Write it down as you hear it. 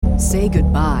Say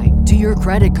goodbye to your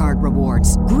credit card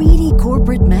rewards. Greedy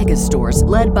corporate mega stores,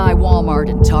 led by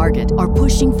Walmart and Target, are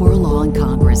pushing for a law in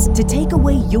Congress to take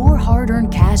away your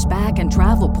hard-earned cash back and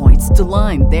travel points to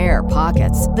line their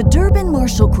pockets. The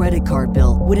Durbin-Marshall credit card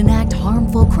bill would enact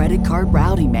harmful credit card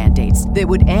routing mandates that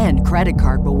would end credit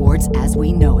card rewards as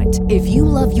we know it. If you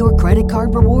love your credit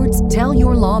card rewards, tell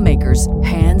your lawmakers,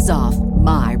 hands off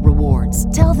my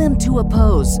rewards. Tell them to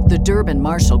oppose the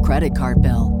Durbin-Marshall credit card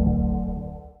bill.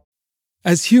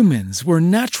 As humans, we're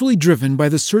naturally driven by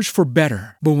the search for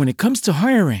better. But when it comes to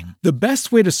hiring, the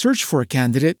best way to search for a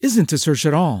candidate isn't to search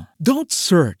at all. Don't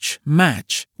search,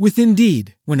 match with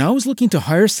Indeed. When I was looking to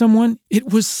hire someone,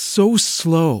 it was so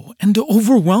slow and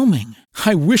overwhelming.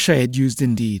 I wish I had used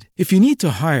Indeed. If you need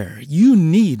to hire, you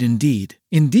need Indeed.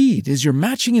 Indeed is your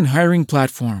matching and hiring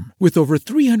platform with over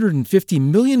 350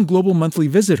 million global monthly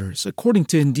visitors, according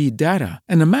to Indeed data,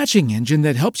 and a matching engine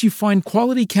that helps you find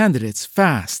quality candidates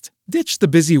fast. Ditch the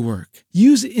busy work.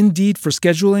 Use Indeed for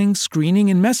scheduling,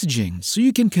 screening, and messaging so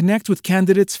you can connect with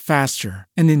candidates faster.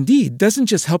 And Indeed doesn't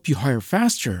just help you hire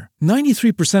faster.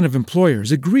 93% of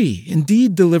employers agree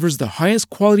Indeed delivers the highest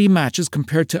quality matches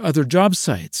compared to other job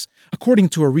sites, according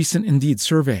to a recent Indeed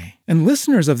survey. And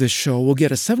listeners of this show will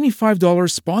get a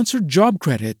 $75 sponsored job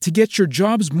credit to get your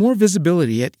jobs more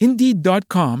visibility at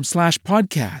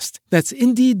Indeed.com/podcast. That's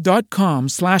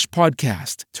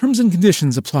Indeed.com/podcast. Terms and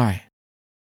conditions apply.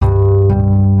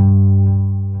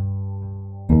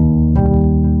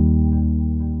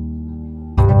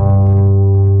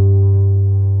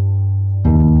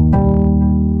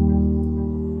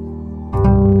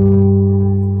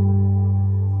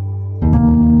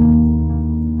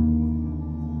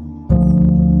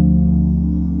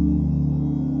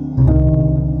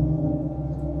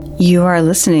 You are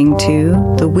listening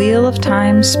to the Wheel of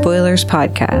Time Spoilers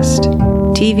Podcast,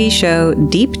 TV show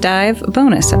deep dive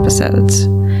bonus episodes.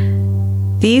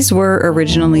 These were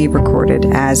originally recorded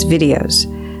as videos,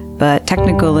 but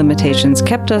technical limitations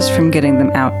kept us from getting them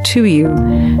out to you,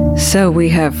 so we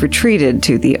have retreated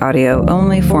to the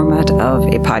audio-only format of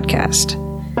a podcast.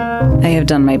 I have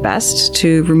done my best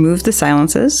to remove the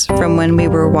silences from when we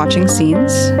were watching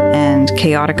scenes and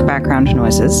chaotic background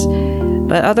noises,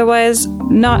 but otherwise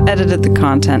not edited the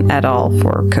content at all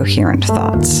for coherent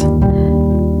thoughts.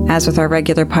 As with our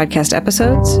regular podcast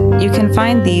episodes, you can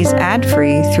find these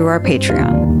ad-free through our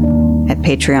Patreon at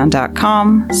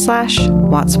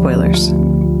patreon.com/WattSpoilers.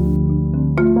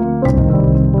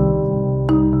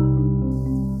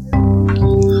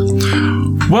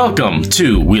 Welcome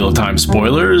to Wheel of Time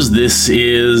Spoilers. This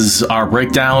is our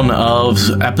breakdown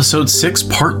of episode 6,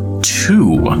 part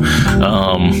 2,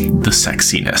 the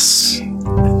sexiness.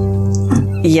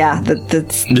 Yeah,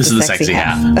 this is the sexy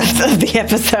half of the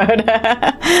episode.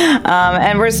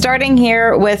 And we're starting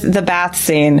here with the bath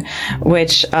scene,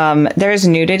 which there's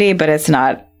nudity, but it's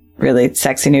not really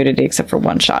sexy nudity except for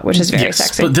one shot, which is very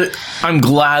sexy. But I'm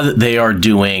glad that they are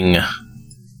doing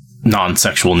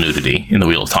non-sexual nudity in the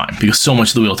Wheel of Time, because so much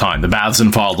of the Wheel of Time, the baths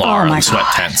involve Lara, the sweat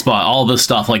tents, but all this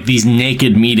stuff, like these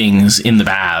naked meetings in the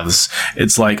baths,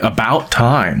 it's like about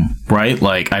time, right?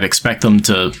 Like I'd expect them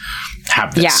to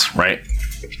have this, right?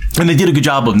 And they did a good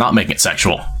job of not making it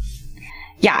sexual.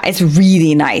 Yeah, it's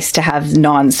really nice to have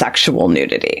non-sexual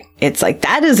nudity. It's like,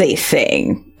 that is a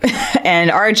thing.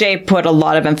 And RJ put a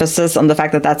lot of emphasis on the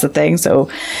fact that that's a thing. So,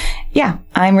 yeah,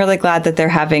 I'm really glad that they're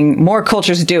having more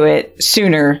cultures do it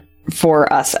sooner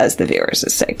for us as the viewers'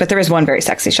 sake. But there is one very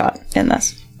sexy shot in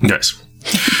this. Yes.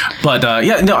 But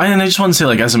and I just want to say,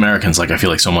 like, as Americans, like, I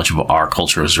feel like so much of our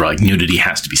culture is like nudity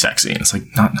has to be sexy, and it's like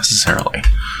not necessarily.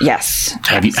 Yes.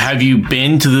 Have you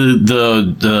been to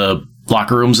the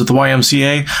locker rooms at the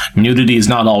YMCA? Nudity is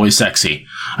not always sexy.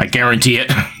 I guarantee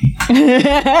it.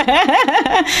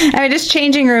 I mean, just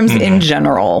changing rooms in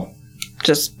general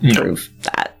just prove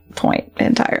that point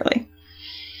entirely.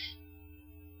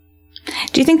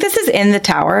 Do you think this is in the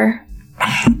tower?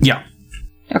 Yeah.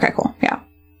 Okay, cool. Yeah.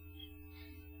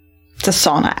 It's a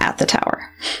sauna at the tower.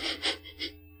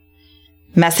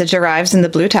 Message arrives in the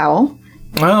blue towel.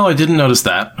 Oh, I didn't notice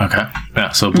that. Okay. Yeah,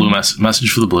 so blue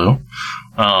message for the blue.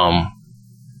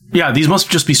 Yeah, these must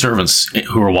just be servants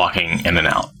who are walking in and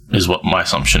out, is what my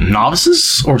assumption.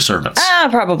 Novices or servants?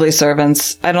 Probably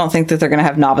servants. I don't think that they're going to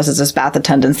have novices as bath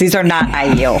attendants. These are not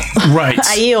Aiel. Right.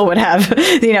 Aiel would have,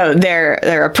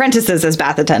 their apprentices as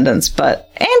bath attendants, and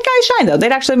Gai Shine, though.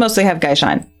 They'd actually mostly have Gai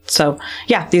Shine. So,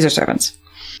 yeah, these are servants.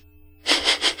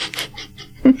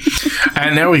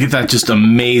 And there we get that just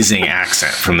amazing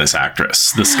accent from this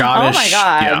actress. The Scottish. Oh my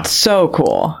God. Yeah. So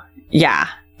cool. Yeah.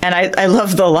 And I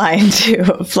love the line too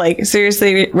of like,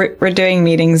 seriously, we're doing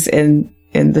meetings in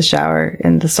the shower,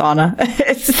 in the sauna.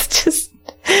 It's just,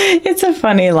 It's a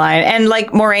funny line. And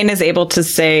like Moiraine is able to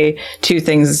say two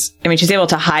things. I mean, she's able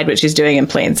to hide what she's doing in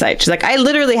plain sight. She's like, I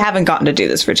literally haven't gotten to do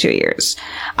this for 2 years.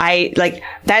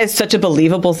 That is such a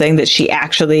believable thing that she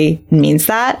actually means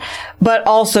that. But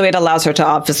also it allows her to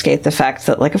obfuscate the fact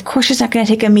that, like, of course she's not going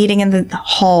to take a meeting in the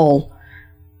hall.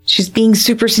 She's being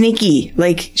super sneaky.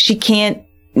 Like, she can't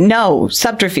know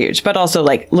subterfuge, but also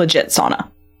like legit sauna.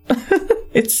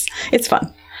 It's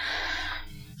fun.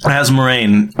 As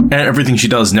Moiraine, everything she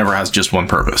does never has just one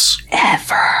purpose.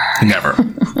 Never.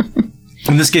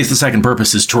 In this case, the second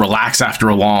purpose is to relax after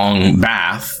a long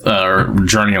bath or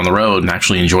journey on the road and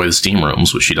actually enjoy the steam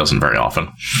rooms, which she doesn't very often.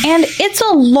 And it's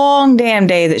a long damn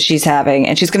day that she's having,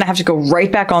 and she's going to have to go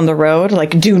right back on the road.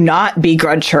 Like, do not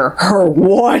begrudge her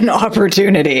one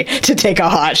opportunity to take a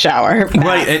hot shower.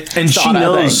 Right, and she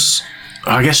knows...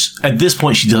 I guess at this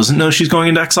point she doesn't know she's going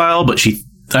into exile, but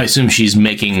I assume she's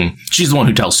the one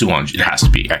who tells Suan it has to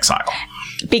be exile.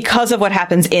 Because of what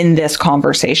happens in this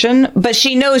conversation, but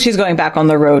she knows she's going back on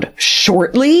the road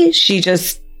shortly. She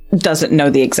just doesn't know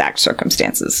the exact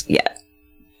circumstances yet.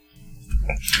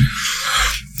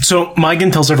 So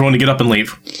Mygan tells everyone to get up and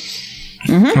leave.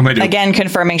 Mm-hmm. Again,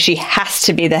 confirming she has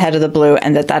to be the head of the Blue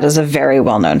and that is a very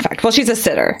well-known fact. Well, she's a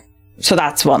sitter, so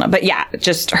that's well-known. But yeah,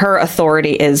 just her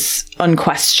authority is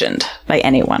unquestioned by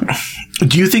anyone.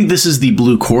 Do you think this is the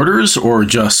Blue Quarters or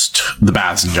just the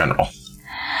baths in general?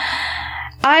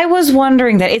 I was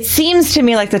wondering that. It seems to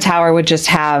me like the tower would just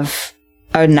have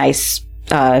a nice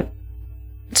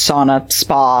sauna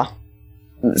spa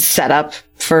setup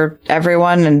for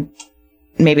everyone, and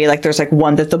maybe like there's like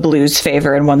one that the Blues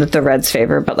favor and one that the Reds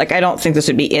favor, but like I don't think this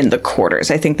would be in the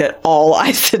quarters. I think that all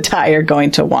Aes Sedai are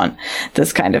going to want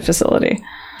this kind of facility.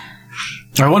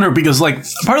 I wonder, because like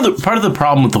part of the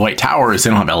problem with the White Tower is they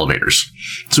don't have elevators.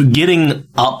 So getting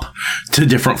up to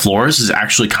different floors is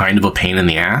actually kind of a pain in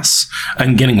the ass.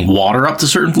 And getting water up to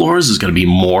certain floors is going to be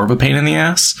more of a pain in the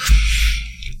ass.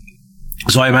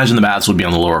 So I imagine the baths would be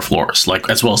on the lower floors, like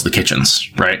as well as the kitchens,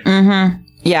 right? Mm-hmm.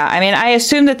 Yeah, I mean, I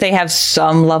assume that they have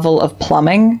some level of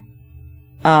plumbing.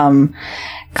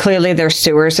 Clearly, their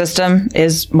sewer system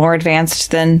is more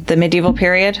advanced than the medieval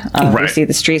period. Right. We see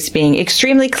the streets being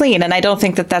extremely clean, and I don't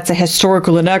think that that's a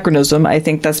historical anachronism. I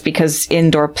think that's because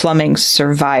indoor plumbing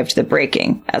survived the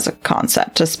breaking as a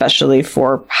concept, especially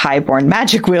for highborn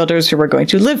magic wielders who were going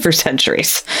to live for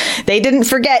centuries. They didn't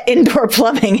forget indoor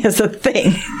plumbing as a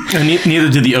thing. And neither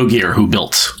did the Ogier who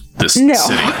built this city.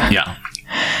 Yeah.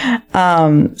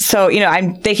 So,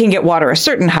 they can get water a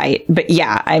certain height, but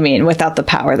yeah, I mean, without the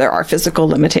power, there are physical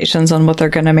limitations on what they're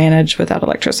going to manage without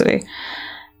electricity.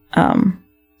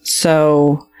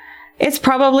 So it's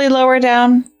probably lower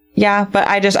down. Yeah. But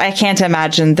I can't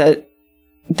imagine that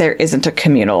there isn't a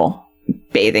communal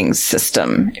bathing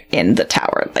system in the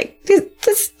tower. Like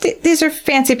these are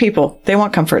fancy people. They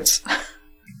want comforts.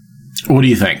 What do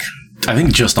you think? I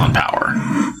think just on power.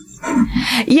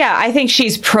 Yeah, I think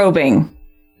she's probing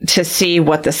to see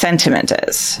what the sentiment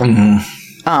is. Mm-hmm.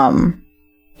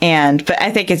 But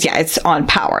I think it's on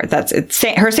power.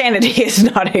 Her sanity is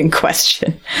not in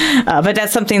question. But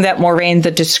that's something that Moiraine,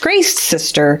 the disgraced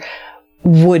sister,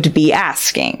 would be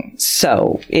asking.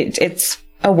 So it's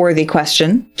a worthy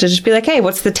question to just be like, hey,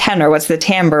 what's the tenor? What's the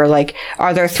timbre? Like,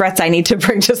 are there threats I need to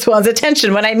bring to Swan's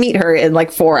attention when I meet her in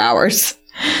like 4 hours?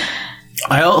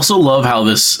 I also love how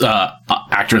this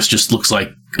actress just looks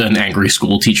like an angry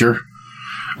school teacher.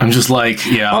 I'm just like,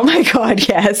 yeah. Oh my God,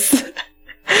 yes.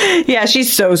 Yeah,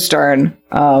 she's so stern.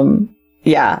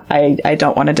 Yeah, I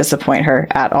don't want to disappoint her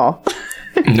at all.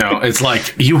 No, it's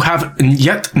like, you have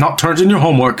yet not turned in your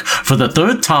homework for the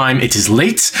third time. It is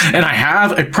late, and I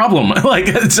have a problem. Like,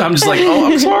 I'm just like,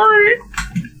 oh, I'm sorry.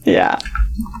 Yeah.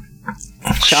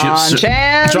 Sean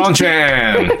Chan. Sean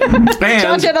Chan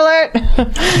alert.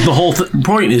 The whole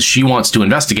point is she wants to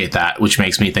investigate that, which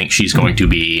makes me think she's going to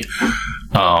be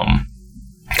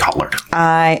collared.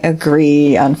 I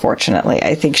agree, unfortunately.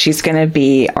 I think she's going to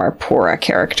be our Pora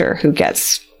character who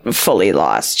gets fully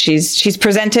lost. She's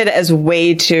presented as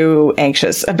way too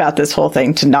anxious about this whole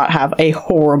thing to not have a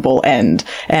horrible end,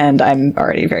 and I'm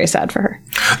already very sad for her.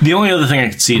 The only other thing I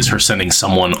could see is her sending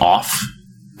someone off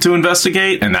to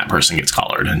investigate, and that person gets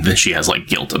collared, and then she has like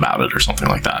guilt about it or something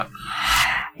like that.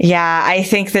 Yeah, I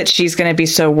think that she's going to be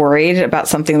so worried about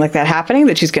something like that happening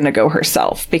that she's going to go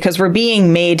herself, because we're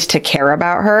being made to care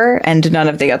about her and none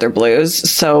of the other Blues.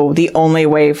 So the only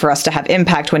way for us to have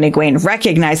impact when Egwene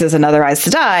recognizes another Aes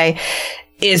Sedai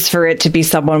is for it to be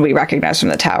someone we recognize from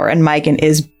the tower. And Maigen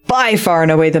is by far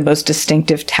and away the most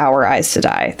distinctive Tower Aes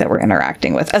Sedai that we're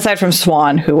interacting with, aside from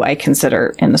Swan, who I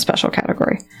consider in the special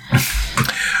category.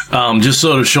 Just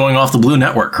sort of showing off the Blue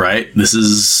Network, right? This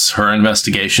is her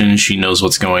investigation. She knows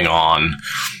what's going on.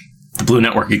 The Blue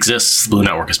Network exists. The Blue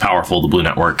Network is powerful. The Blue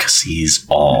Network sees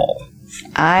all.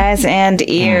 Eyes and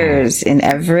ears in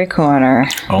every corner.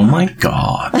 Oh my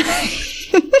god.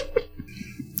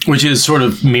 Which is sort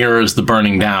of mirrors the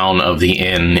burning down of the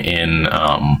inn in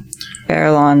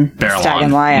Barillon, Stag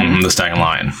and Lion. The Stag and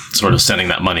Lion. Sort of sending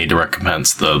that money to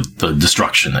recompense the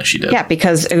destruction that she did. Yeah,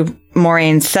 because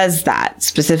Moiraine says that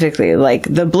specifically. Like,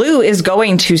 the Blue is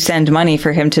going to send money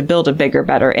for him to build a bigger,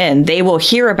 better inn. They will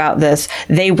hear about this.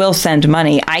 They will send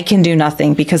money. I can do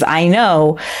nothing because I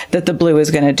know that the Blue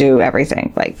is going to do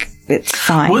everything. Like, it's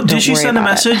fine. Well, did she send a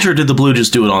message or did the Blue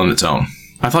just do it on its own?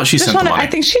 I thought she sent the money. I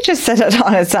think she just said it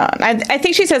on its own. I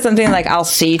think she said something like, I'll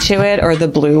see to it, or the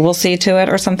Blue will see to it,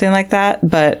 or something like that.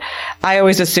 But I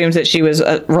always assumed that she was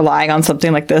relying on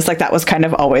something like this. Like, that was kind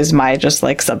of always my just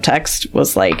like subtext,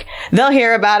 was like, they'll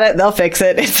hear about it, they'll fix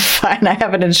it, it's fine. I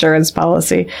have an insurance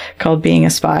policy called being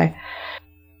a spy.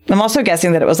 I'm also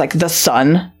guessing that it was like the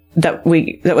son that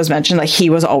was mentioned. Like, he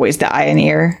was always the eye and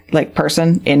ear like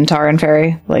person in Tar and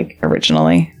Ferry, like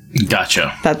originally.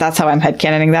 Gotcha. That's how I'm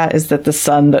headcanoning that, is that the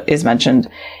son that is mentioned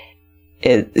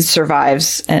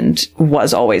survives and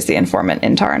was always the informant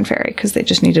in Tar and Ferry, because they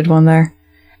just needed one there.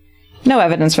 No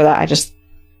evidence for that.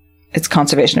 It's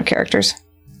conservation of characters.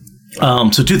 So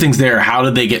two things there. How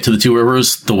did they get to the Two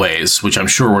Rivers? The ways, which I'm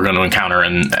sure we're going to encounter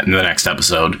in the next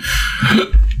episode.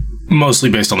 Mostly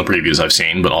based on the previews I've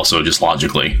seen, but also just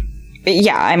logically.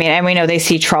 Yeah, I mean, and we know they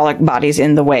see Trolloc bodies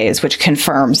in the ways, which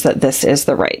confirms that this is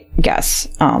the right guess.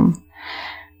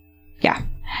 Yeah.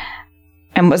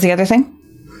 And what was the other thing?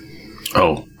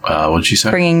 Oh, what did she say?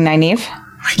 Bringing Nynaeve?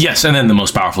 Yes, and then the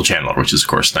most powerful channeler, which is, of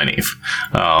course, Nynaeve.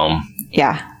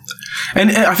 Yeah. And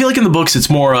I feel like in the books, it's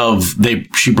more of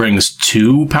she brings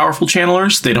two powerful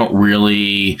channelers. They don't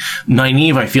really...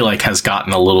 Nynaeve, I feel like, has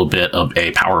gotten a little bit of a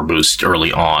power boost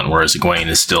early on, whereas Egwene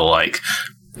is still, like,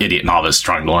 idiot novice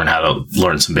trying to learn how to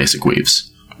learn some basic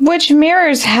weaves. Which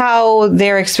mirrors how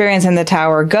their experience in the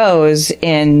tower goes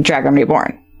in Dragon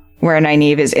Reborn, where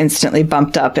Nynaeve is instantly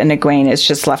bumped up and Egwene is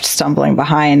just left stumbling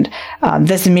behind.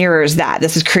 This mirrors that.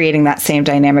 This is creating that same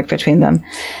dynamic between them.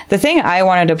 The thing I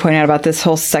wanted to point out about this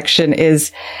whole section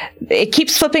is it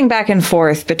keeps flipping back and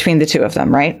forth between the two of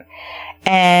them, right?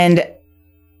 And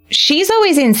she's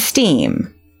always in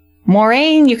steam.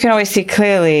 Moiraine, you can always see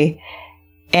clearly,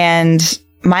 and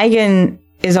Maigen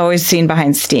is always seen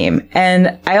behind steam.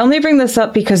 And I only bring this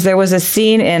up because there was a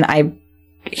scene in, I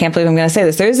can't believe I'm going to say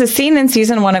this, there was a scene in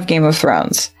season 1 of Game of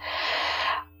Thrones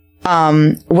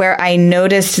where I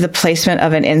noticed the placement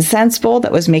of an incense bowl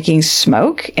that was making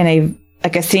smoke in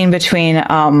a scene between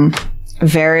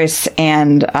Varys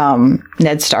and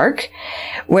Ned Stark,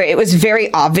 where it was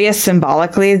very obvious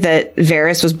symbolically that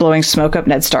Varys was blowing smoke up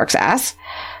Ned Stark's ass.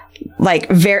 Like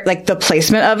the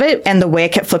placement of it and the way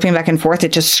it kept flipping back and forth,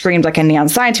 it just screamed like a neon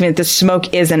sign to me that the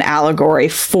smoke is an allegory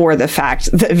for the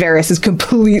fact that Varys is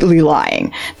completely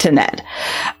lying to Ned.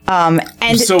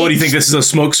 And so, what do you think? This is a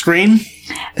smoke screen?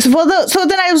 Well, so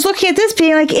then I was looking at this,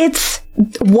 being like, it's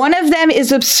one of them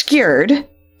is obscured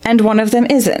and one of them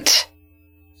isn't.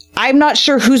 I'm not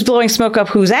sure who's blowing smoke up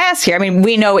whose ass here. I mean,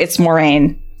 we know it's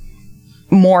Moiraine.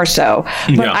 More so,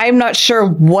 but yeah. I'm not sure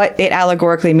what it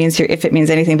allegorically means here, if it means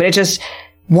anything, but it just,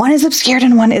 one is obscured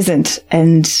and one isn't.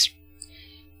 And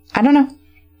I don't know.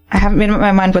 I haven't made up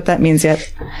my mind what that means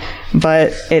yet,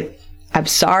 but I'm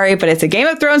sorry, but it's a Game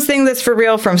of Thrones thing that's for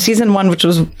real from season 1, which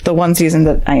was the one season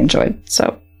that I enjoyed.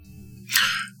 So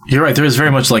you're right. There is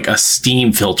very much like a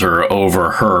steam filter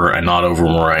over her and not over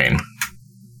Moiraine.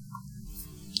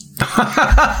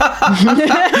 I'm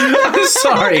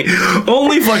sorry.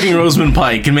 Only fucking Rosamund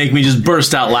Pike can make me just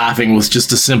burst out laughing with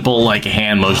just a simple like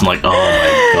hand motion, like, oh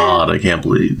my god, I can't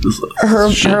believe this.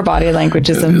 Her body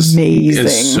language is amazing.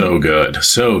 It's so good,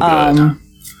 so good.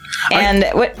 And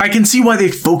I can see why they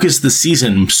focused the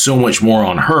season so much more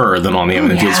on her than on the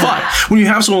Evan Fields 5. When you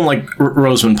have someone like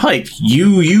Rosamund Pike,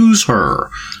 you use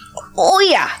her. Oh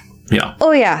yeah. Yeah.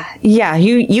 Oh, yeah. Yeah.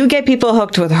 You get people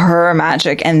hooked with her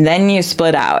magic, and then you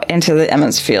split out into the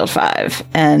Emond's Field 5,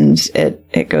 and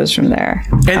it goes from there.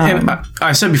 And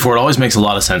I said before, it always makes a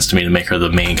lot of sense to me to make her the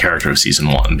main character of season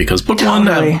 1, because book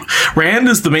totally. 1, Rand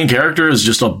is the main character, is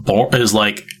just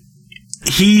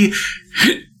he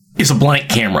is a blank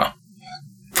camera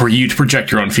for you to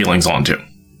project your own feelings onto.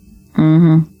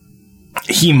 Mm-hmm.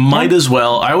 He might as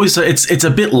well. I always say it's a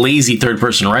bit lazy third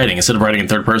person writing. Instead of writing in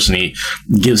third person, he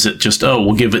gives it just,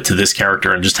 we'll give it to this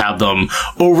character and just have them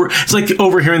over. It's like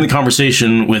overhearing the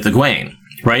conversation with Egwene,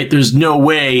 right? There's no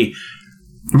way.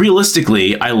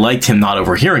 Realistically, I liked him not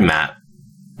overhearing that,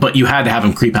 but you had to have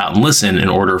him creep out and listen in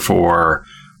order for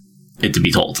it to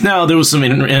be told. Now, there was some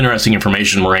interesting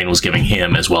information Moiraine was giving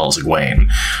him as well as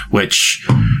Egwene, which,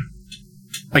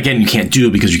 again, you can't do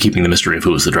because you're keeping the mystery of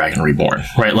who is the Dragon Reborn,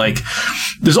 right? Like,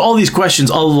 there's all these questions.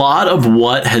 A lot of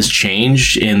what has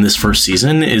changed in this first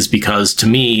season is because, to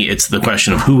me, it's the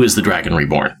question of who is the Dragon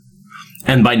Reborn.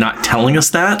 And by not telling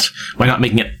us that, by not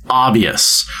making it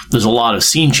obvious, there's a lot of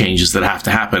scene changes that have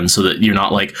to happen so that you're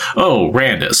not like, oh,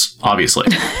 Rand is, obviously.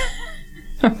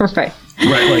 Right.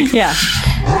 Right, like... Yeah.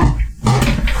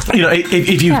 You know,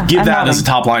 if you give that as a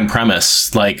top-line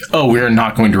premise, like, oh, we're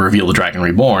not going to reveal the Dragon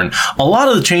Reborn, a lot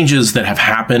of the changes that have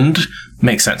happened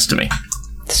make sense to me.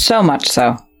 So much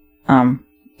so.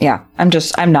 Yeah,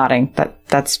 I'm nodding.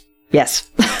 That's yes.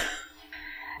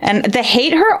 And the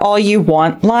hate her all you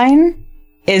want line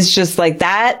is just like,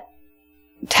 that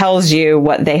tells you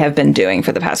what they have been doing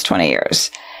for the past 20 years,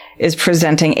 is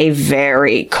presenting a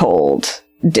very cold,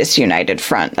 disunited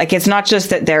front. Like, it's not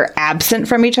just that they're absent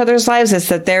from each other's lives, it's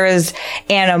that there is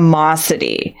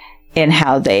animosity in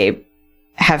how they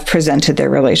have presented their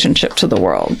relationship to the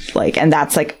world. Like, and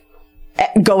that's like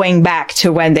going back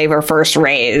to when they were first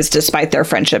raised, despite their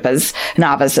friendship as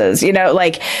novices. You know,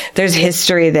 like, there's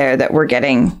history there that we're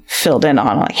getting filled in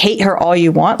on. Like, hate her all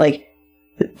you want. Like,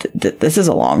 this is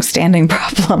a long-standing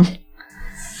problem.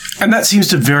 And that seems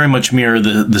to very much mirror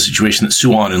the situation that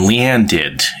Siuan and Leanne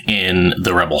did in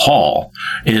the Rebel Hall,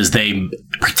 is they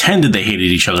pretended they hated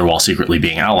each other while secretly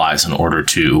being allies in order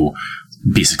to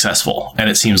be successful. And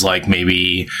it seems like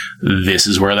maybe this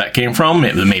is where that came from.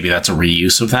 Maybe that's a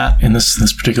reuse of that in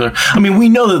this particular... I mean, we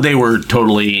know that they were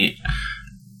totally...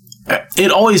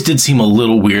 It always did seem a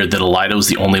little weird that Elaida was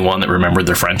the only one that remembered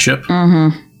their friendship.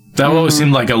 Mm-hmm. That always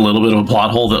seemed like a little bit of a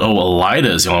plot hole that, Elaida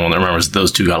is the only one that remembers that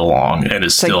those two got along and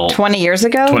is still... Like 20 years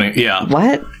ago? 20, yeah.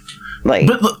 What? Like,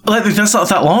 but like, that's not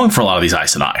that long for a lot of these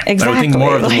Aes Sedai. Exactly. I would think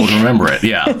more of them would remember it,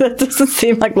 yeah. That doesn't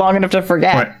seem like long enough to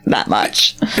forget that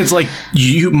much. It's like,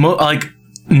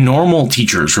 normal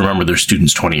teachers remember their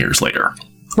students 20 years later.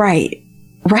 Right.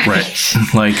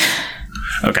 Like...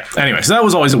 Okay. Anyway, so that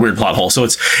was always a weird plot hole. So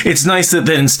it's nice that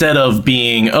instead of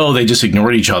being, they just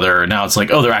ignored each other, now it's like,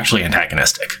 they're actually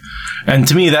antagonistic. And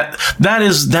to me, that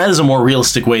is a more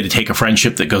realistic way to take a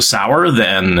friendship that goes sour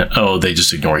than, they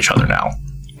just ignore each other now.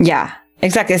 Yeah,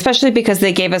 exactly. Especially because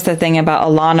they gave us the thing about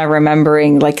Alana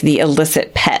remembering, like, the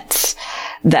illicit pets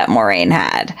that Moiraine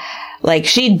had. Like,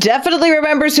 she definitely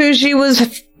remembers who she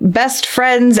was best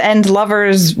friends and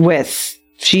lovers with.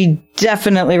 She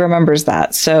definitely remembers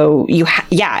that. So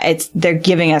they're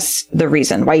giving us the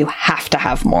reason why you have to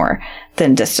have more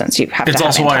than distance. You have to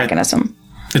have antagonism.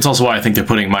 It's also why I think they're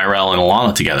putting Myrelle and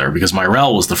Alana together, because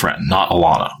Myrelle was the friend, not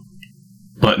Alana.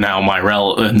 But now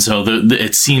Myrelle, and so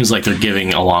it seems like they're giving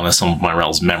Alana some of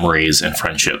Myrelle's memories and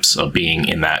friendships of being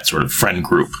in that sort of friend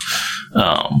group.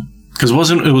 Because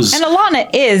and Alana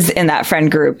is in that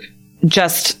friend group,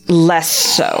 just less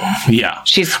so. Yeah,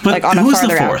 she's like on a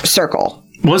farther out circle.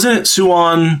 Wasn't it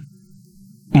Siuan,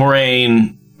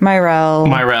 Moiraine,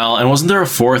 Myrelle, and wasn't there a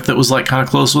fourth that was like kind of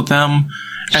close with them?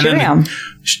 And Shiriam.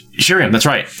 Shiriam, that's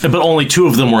right. But only two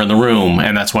of them were in the room,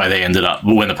 and that's why they ended up,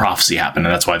 when the prophecy happened,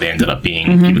 and that's why they ended up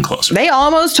being even closer. They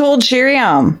almost told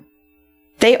Shiriam.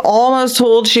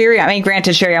 I mean,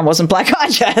 granted, Shiriam wasn't Black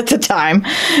Ajah at the time,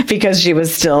 because she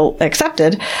was still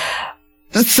accepted.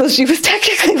 So she was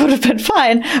technically would have been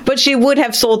fine, but she would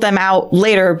have sold them out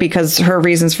later because her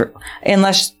reasons for,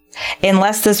 unless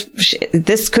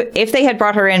this could, if they had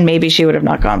brought her in, maybe she would have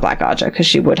not gone Black Ajah, because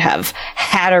she would have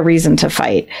had a reason to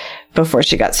fight before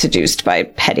she got seduced by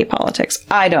petty politics.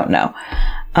 I don't know.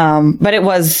 But it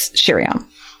was Shiriam,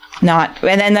 not,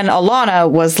 and then Alana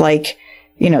was like,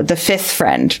 the fifth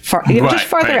friend, just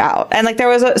farther out. And like there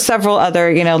was several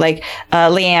other, like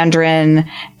Leandrin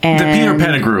and the Peter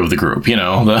Pettigrew of the group,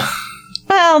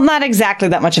 Well, not exactly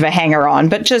that much of a hanger-on,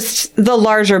 but just the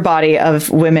larger body of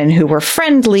women who were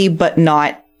friendly, but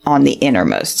not on the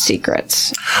innermost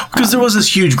secrets. Because there was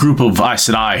this huge group of Aes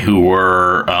Sedai who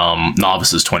were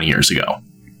novices 20 years ago.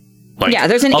 Like,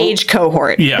 there's an age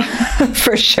cohort. Yeah.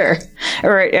 For sure.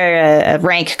 Or a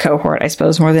rank cohort, I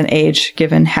suppose, more than age,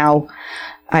 given how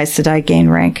Aes Sedai gain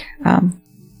rank. But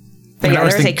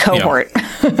there's a cohort.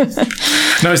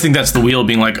 I always think that's the wheel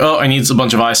being like, I need a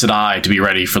bunch of Aes Sedai to be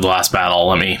ready for the last battle.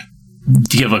 Let me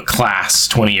give a class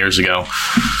 20 years ago.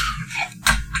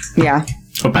 Yeah,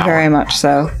 very much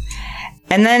so.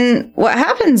 And then what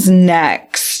happens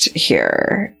next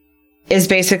here is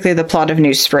basically the plot of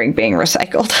New Spring being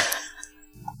recycled.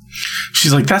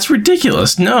 She's like, that's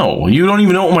ridiculous. No, you don't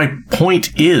even know what my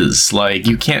point is. Like,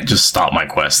 you can't just stop my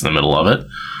quest in the middle of it.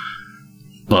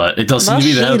 But it does seem to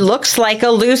be that. She looks like a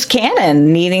loose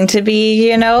cannon needing to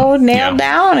be, nailed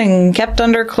down and kept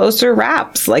under closer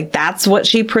wraps. Like, that's what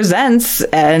she presents,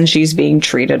 and she's being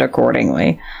treated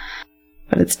accordingly.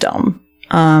 But it's dumb.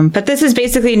 But this is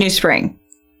basically New Spring.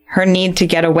 Her need to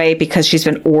get away because she's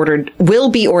been will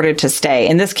be ordered to stay.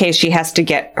 In this case, she has to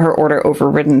get her order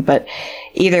overridden. But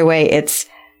either way, it's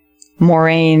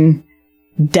Moiraine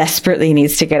desperately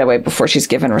needs to get away before she's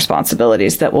given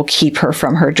responsibilities that will keep her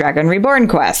from her Dragon Reborn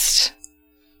quest.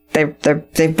 They've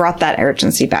brought that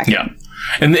urgency back. Yeah.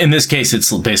 And in this case,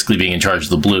 it's basically being in charge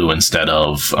of the blue instead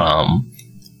of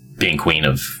being queen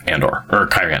of Andor or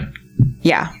Kyrian.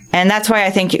 Yeah. And that's why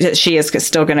I think that she is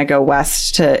still going to go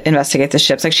west to investigate the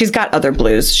ships. Like, she's got other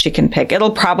blues she can pick.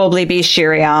 It'll probably be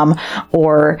Shiriam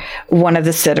or one of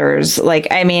the sitters. Like,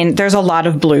 I mean, there's a lot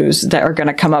of blues that are going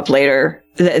to come up later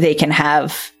that they can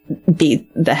have be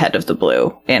the head of the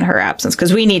blue in her absence.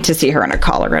 Because we need to see her in a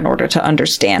collar in order to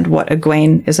understand what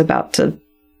Egwene is about to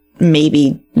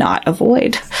maybe not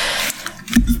avoid.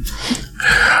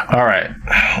 All right.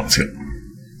 Let's go.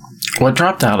 What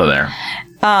dropped out of there?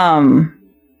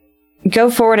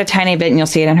 Go forward a tiny bit and you'll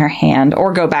see it in her hand,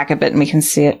 or go back a bit and we can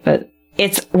see it. But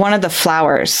it's one of the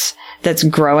flowers that's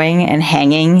growing and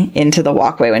hanging into the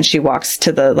walkway when she walks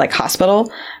to the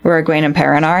hospital where Egwene and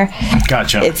Perrin are.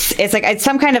 Gotcha. It's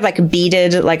some kind of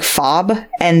beaded fob,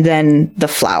 and then the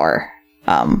flower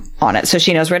on it, so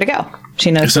she knows where to go. She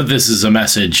knows. So this is a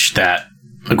message that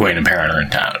Egwene and Perrin are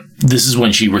in town. This is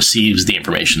when she receives the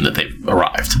information that they've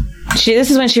arrived.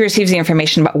 This is when she receives the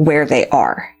information about where they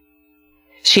are.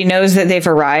 She knows that they've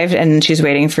arrived, and she's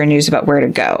waiting for news about where to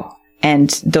go.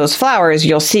 And those flowers,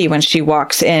 you'll see when she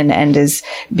walks in and is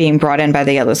being brought in by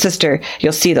the Yellow Sister,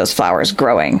 you'll see those flowers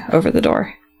growing over the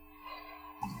door.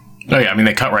 Oh, yeah. I mean,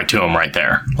 they cut right to them right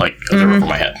there. They're over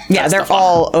my head. Yeah, they're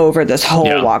all over this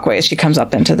whole walkway as she comes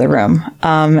up into the room.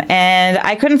 And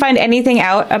I couldn't find anything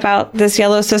out about this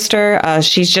Yellow Sister.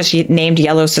 She's just named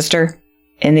Yellow Sister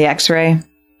in the X-ray.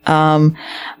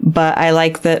 But I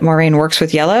like that Moiraine works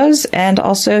with yellows, and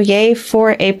also yay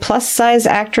for a plus-size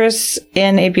actress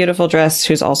in a beautiful dress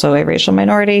who's also a racial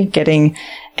minority getting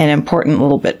an important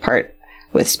little bit part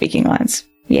with speaking lines.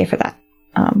 Yay for that.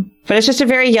 But it's just a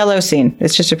very yellow scene.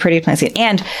 It's just a pretty plain scene.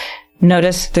 And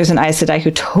notice there's an Aes Sedai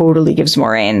who totally gives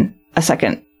Moiraine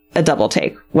a double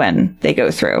take when they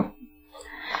go through.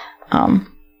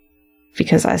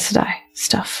 Because Aes Sedai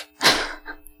stuff.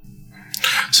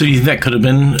 So you think that could have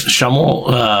been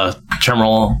Shamaran?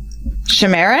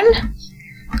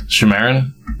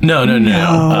 Shamaran? No.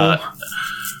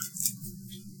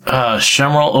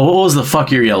 Shemral. Oh, what was the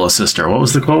fuck your Yellow Sister? What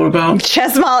was the quote about?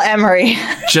 Chesmal Emry.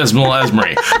 Chesmal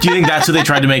Emry. Do you think that's who they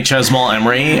tried to make Chesmal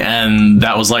Emry, and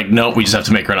that was like, nope, we just have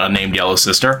to make her an unnamed Yellow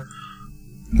Sister?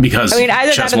 Because either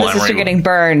that or the sister getting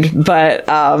burned, but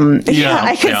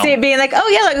I could see it being like,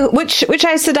 which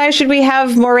Aes Sedai should we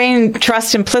have Moiraine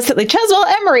trust implicitly? Chesmal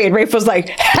Emry. And Rafe was like,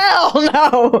 hell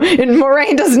no! And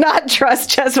Moiraine does not trust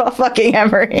Chesmal fucking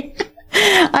Emry.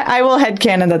 I will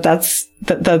headcanon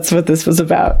that's what this was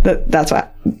about. That's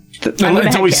what.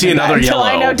 Until we see another yellow,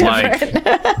 I know different.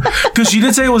 Because she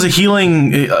did say it was a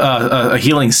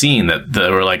healing scene that they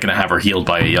were going to have her healed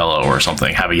by a yellow or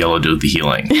something. Have a yellow do the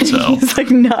healing. So he's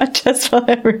like, not just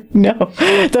forever. No,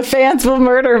 the fans will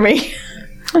murder me.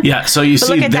 Yeah. So you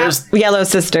see, there's that Yellow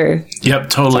Sister. Yep,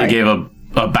 totally gave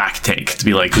a back take to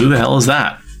be like, who the hell is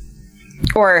that?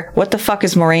 Or what the fuck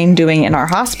is Moiraine doing in our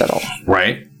hospital?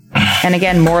 Right. And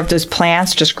again, more of those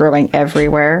plants just growing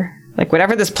everywhere.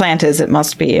 Whatever this plant is, it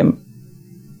must be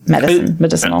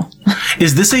medicinal.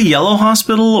 Is this a yellow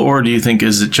hospital, or do you think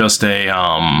is it just a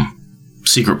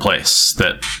secret place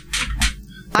that?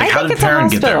 How did Perrin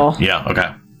get there? Yeah,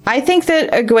 okay. I think that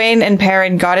Egwene and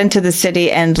Perrin got into the city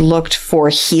and looked for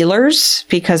healers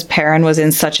because Perrin was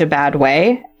in such a bad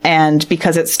way, and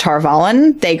because it's Tar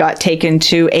Valon, they got taken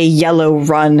to a yellow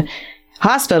run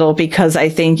hospital because I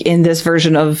think in this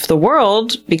version of the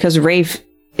world, because Rafe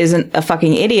isn't a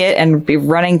fucking idiot and be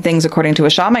running things according to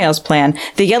Ashamael's plan,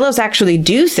 the Yellows actually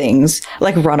do things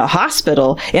like run a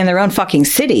hospital in their own fucking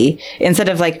city instead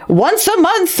of once a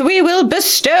month we will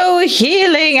bestow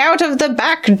healing out of the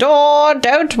back door,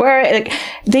 don't worry.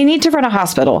 They need to run a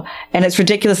hospital, and it's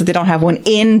ridiculous that they don't have one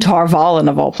in Tar Valon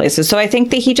of all places. So I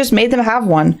think that he just made them have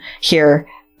one here.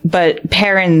 But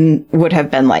Perrin would have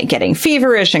been getting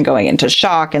feverish and going into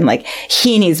shock, and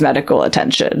he needs medical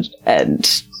attention. And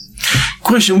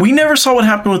Question, we never saw what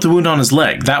happened with the wound on his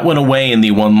leg. That went away in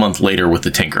the 1 month later with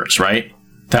the Tinkers, right?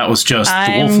 That was just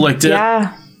the wolf licked it.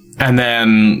 Yeah. And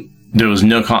then there was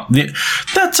no...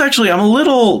 That's actually... I'm a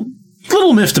little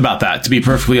miffed about that, to be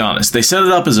perfectly honest. They set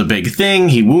it up as a big thing.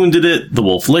 He wounded it. The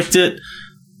wolf licked it.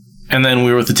 And then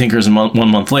we were with the Tinkers 1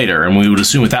 month later. And we would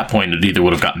assume at that point it either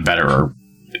would have gotten better or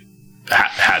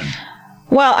had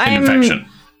an infection.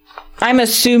 I'm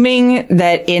assuming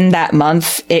that in that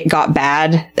month it got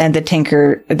bad and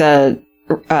the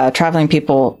traveling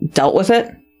people dealt with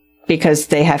it because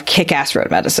they have kick-ass road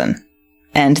medicine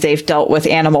and they've dealt with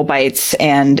animal bites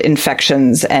and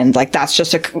infections. And like, that's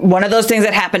just one of those things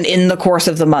that happened in the course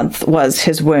of the month was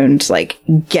his wound, like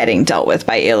getting dealt with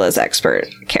by Ayla's expert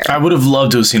care. I would have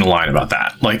loved to have seen a line about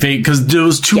that. Like because there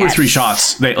was 2 or 3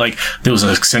 shots. There was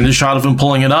an extended shot of him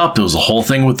pulling it up. There was a whole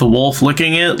thing with the wolf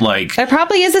licking it. Like there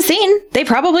probably is a scene. They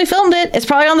probably filmed it. It's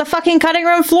probably on the fucking cutting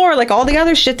room floor, like all the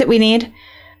other shit that we need.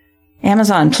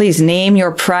 Amazon, please name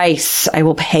your price. I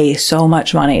will pay so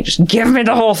much money. Just give me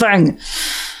the whole thing.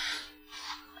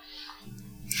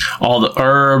 All the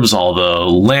herbs, all the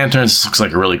lanterns. This looks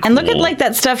like a really cool... And look at like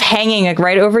that stuff hanging like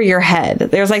right over your head.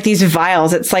 There's like these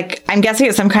vials. It's like, I'm guessing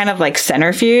it's some kind of like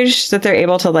centrifuge that they're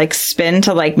able to like spin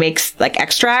to like make like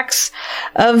extracts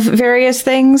of various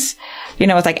things, you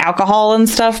know, with like alcohol and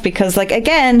stuff. Because like,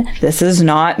 again, this is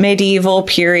not medieval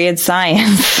period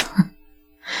science.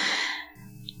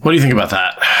 What do you think about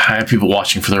that? I have people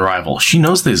watching for their arrival. She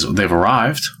knows they've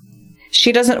arrived.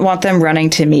 She doesn't want them running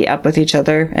to meet up with each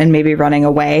other and maybe running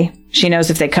away. She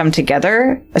knows if they come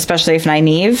together, especially if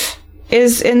Nynaeve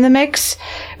is in the mix,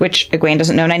 which Egwene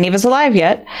doesn't know Nynaeve is alive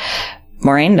yet.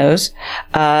 Moiraine knows.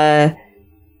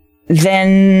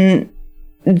 Then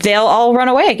they'll all run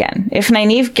away again. If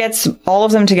Nynaeve gets all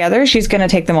of them together, she's going to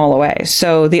take them all away.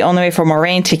 So the only way for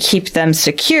Moiraine to keep them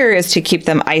secure is to keep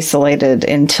them isolated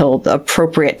until the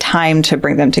appropriate time to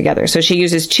bring them together. So she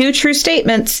uses 2 true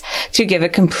statements to give a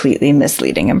completely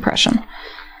misleading impression.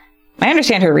 I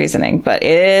understand her reasoning, but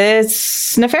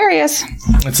it's nefarious.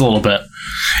 It's a little bit.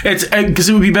 It's because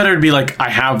it would be better to be like, I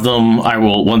have them. I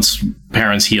will, once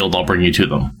parents healed, I'll bring you to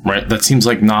them. Right? That seems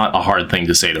like not a hard thing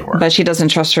to say to her. But she doesn't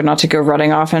trust her not to go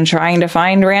running off and trying to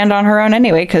find Rand on her own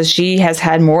anyway, because she has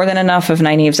had more than enough of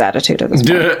Nynaeve's attitude at this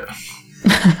point.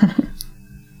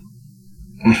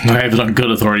 I have a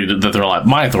good authority that they're alive.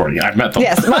 My authority. I've met them.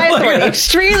 Yes, my authority.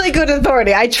 Extremely good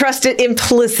authority. I trust it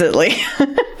implicitly.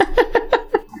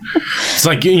 It's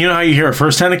like, you know how you hear a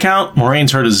first-hand account?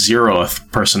 Moraine's heard a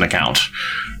 0th person account.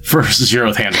 First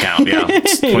 0th hand account, yeah.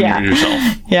 It's when you're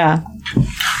yourself. Yeah.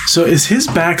 So is his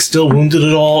back still wounded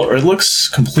at all, or it looks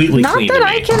completely clean to me? Not that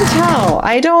I can tell.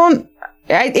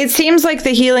 It seems like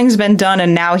the healing's been done,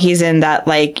 and now he's in that,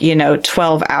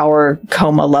 12-hour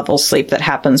coma level sleep that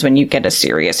happens when you get a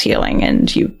serious healing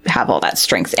and you have all that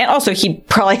strength. And also, he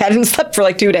probably hadn't slept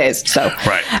for 2 days, so...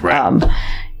 Right.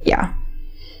 Yeah.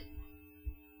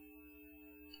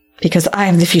 Because I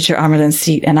am the future Amyrlin's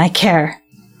seat, and I care.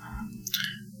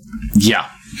 Yeah.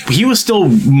 He was still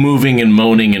moving and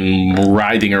moaning and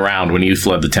writhing around when you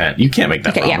fled the tent. You can't make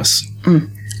that promise. Yeah.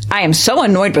 I am so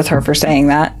annoyed with her for saying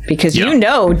that, because you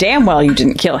know damn well you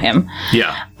didn't kill him.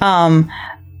 Yeah.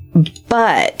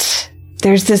 But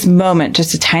there's this moment,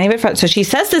 just a tiny bit. So she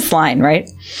says this line, right?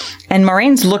 And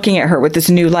Moraine's looking at her with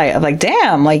this new light of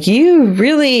damn, you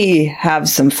really have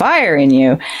some fire in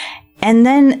you. And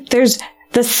then there's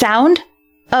the sound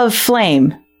of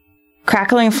flame,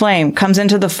 crackling flame, comes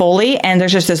into the Foley, and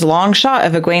there's just this long shot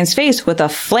of Egwene's face with a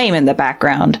flame in the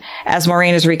background as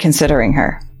Moiraine is reconsidering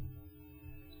her.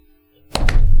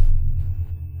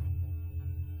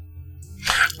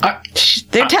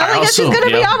 They're telling us she's going to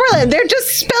be Amyrlin. They're just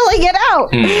spelling it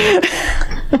out.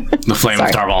 The flame of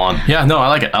Tar-Valon. Yeah, no, I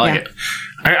like it. I like it.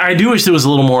 I do wish there was a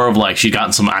little more of she'd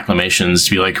gotten some acclamations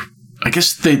to be I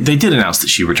guess they did announce that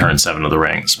she returned 7 of the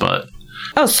rings, but...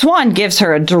 Oh, Swan gives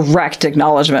her a direct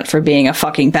acknowledgement for being a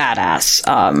fucking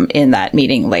badass in that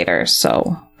meeting later.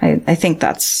 So I think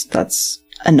that's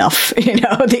enough.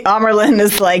 The Amyrlin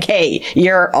is hey,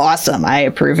 you're awesome. I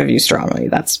approve of you strongly.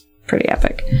 That's pretty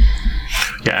epic.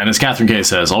 Yeah, and as Catherine K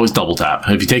says, always double tap.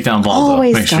 If you take down Valda,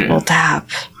 always double tap.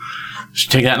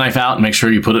 Take that knife out and make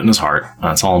sure you put it in his heart.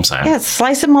 That's all I'm saying. Yeah,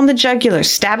 slice him on the jugular,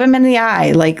 stab him in the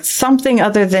eye, something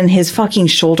other than his fucking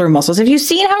shoulder muscles. Have you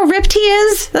seen how ripped he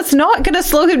is? That's not going to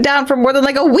slow him down for more than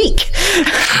a week.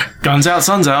 Guns out,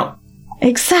 sun's out.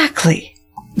 Exactly.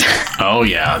 Oh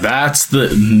yeah, that's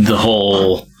the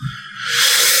whole...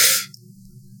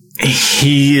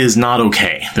 He is not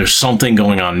okay. There's something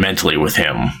going on mentally with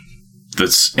him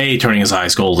that's A, turning his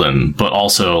eyes golden, but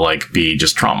also B,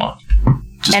 just trauma.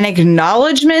 An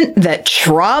acknowledgement that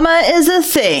trauma is a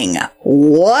thing.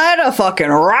 What a fucking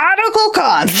radical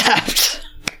concept.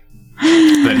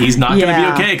 That he's not going to be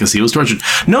okay because he was tortured.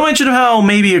 No mention of how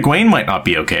maybe Egwene might not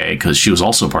be okay because she was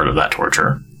also part of that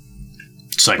torture.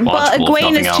 Psychological. Well,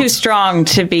 Egwene is too strong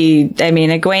to be. I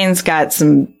mean, Egwene's got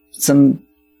some.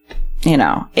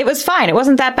 It was fine. It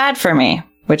wasn't that bad for me.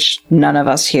 Which none of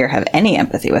us here have any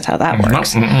empathy with how that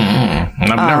works. I've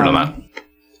never done that.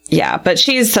 Yeah, but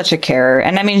she's such a carer.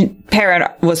 And I mean, Perrin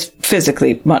was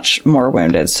physically much more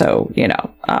wounded. So,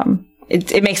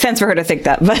 it makes sense for her to think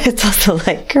that. But it's also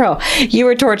like, girl, you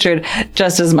were tortured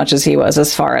just as much as he was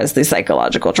as far as the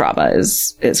psychological trauma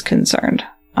is concerned.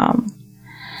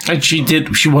 And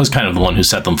she was kind of the one who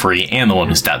set them free and the one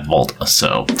who stabbed Volta.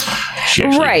 So she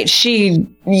actually... Right. She,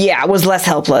 was less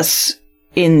helpless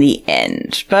in the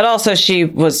end, but also she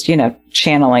was,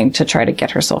 channeling to try to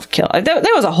get herself killed. There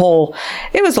was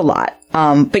it was a lot.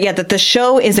 But yeah, that the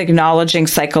show is acknowledging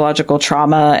psychological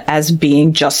trauma as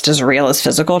being just as real as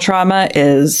physical trauma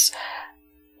is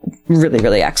really,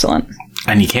 really excellent.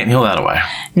 And you can't heal that away.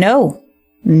 No,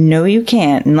 you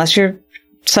can't, unless you're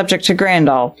subject to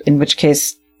Grandal, in which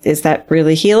case, is that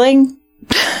really healing?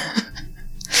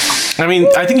 I mean,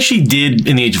 I think she did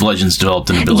in the Age of Legends develop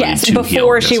an ability to heal. Yes,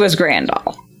 before she was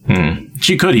Grandal.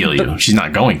 She could heal you. She's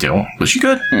not going to, but she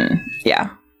could. Yeah.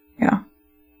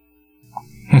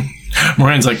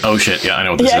 Moiraine's like, oh shit, yeah, I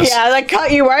know what this is. Yeah, I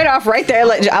cut you right off right there.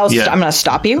 I'm going to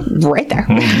stop you right there.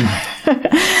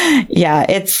 Yeah,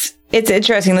 it's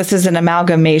interesting. This is an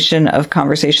amalgamation of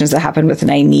conversations that happened with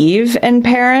Nynaeve and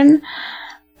Perrin.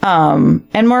 And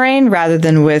Moiraine rather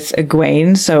than with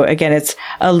Egwene. So again, it's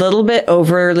a little bit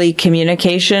overly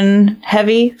communication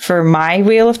heavy for my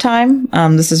Wheel of Time.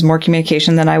 This is more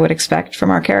communication than I would expect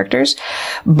from our characters,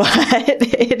 but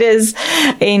it is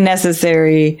a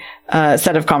necessary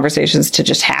set of conversations to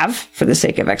just have for the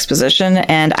sake of exposition.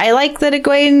 And I like that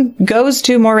Egwene goes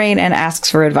to Moiraine and asks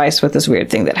for advice with this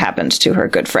weird thing that happened to her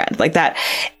good friend. Like, that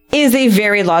is a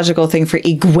very logical thing for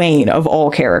Egwene of all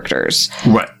characters.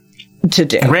 Right. To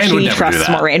do. Rand would never trusts do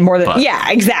that, Moiraine more than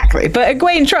exactly. But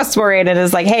Egwene trusts Moiraine and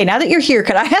is like, hey, now that you're here,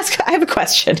 could I have a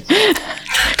question? A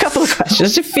couple of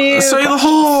questions. A few. So the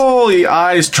whole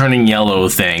eyes turning yellow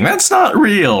thing, that's not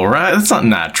real, right? That's not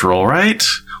natural, right?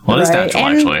 Well, it is natural,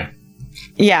 actually.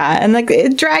 Yeah, and like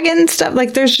dragon stuff,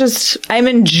 like I'm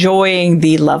enjoying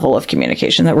the level of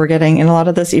communication that we're getting in a lot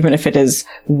of this, even if it is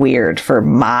weird for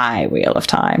my Wheel of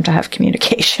Time to have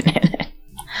communication in it.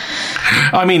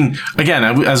 I mean, again,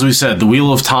 as we said, the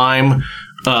Wheel of Time,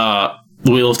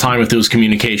 if there was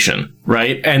communication,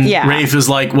 right? And Rafe is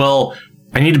like, well,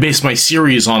 I need to base my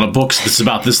series on a book that's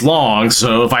about this long,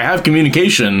 so if I have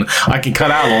communication, I can cut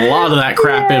out a lot of that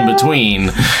crap in between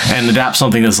and adapt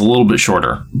something that's a little bit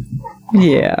shorter.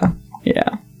 Yeah.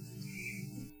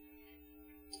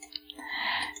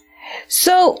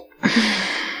 So,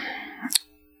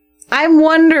 I'm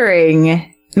wondering...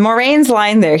 Moraine's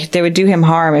line there, they would do him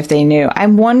harm if they knew.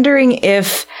 I'm wondering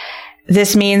if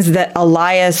this means that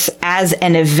Elias, as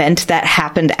an event that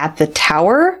happened at the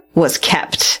tower, was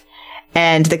kept.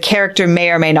 And the character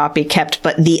may or may not be kept,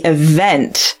 but the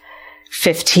event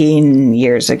 15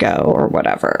 years ago or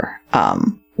whatever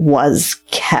was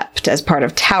kept as part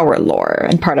of tower lore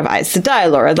and part of Aes Sedai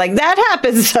lore. Like, that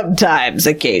happens sometimes,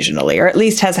 occasionally, or at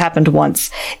least has happened once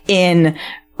in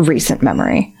recent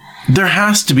memory. There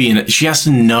has to be, she has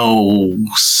to know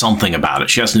something about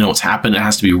it. She has to know what's happened. It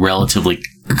has to be relatively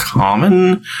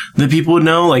common that people would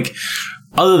know. Like,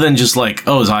 other than just like,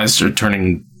 oh, his eyes are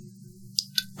turning.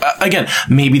 Again,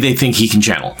 maybe they think he can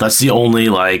channel. That's the only,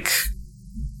 like,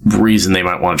 reason they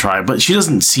might want to try it. But she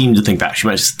doesn't seem to think that. She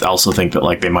might also think that,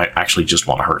 like, they might actually just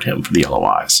want to hurt him for the yellow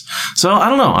eyes. So, I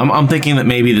don't know. I'm thinking that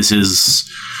maybe this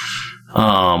is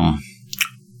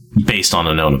based on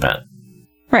a known event.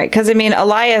 Right, because, I mean,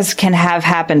 Elias can have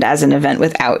happened as an event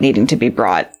without needing to be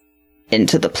brought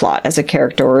into the plot as a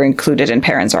character or included in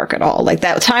Perrin's arc at all. Like,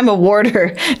 that time a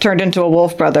warder turned into a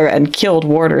wolf brother and killed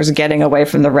warders getting away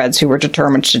from the Reds who were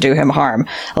determined to do him harm.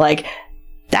 Like,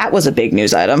 that was a big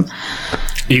news item.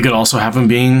 You could also have him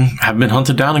have been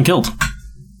hunted down and killed,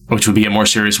 which would be a more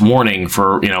serious warning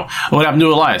for, what happened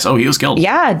to Elias? Oh, he was killed.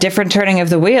 Yeah, different turning of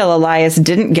the wheel. Elias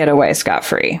didn't get away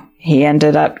scot-free. He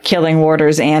ended up killing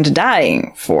warders and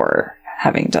dying for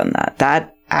having done that.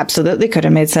 That absolutely could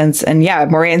have made sense. And yeah,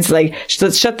 Moraine's like,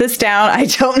 let's shut this down. I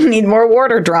don't need more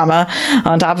warder drama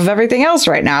on top of everything else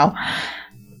right now.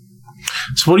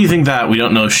 So what do you think that we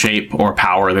don't know shape or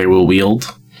power they will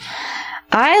wield?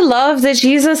 I love that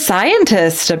she's a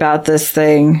scientist about this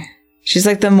thing. She's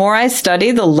like, the more I study,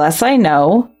 the less I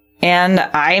know. And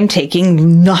I'm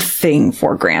taking nothing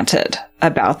for granted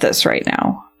about this right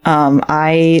now.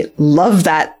 I love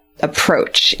that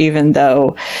approach, even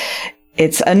though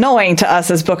it's annoying to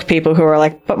us as book people who are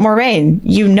like, but Moiraine,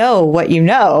 you know what you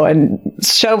know. And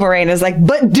Show Moiraine is like,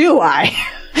 but do I?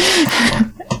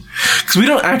 Because we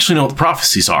don't actually know what the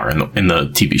prophecies are in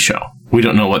the TV show. We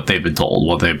don't know what they've been told,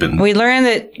 what they've been... We learn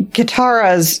that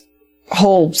Katara's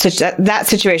whole... that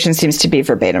situation seems to be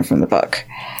verbatim from the book.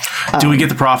 Do we get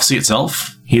the prophecy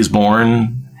itself? He is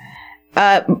born...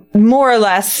 more or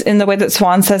less in the way that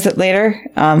Swan says it later,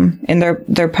 in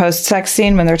their post-sex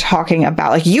scene when they're talking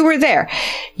about, like, you were there,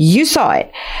 you saw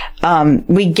it.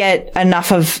 We get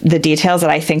enough of the details that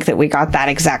I think that we got that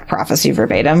exact prophecy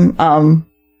verbatim.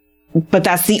 But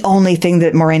that's the only thing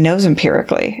that Moiraine knows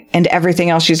empirically. And everything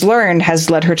else she's learned has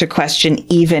led her to question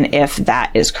even if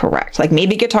that is correct. Like,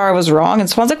 maybe Katara was wrong, and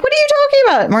Swan's like, what are you talking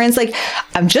about? Moiraine's like,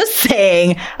 I'm just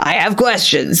saying I have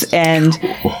questions. And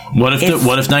what if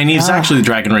Nynaeve's actually the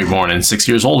Dragon Reborn and 6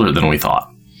 years older than we thought?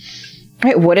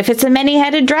 Right. What if it's a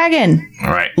many-headed dragon?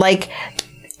 All right. Like,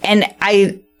 and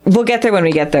we'll get there when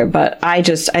we get there, but I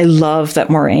love that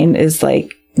Moiraine is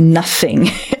like, nothing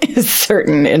is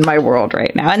certain in my world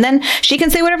right now. And then she can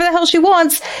say whatever the hell she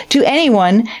wants to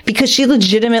anyone because she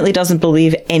legitimately doesn't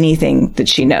believe anything that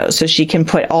she knows. So she can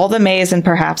put all the mays and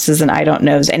perhapses and I don't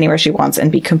knows anywhere she wants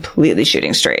and be completely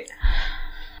shooting straight.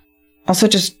 Also,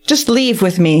 just leave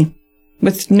with me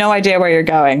with no idea where you're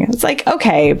going. It's like,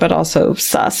 okay, but also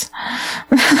sus.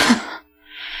 A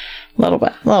little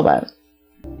bit.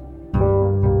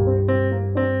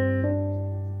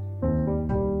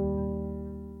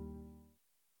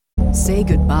 Say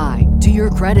goodbye to your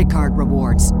credit card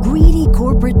rewards. Greedy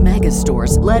corporate mega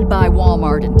stores, led by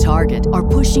Walmart and Target, are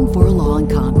pushing for a law in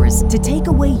Congress to take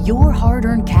away your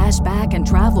hard-earned cash back and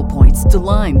travel points to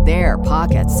line their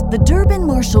pockets. The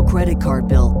Durbin-Marshall credit card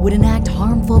bill would enact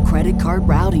harmful credit card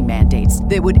routing mandates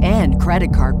that would end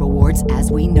credit card rewards as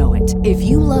we know it. If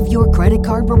you love your credit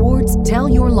card rewards, tell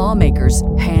your lawmakers,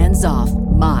 hands off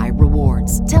my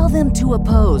rewards. Tell them to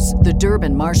oppose the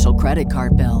Durbin-Marshall credit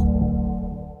card bill.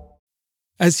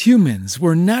 As humans,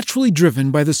 we're naturally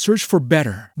driven by the search for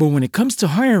better. But when it comes to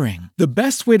hiring, the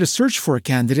best way to search for a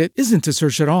candidate isn't to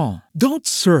search at all. Don't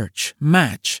search,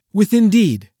 match with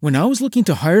Indeed. When I was looking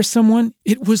to hire someone,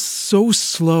 it was so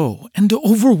slow and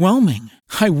overwhelming.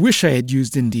 I wish I had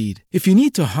used Indeed. If you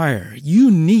need to hire,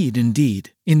 you need Indeed.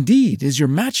 Indeed is your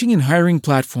matching and hiring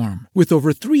platform with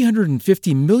over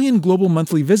 350 million global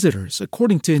monthly visitors,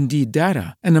 according to Indeed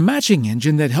data, and a matching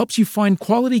engine that helps you find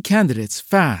quality candidates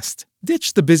fast.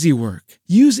 Ditch the busy work.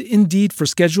 Use Indeed for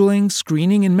scheduling,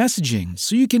 screening, and messaging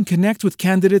so you can connect with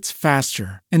candidates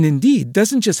faster. And Indeed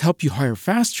doesn't just help you hire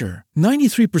faster.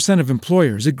 93% of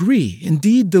employers agree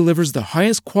Indeed delivers the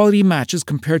highest quality matches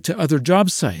compared to other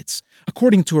job sites,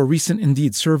 according to a recent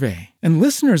Indeed survey. And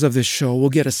listeners of this show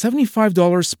will get a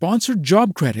 $75 sponsored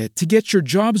job credit to get your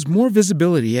jobs more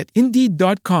visibility at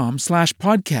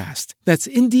Indeed.com/podcast. That's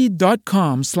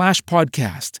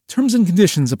Indeed.com/podcast. Terms and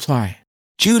conditions apply.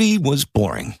 Judy was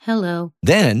boring. Hello.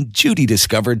 Then Judy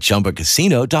discovered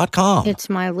ChumbaCasino.com. It's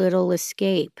my little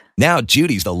escape. Now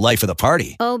Judy's the life of the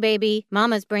party. Oh, baby,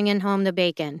 mama's bringing home the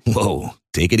bacon. Whoa,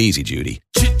 take it easy, Judy.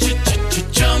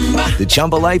 The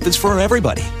Chumba life is for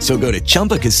everybody. So go to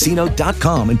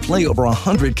ChumbaCasino.com and play over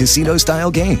 100 casino-style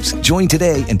games. Join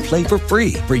today and play for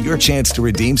free for your chance to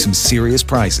redeem some serious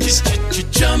prizes.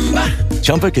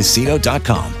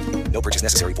 ChumbaCasino.com. No purchase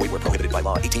necessary. Void where prohibited by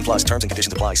law. 18 plus terms and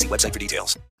conditions apply. See website for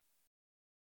details.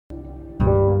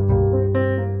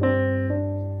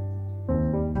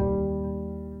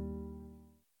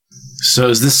 So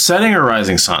is this setting or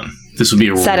rising sun? This would be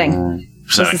a setting.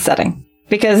 This is setting.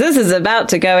 Because this is about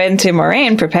to go into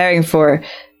Moiraine preparing for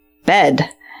bed.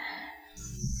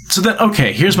 So then,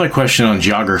 okay, here's my question on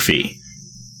geography.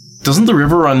 Doesn't the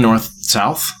river run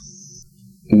north-south?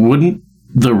 Wouldn't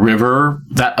the river,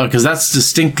 that because that's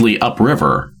distinctly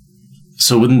upriver,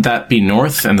 so wouldn't that be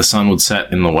north and the sun would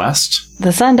set in the west?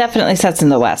 The sun definitely sets in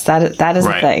the west. That is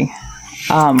right. A thing.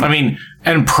 I mean,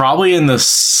 and probably in the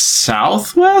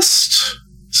southwest.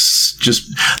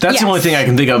 That's the only thing I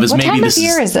can think of is maybe this. What time of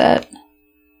year is it?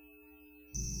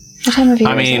 What time of year?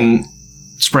 I mean,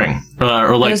 spring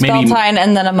or like there's maybe Beltane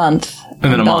and then a month.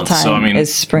 And then a month. So I mean,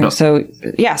 is spring. So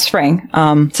yeah, spring.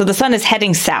 So the sun is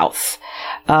heading south.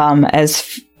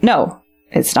 No,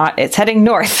 it's not. It's heading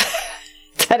north.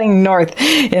 It's heading north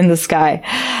in the sky.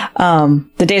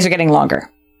 The days are getting longer.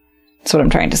 That's what I'm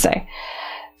trying to say.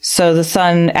 So the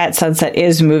sun at sunset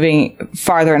is moving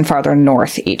farther and farther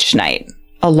north each night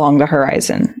along the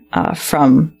horizon,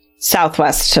 from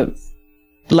southwest to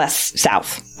less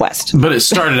southwest. But it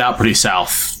started out pretty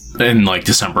south in like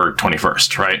December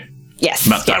 21st, right? Yes.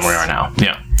 About the time we are now.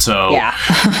 Yeah. So, yeah.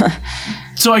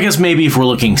 So I guess maybe if we're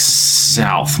looking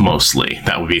south mostly,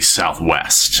 that would be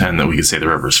southwest, and then we could say the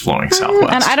river's flowing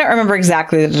southwest. And I don't remember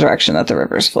exactly the direction that the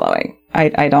river's flowing.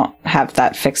 I don't have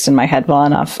that fixed in my head well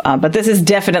enough. But this is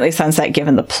definitely sunset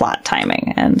given the plot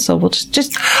timing. And so we'll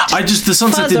just the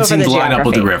sunset didn't seem to line up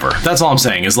with the river. That's all I'm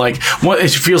saying is like, what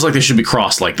it feels like they should be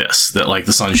crossed like this, that like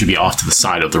the sun should be off to the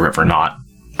side of the river, not.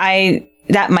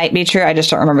 That might be true. I just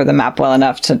don't remember the map well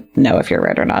enough to know if you're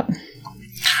right or not.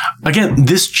 Again,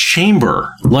 this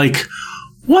chamber, like,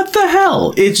 what the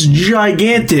hell? It's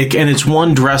gigantic, and it's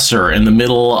one dresser in the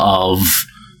middle of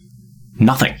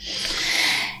nothing.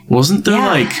 Wasn't there,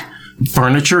 like,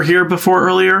 furniture here before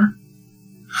earlier?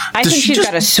 I think she's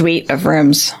got a suite of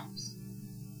rooms.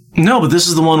 No, but this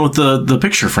is the one with the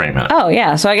picture frame in it. Oh,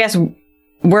 yeah. So I guess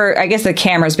the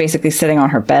camera's basically sitting on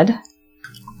her bed.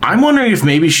 I'm wondering if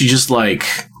maybe she just, like,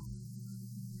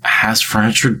 has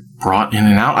furniture brought in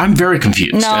and out. I'm very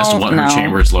confused as to what her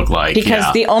chambers look like.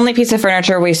 Because the only piece of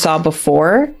furniture we saw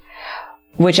before,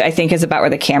 which I think is about where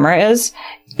the camera is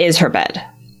her bed.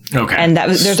 Okay. And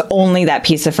there's only that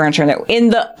piece of furniture in there. In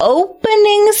the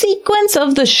opening sequence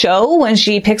of the show, when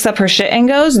she picks up her shit and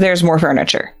goes, there's more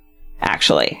furniture.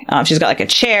 Actually, she's got like a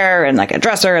chair and like a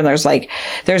dresser, and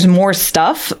there's more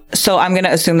stuff. So I'm going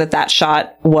to assume that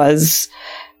shot was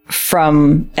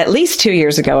from at least 2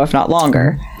 years ago, if not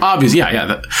longer. Obviously, yeah.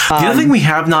 The other thing we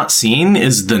have not seen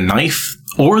is the knife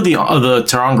or the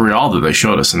ter'angreal that they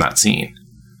showed us in that scene.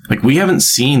 Like, we haven't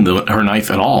seen her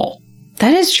knife at all.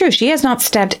 That is true. She has not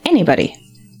stabbed anybody.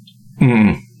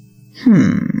 Yeah.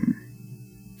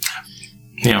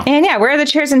 And yeah, where are the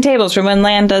chairs and tables from when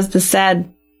Lan does the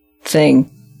sad thing?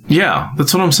 Yeah,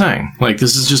 that's what I'm saying. Like,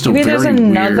 this is just Maybe there's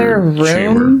another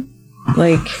weird room. chamber.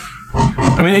 Like,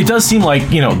 I mean, it does seem like,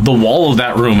 the wall of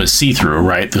that room is see-through,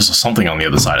 right? There's something on the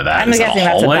other side of that. I'm guessing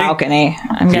that's a balcony.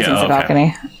 It's a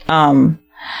balcony.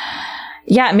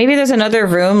 Yeah, maybe there's another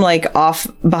room like off,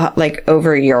 like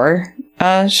over your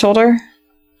shoulder.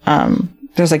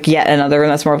 There's like yet another room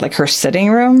that's more of like her sitting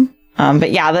room.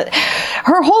 But yeah,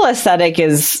 her whole aesthetic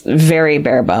is very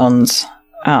bare bones.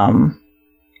 And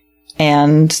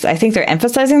I think they're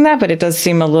emphasizing that, but it does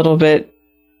seem a little bit.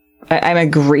 I'm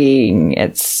agreeing.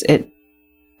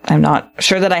 I'm not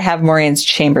sure that I have Moiraine's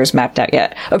chambers mapped out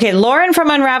yet. Okay, Lauren from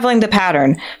Unraveling the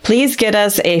Pattern, please get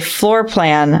us a floor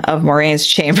plan of Moiraine's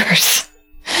chambers.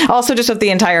 Also, just of the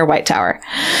entire White Tower.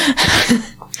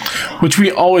 Which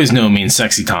we always know means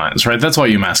sexy times, right? That's why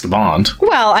you mask a bond.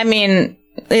 Well, I mean,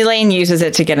 Elaine uses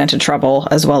it to get into trouble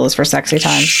as well as for sexy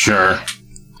times. Sure.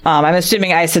 I'm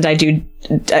assuming Aes Sedai do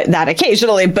that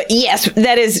occasionally, but yes,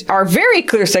 that is our very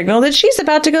clear signal that she's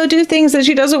about to go do things that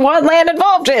she doesn't want Lan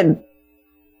involved in.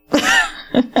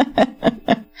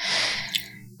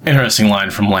 Interesting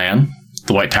line from Lan.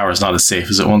 The White Tower is not as safe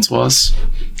as it once was.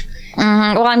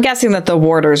 Well, I'm guessing that the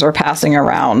warders are passing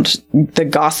around the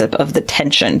gossip of the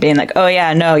tension, being like, oh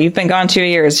yeah, no, you've been gone 2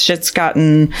 years. Shit's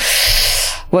gotten...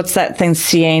 What's that thing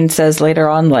Ciane says later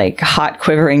on? Like hot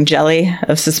quivering jelly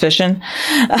of suspicion.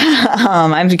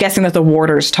 I'm guessing that the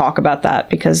warders talk about that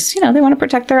because, they want to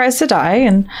protect their Aes Sedai,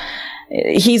 and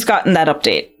he's gotten that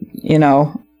update.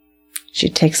 She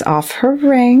takes off her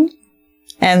ring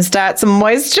and starts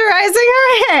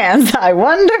moisturizing her hands. I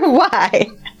wonder why.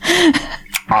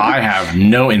 I have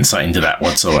no insight into that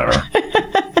whatsoever.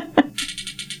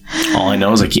 All I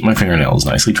know is I keep my fingernails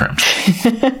nicely trimmed.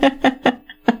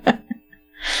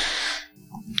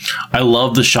 I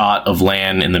love the shot of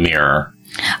Lan in the mirror.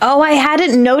 Oh, I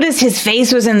hadn't noticed his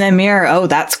face was in the mirror. Oh,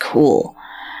 that's cool.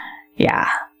 Yeah.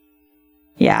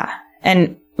 Yeah.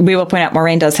 And we will point out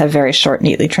Moiraine does have very short,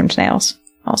 neatly trimmed nails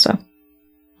also.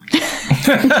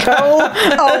 Go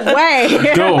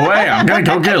away. Go away. I'm going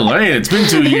to go get laid. It's been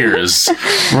 2 years.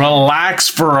 Relax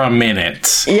for a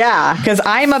minute. Yeah, because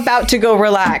I'm about to go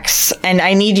relax, and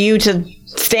I need you to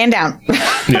stand down.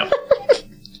 Yep.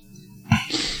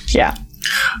 Yeah.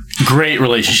 Great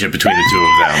relationship between the two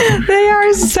of them. They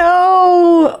are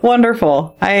so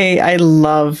wonderful. I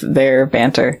love their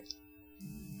banter.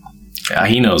 Yeah,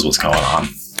 he knows what's going on.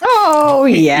 Oh,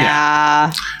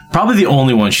 yeah. Probably the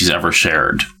only one she's ever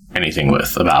shared anything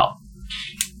with about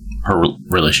her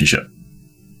relationship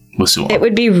with Siuan. It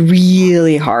would be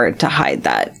really hard to hide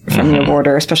that from the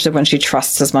warder, especially when she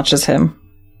trusts as much as him.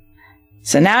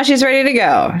 So now she's ready to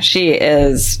go. She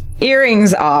is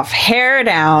earrings off, hair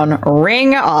down,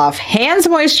 ring off, hands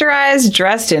moisturized,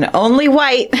 dressed in only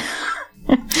white.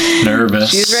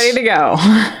 Nervous. She's ready to go.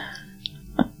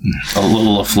 A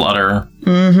little aflutter.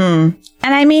 Mm-hmm.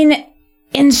 And I mean,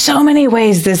 in so many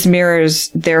ways, this mirrors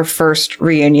their first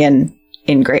reunion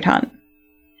in Great Hunt.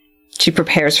 She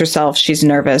prepares herself. She's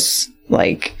nervous.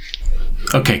 Like,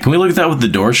 okay, can we look at that with the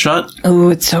door shut? oh,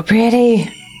 it's so pretty.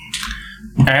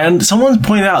 And someone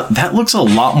pointed out that looks a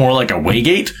lot more like a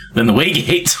waygate than the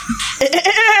waygate.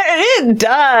 It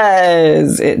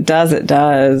does. It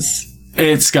does.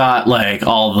 It's got like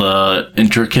all the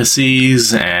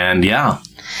intricacies and yeah.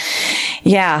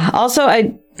 Also,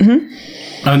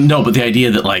 No, but the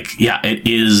idea that like, yeah, it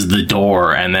is the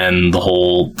door and then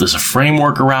there's a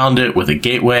framework around it with a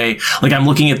gateway. Like I'm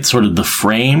looking at sort of the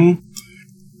frame.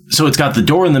 So it's got the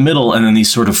door in the middle and then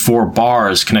these sort of 4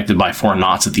 bars connected by 4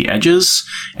 knots at the edges.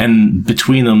 And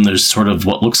between them, there's sort of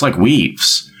what looks like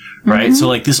weaves, right? Mm-hmm. So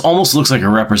like this almost looks like a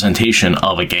representation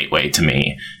of a gateway to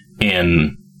me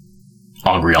in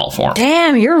Angreal form.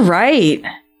 Damn, you're right.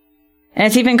 And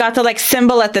it's even got the like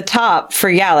symbol at the top for,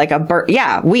 like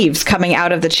a weaves coming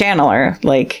out of the channeler.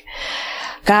 Like,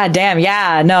 god damn,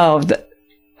 no.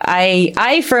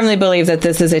 I firmly believe that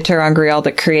this is a ter'angreal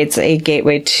that creates a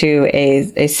gateway to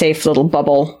a safe little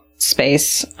bubble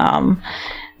space. And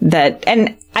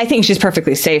I think she's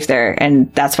perfectly safe there,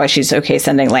 and that's why she's okay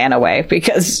sending Lan away,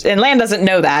 and Lan doesn't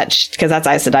know that, because that's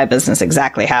Aes Sedai business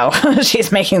exactly how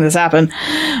she's making this happen.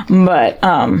 But,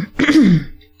 I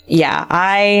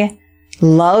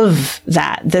love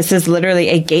that. This is literally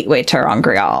a gateway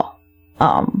ter'angreal.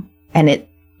 And it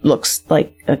looks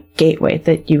like a gateway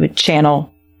that you would channel.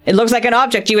 It looks like an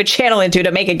object you would channel into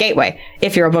to make a gateway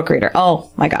if you're a book reader. Oh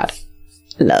my god.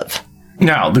 Love.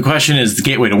 Now, the question is the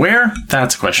gateway to where?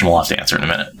 That's a question we'll have to answer in a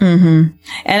minute. Mm-hmm.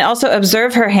 And also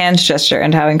observe her hand gesture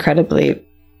and how incredibly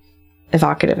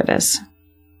evocative it is.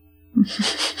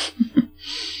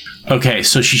 Okay,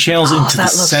 so she channels into the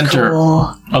center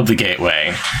of the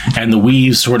gateway, and the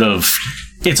weaves sort of,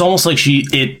 it's almost like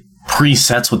it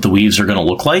presets what the weaves are going to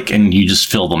look like, and you just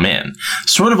fill them in.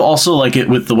 Sort of also like it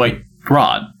with the white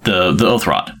rod, the oath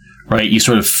rod, right? You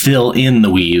sort of fill in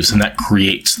the weaves, and that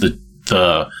creates the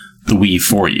weave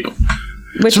for you.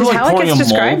 Which is how it gets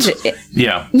described.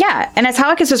 Yeah, and it's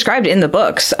how it gets described in the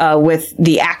books with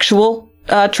the actual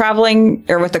traveling,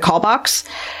 or with the call box.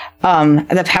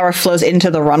 The power flows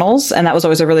into the runnels, and that was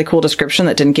always a really cool description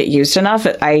that didn't get used enough.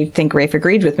 I think Rafe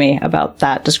agreed with me about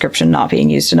that description not being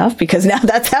used enough, because now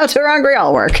that's how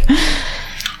ter'angreal work.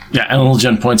 Yeah, and Little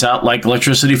Jen points out, like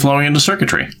electricity flowing into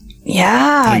circuitry.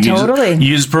 Yeah, like totally.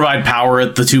 You just provide power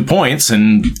at the 2 points,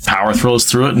 and power flows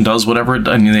through it and does whatever it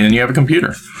does, and then you have a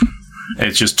computer.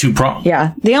 It's just 2-pronged.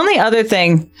 Yeah. The only other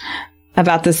thing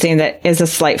about this scene that is a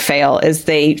slight fail is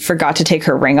they forgot to take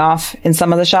her ring off in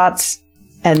some of the shots.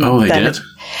 And they did?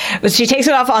 But she takes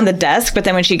it off on the desk, but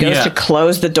then when she goes to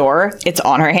close the door, it's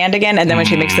on her hand again. And then when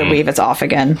she makes the weave, it's off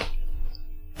again.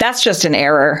 That's just an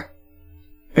error.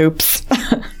 Oops.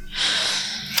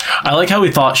 I like how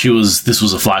we thought this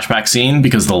was a flashback scene,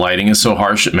 because the lighting is so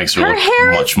harsh, it makes her look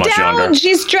hair much down. Younger.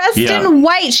 She's dressed in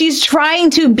white. She's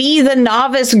trying to be the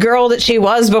novice girl that she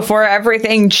was before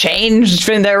everything changed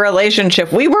in their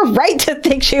relationship. We were right to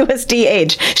think she was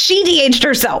de-aged. She de-aged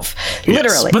herself,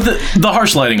 literally. But the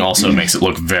harsh lighting also makes it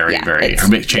look very,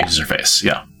 changes her face.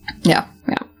 Yeah.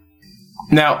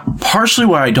 Now, partially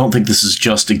why I don't think this is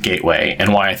just a gateway,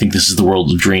 and why I think this is the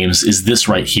world of dreams, is this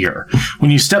right here.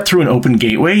 When you step through an open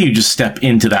gateway, you just step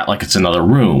into that like it's another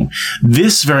room.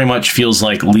 This very much feels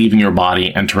like leaving your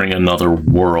body, entering another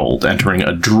world, entering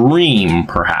a dream,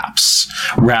 perhaps,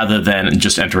 rather than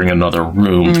just entering another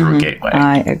room through a gateway.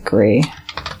 I agree.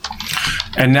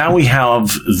 And now we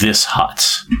have this hut.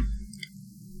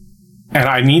 And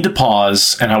I need to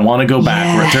pause, and I want to go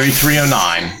back. We're at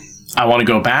 3309. I want to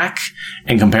go back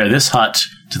and compare this hut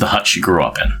to the hut she grew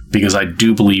up in, because I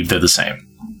do believe they're the same.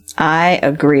 I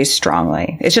agree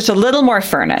strongly. It's just a little more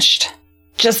furnished.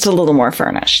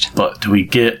 But do we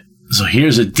get... So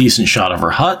here's a decent shot of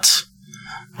her hut.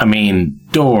 I mean,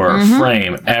 door,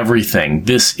 frame, everything.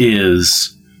 This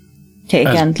is... Okay,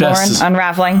 again, Lauren,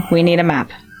 unraveling. We need a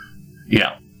map.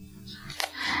 Yeah.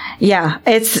 Yeah,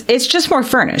 it's just more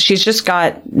furnished. She's just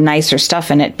got nicer stuff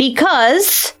in it,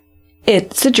 because...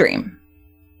 it's a dream.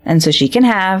 And so she can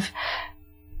have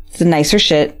the nicer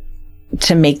shit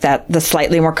to make that the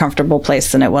slightly more comfortable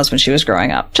place than it was when she was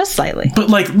growing up. Just slightly. But,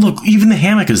 like, look, even the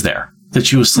hammock is there that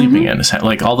she was sleeping in.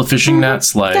 Like, all the fishing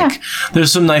nets, like,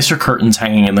 there's some nicer curtains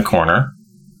hanging in the corner.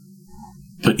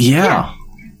 But,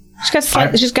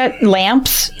 She's got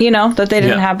lamps, that they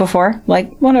didn't have before.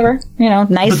 Like, whatever,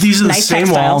 nice. But these are the nice same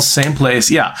textiles. walls, same place.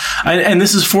 Yeah. And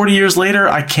this is 40 years later.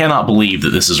 I cannot believe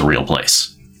that this is a real place.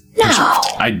 No.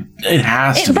 It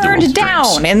has to be. It burned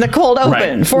down in the cold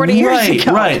open 40 years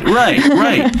ago. Right.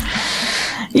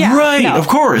 Yeah. Right, of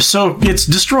course. So it's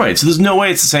destroyed. So there's no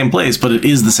way it's the same place, but it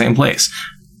is the same place.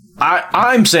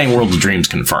 I'm saying World of Dreams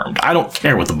confirmed. I don't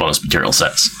care what the bonus material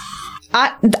says.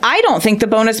 I don't think the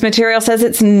bonus material says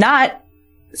it's not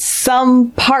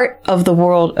some part of the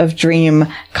World of Dream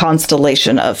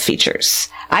constellation of features.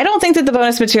 I don't think that the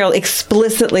bonus material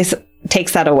explicitly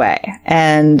takes that away.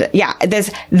 And yeah,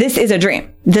 this is a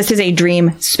dream. This is a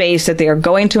dream space that they are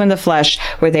going to in the flesh,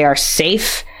 where they are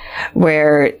safe,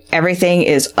 where everything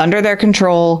is under their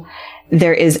control.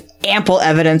 There is ample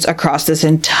evidence across this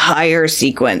entire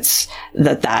sequence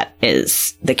that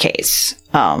is the case.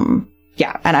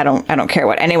 Yeah, and I don't care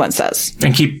what anyone says.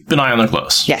 And keep an eye on their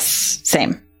clothes. Yes,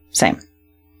 same.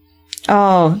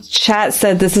 Oh, chat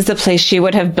said this is the place she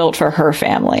would have built for her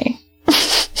family.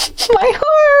 My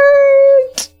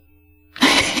heart.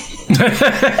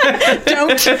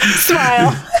 Don't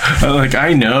smile. Like,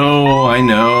 I know.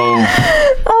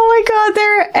 Oh my God,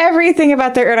 everything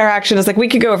about their interaction is like, we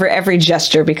could go over every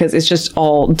gesture because it's just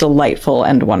all delightful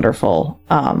and wonderful.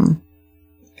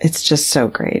 It's just so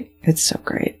great. It's so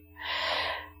great.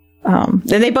 And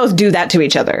they both do that to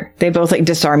each other. They both like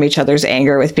disarm each other's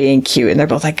anger with being cute. And they're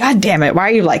both like, God damn it. Why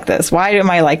are you like this? Why am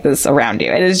I like this around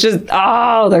you? And it's just,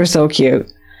 oh, they're so cute.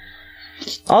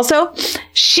 Also,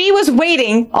 she was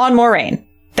waiting on Moiraine.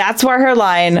 That's where her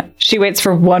line, she waits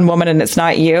for one woman and it's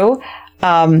not you.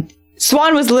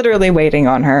 Swan was literally waiting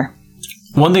on her.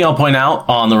 One thing I'll point out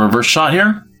on the reverse shot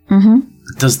here,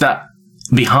 does that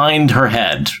behind her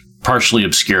head, partially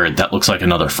obscured, that looks like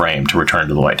another frame to Return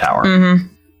to the White Tower. Mm-hmm.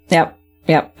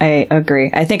 Yep, I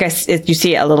agree. I think you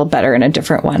see it a little better in a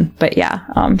different one, but yeah,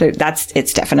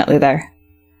 it's definitely there.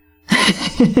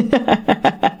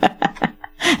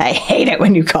 I hate it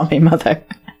when you call me mother.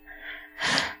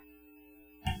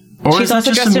 Or she's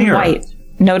also dressed in white.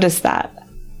 Notice that.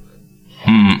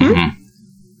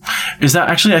 Is that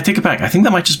actually? I take it back. I think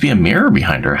that might just be a mirror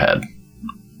behind her head,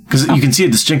 because you can see a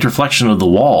distinct reflection of the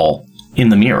wall in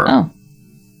the mirror. Oh.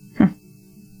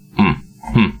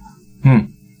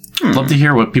 Love to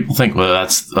hear what people think, whether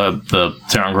that's the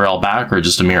ter'angreal back or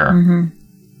just a mirror.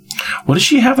 What does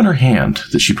she have in her hand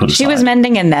that she put aside? She was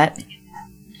mending a net.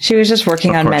 She was just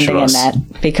working on mending a net,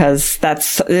 because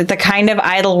that's the kind of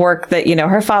idle work that,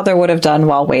 her father would have done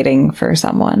while waiting for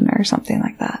someone or something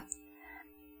like that.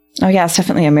 Oh yeah, it's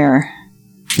definitely a mirror.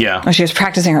 Yeah. Oh, she was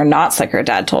practicing her knots like her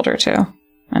dad told her to,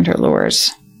 and her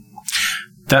lures.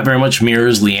 That very much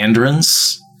mirrors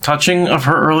Liandrin's touching of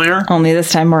her earlier. Only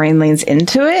this time Moiraine leans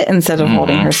into it instead of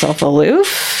holding herself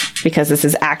aloof, because this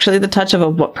is actually the touch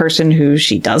of a person who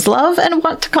she does love and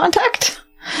want to contact.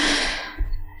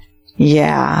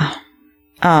 Yeah.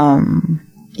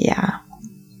 Yeah.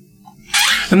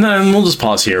 And then we'll just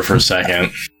pause here for a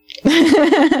second.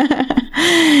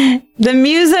 The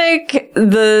music,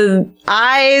 the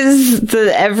eyes,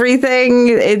 the everything,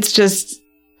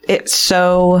 it's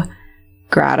so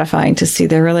gratifying to see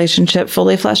their relationship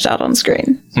fully fleshed out on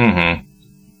screen.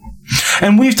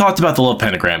 And we've talked about the love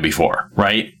pentagram before,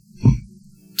 right?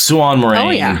 Siuan,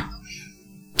 Moiraine,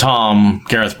 Tom,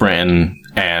 Gareth Britton,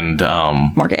 and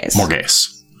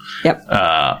Morghese. Yep.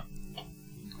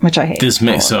 Which I hate.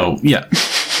 Yeah.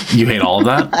 You hate all of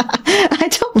that? I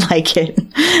don't like it.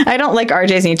 I don't like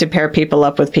RJ's need to pair people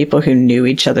up with people who knew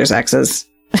each other's exes.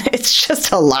 It's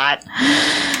just a lot.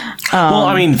 Well,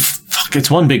 I mean, it's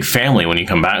one big family when you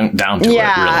come back down to it, really.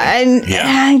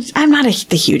 And I'm not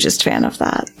the hugest fan of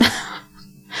that.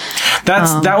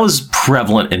 That was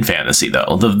prevalent in fantasy,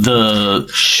 though. The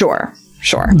Sure.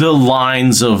 The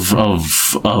lines of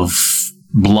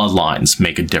bloodlines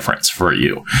make a difference for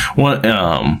you.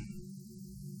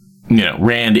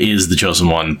 Rand is the chosen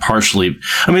one, partially.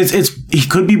 I mean, it's he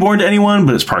could be born to anyone,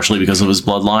 but it's partially because of his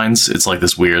bloodlines. It's like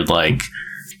this weird, like,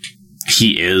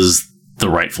 he is the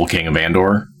rightful king of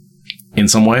Andor in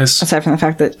some ways. Aside from the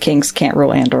fact that kings can't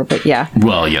rule Andor, but yeah.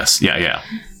 Well, yes, yeah.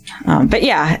 But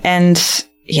yeah, and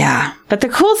yeah. But the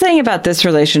cool thing about this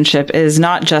relationship is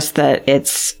not just that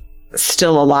it's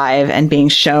still alive and being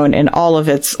shown in all of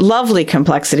its lovely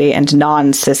complexity and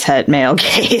non-cishet male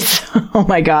gaze. Oh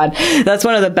my God. That's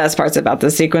one of the best parts about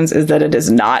this sequence, is that it is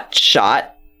not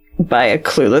shot by a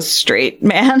clueless straight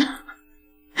man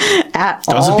at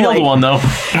all. Does appeal to one, though.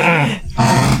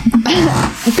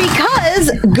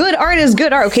 Because good art is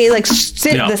good art, okay? Like, the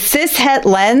cishet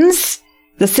lens,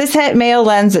 the cishet male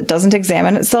lens that doesn't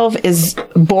examine itself is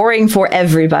boring for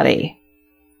everybody.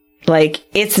 Like,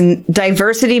 it's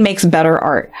diversity makes better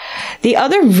art. The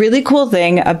other really cool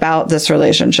thing about this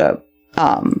relationship,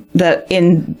 that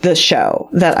in the show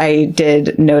that I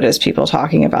did notice people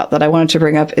talking about that I wanted to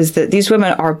bring up, is that these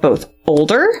women are both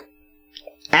older.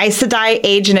 Aes Sedai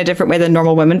age in a different way than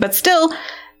normal women, but still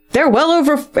they're well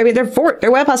over, I mean, they're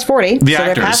well past 40. The so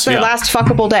actors, they're past their last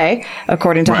fuckable day,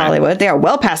 according to Right. Hollywood. They are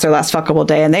well past their last fuckable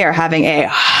day, and they are having a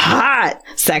hot,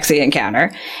 sexy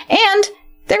encounter. And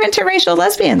they're interracial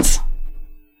lesbians.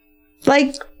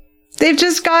 Like, they've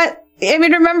just got, I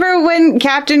mean, remember when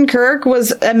Captain Kirk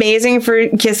was amazing for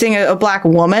kissing a black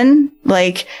woman?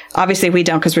 Like, obviously we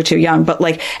don't because we're too young, but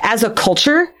like, as a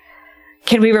culture,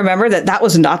 can we remember that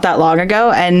was not that long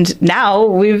ago? And now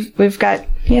we've got,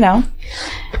 you know,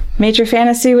 major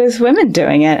fantasy with women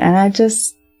doing it. And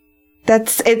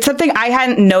it's something I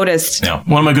hadn't noticed. Yeah.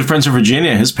 One of my good friends in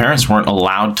Virginia, his parents weren't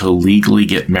allowed to legally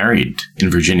get married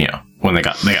in Virginia when they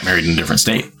got married in a different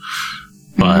state.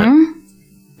 But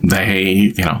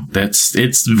they, you know,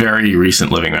 it's very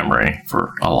recent living memory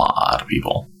for a lot of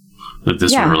people that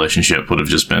this relationship would have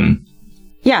just been.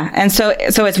 Yeah. And so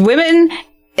it's women,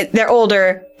 they're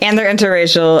older and they're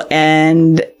interracial,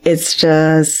 and it's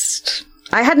just,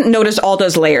 I hadn't noticed all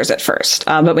those layers at first.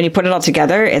 But when you put it all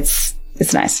together, it's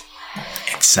nice.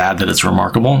 It's sad that it's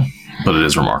remarkable, but it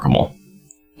is remarkable.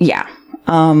 Yeah.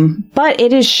 But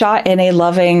it is shot in a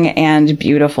loving and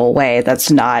beautiful way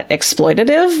that's not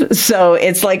exploitative. So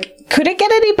it's like, could it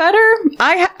get any better?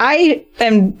 I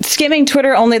am skimming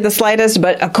Twitter only the slightest,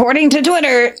 but according to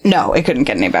Twitter, no, it couldn't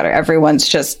get any better. Everyone's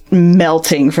just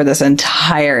melting for this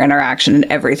entire interaction and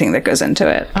everything that goes into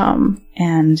it.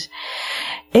 And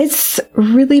it's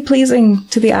really pleasing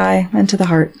to the eye and to the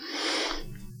heart.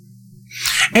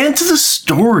 And to the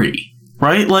story.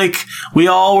 Right? Like, we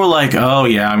all were like, oh,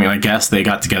 yeah, I mean, I guess they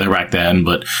got together back then,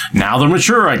 but now they're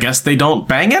mature. I guess they don't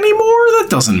bang anymore? That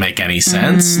doesn't make any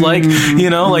sense. Like,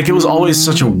 you know, like, it was always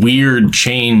such a weird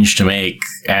change to make.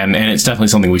 And it's definitely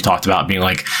something we've talked about, being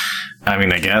like, I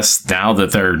mean, I guess now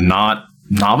that they're not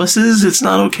novices, it's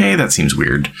not okay. That seems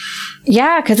weird.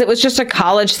 Yeah, because it was just a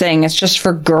college thing. It's just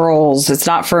for girls. It's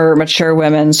not for mature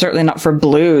women, certainly not for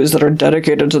blues that are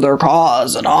dedicated to their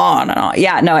cause and on and on.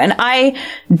 Yeah, no, and I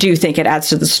do think it adds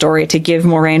to the story to give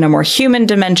Moiraine a more human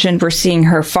dimension. We're seeing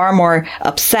her far more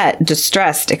upset,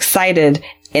 distressed, excited,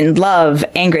 in love,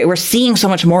 angry. We're seeing so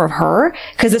much more of her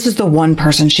because this is the one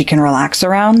person she can relax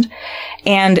around.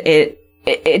 And it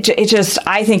just,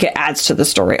 I think it adds to the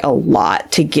story a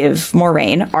lot to give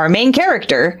Moiraine, our main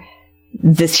character,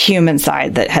 this human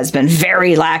side that has been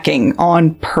very lacking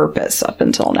on purpose up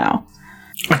until now.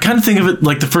 I kind of think of it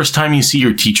like the first time you see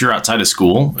your teacher outside of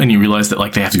school and you realize that,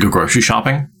 like, they have to go grocery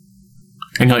shopping.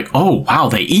 And you're like, oh, wow,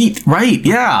 they eat. Right.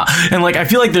 Yeah. And, like, I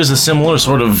feel like there's a similar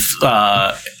sort of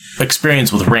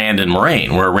experience with Rand and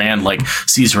Moiraine, where Rand, like,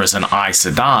 sees her as an Aes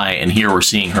Sedai, and here we're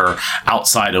seeing her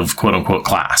outside of quote unquote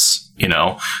class. You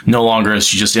know, no longer is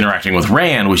she just interacting with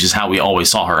Rand, which is how we always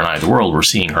saw her in Eye of the World. We're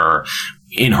seeing her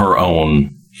in her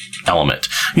own element.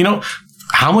 You know,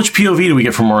 how much POV do we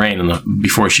get from Moiraine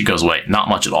before she goes away? Not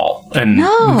much at all. And we've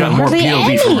got more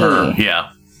POV from her.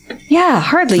 Yeah. Yeah,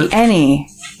 hardly any.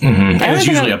 And it's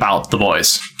usually about the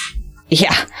boys.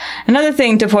 Yeah. Another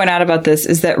thing to point out about this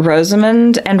is that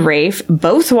Rosamund and Rafe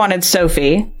both wanted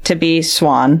Sophie to be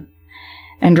Swan.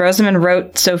 And Rosamund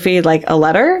wrote Sophie like a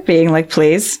letter being like,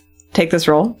 please take this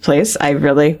role, please. I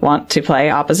really want to play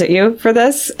opposite you for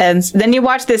this. And then you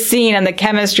watch this scene and the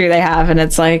chemistry they have, and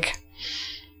it's like,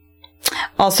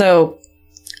 also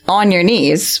On Your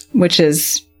Knees, which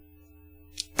is,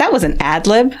 that was an ad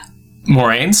lib.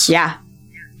 Moiraine's? Yeah.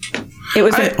 It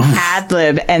was an ad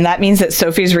lib, and that means that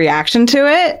Sophie's reaction to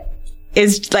it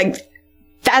is like,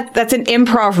 that's an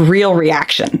improv real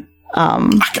reaction.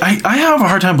 I have a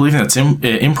hard time believing that's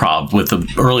improv with the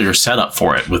earlier setup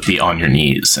for it, with the On Your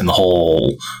Knees and the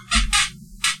whole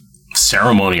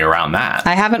ceremony around that.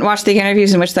 I haven't watched the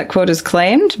interviews in which that quote is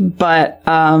claimed, but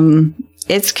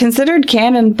it's considered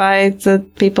canon by the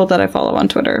people that I follow on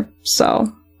Twitter. So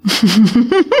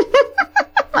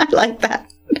I like that.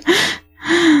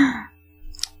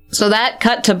 So that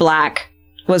cut to black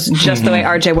was just the way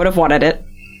RJ would have wanted it.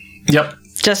 Yep.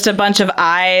 Just a bunch of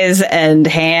eyes and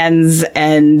hands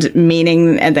and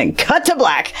meaning, and then cut to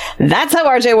black. That's how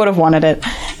RJ would have wanted it,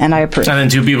 and I approve. And then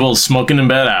two people smoking in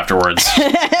bed afterwards.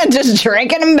 Just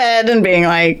drinking in bed and being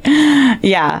like,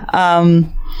 yeah.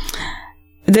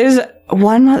 There's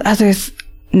one other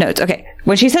note. Okay.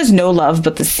 When she says no love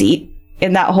but the seat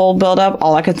in that whole build-up,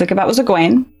 all I could think about was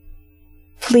Egwene.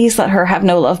 Please let her have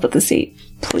no love but the seat.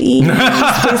 Please.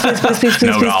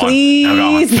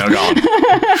 Please. No going.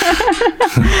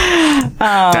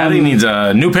 Daddy needs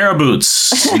a new pair of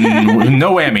boots.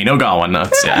 No whammy, no going.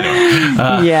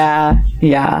 Yeah.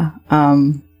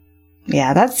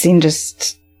 That scene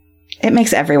just, it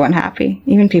makes everyone happy.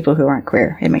 Even people who aren't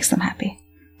queer, it makes them happy.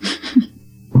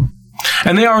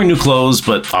 And they are in new clothes,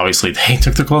 but obviously they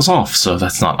took their clothes off, so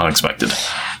that's not unexpected.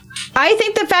 I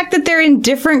think the fact that they're in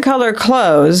different color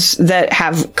clothes that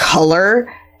have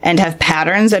color and have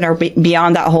patterns and are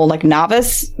beyond that whole like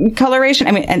novice coloration.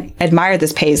 I mean, and admire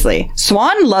this Paisley.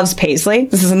 Swan loves Paisley.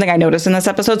 This is something I noticed in this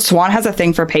episode. Swan has a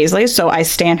thing for Paisley, so I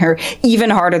stan her even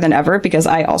harder than ever because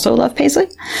I also love Paisley.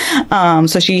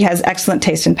 So she has excellent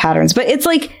taste in patterns. But it's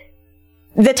like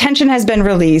the tension has been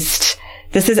released.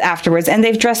 This is afterwards, and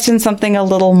they've dressed in something a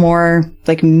little more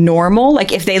like normal.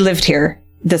 Like if they lived here,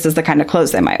 this is the kind of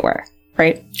clothes they might wear.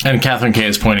 Right. And Catherine Kay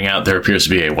is pointing out there appears to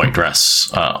be a white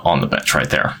dress on the bench right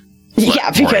there.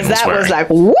 Yeah, because that was like,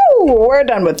 woo, we're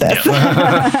done with this.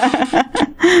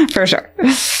 Yeah. For sure.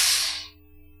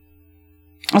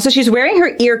 Also, she's wearing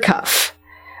her ear cuff,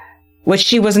 which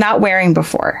she was not wearing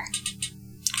before.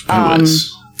 Who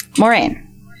is? Moiraine.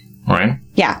 Moiraine?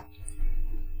 Yeah.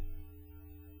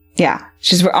 Yeah.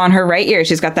 She's on her right ear.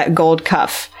 She's got that gold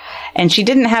cuff. And she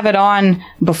didn't have it on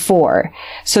before.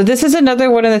 So this is another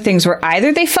one of the things where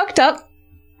either they fucked up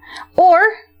or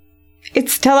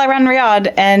it's Teleron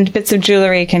Riyadh and bits of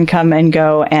jewelry can come and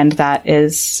go. And that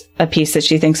is a piece that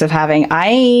she thinks of having.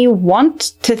 I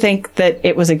want to think that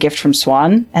it was a gift from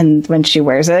Swan. And when she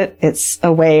wears it, it's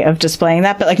a way of displaying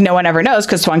that. But like no one ever knows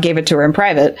because Swan gave it to her in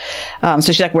private.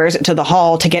 So she like wears it to the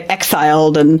hall to get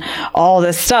exiled and all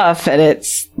this stuff. And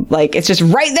it's like, it's just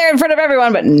right there in front of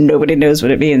everyone, but nobody knows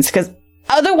what it means because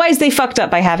otherwise they fucked up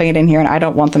by having it in here. And I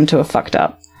don't want them to have fucked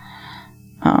up.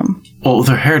 Well, with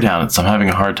her hair down, I'm having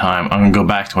a hard time. I'm going to go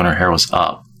back to when her hair was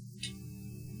up.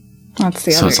 That's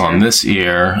the other So it's ear. on this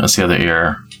ear. That's the other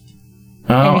ear.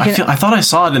 Oh, I thought I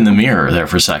saw it in the mirror there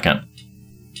for a second.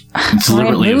 It's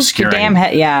deliberately obscuring. Damn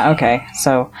head. Yeah, okay.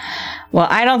 So, well,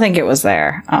 I don't think it was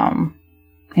there.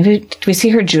 Maybe, did we see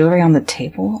her jewelry on the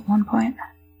table at one point?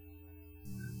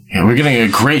 Yeah, we're getting a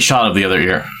great shot of the other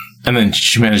ear. And then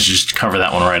she managed to just cover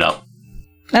that one right up.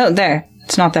 Oh, there.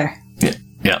 It's not there.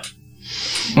 Yeah.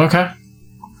 Okay.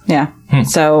 Yeah.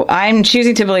 So I'm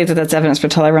choosing to believe that that's evidence for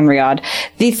Teleron Riyadh.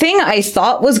 The thing I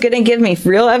thought was going to give me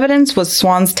real evidence was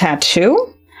Swan's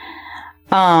tattoo.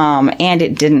 And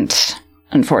it didn't,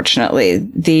 unfortunately.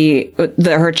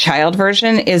 Her child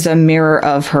version is a mirror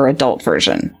of her adult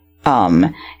version.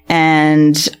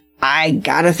 And I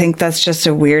gotta think that's just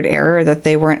a weird error that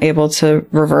they weren't able to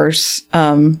reverse.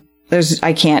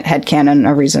 I can't headcanon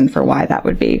a reason for why that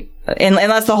would be.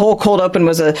 Unless the whole cold open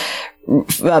was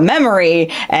a memory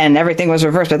and everything was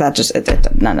reversed, but that just,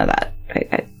 none of that.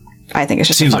 I think it's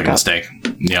just seems like a mistake.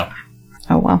 Yeah.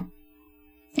 Oh, well.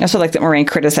 I also like that Moiraine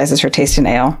criticizes her taste in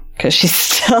ale because she's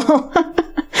still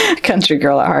a country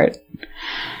girl at heart.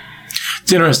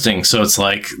 It's interesting. So it's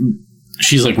like,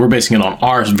 she's like, we're basing it on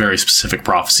our very specific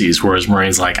prophecies, whereas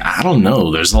Moraine's like, I don't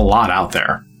know. There's a lot out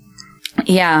there.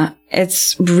 Yeah,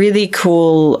 it's really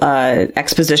cool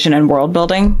exposition and world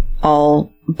building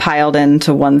all piled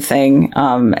into one thing.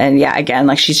 And yeah, again,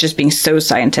 like she's just being so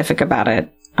scientific about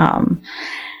it.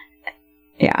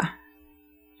 Yeah.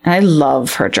 And I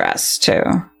love her dress too.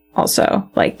 Also,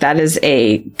 like that is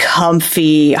a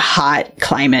comfy, hot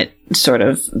climate sort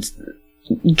of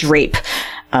drape.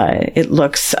 It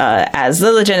looks, as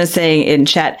the legend is saying in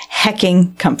chat,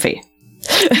 hecking comfy.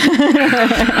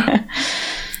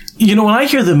 You know, when I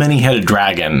hear the many-headed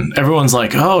dragon, everyone's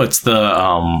like, oh, it's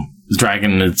the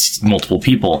dragon, it's multiple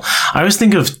people. I always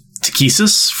think of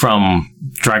Takhisis from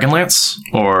Dragonlance,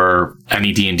 or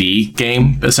any D&D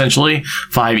game, essentially.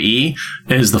 5e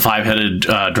is the five-headed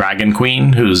dragon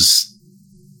queen, who's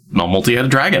a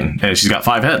multi-headed dragon, and she's got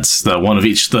 5 heads, one of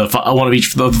each of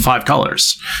the 5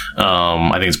 colors.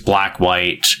 I think it's black,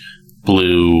 white,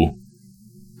 blue,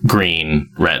 green,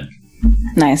 red.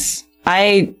 Nice.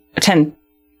 I tend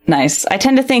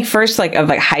to think first of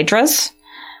hydras,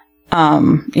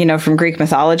 from Greek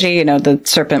mythology, the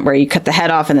serpent where you cut the head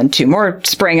off and then 2 more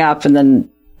spring up and then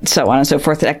so on and so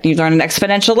forth. You learn an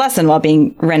exponential lesson while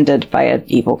being rended by an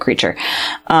evil creature.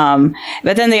 But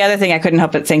then the other thing I couldn't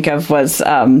help but think of was,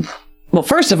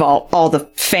 first of all the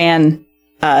fan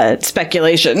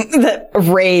speculation that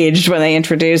raged when they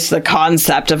introduced the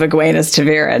concept of Egwene's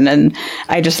ta'veren. And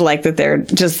I just like that they're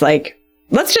just like,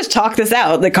 let's just talk this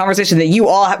out. The conversation that you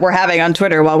all were having on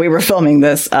Twitter while we were filming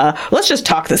this. Let's just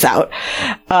talk this out.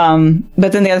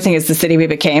 But then the other thing is The City We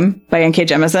Became by N.K.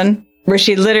 Jemisin, where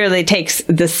she literally takes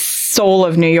the soul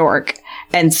of New York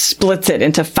and splits it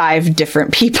into 5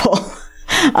 different people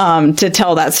to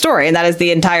tell that story. And that is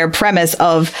the entire premise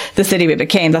of The City We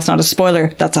Became. That's not a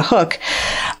spoiler. That's a hook.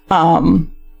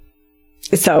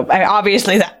 So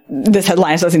obviously this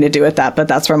headline has nothing to do with that, but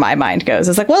that's where my mind goes.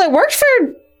 It's like, well, it worked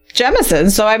for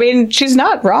Jemisin, so I mean, she's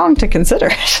not wrong to consider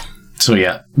it. So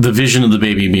yeah, the vision of the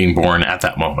baby being born at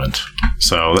that moment.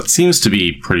 So that seems to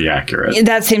be pretty accurate.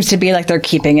 That seems to be like they're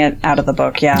keeping it out of the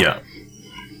book, yeah. Yeah.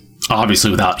 Obviously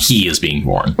without he is being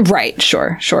born. Right,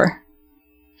 sure.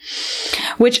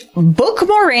 Which Book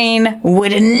Moraine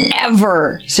would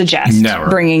never suggest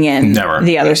bringing in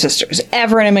the other sisters.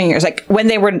 Ever in a million years. Like, when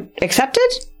they were accepted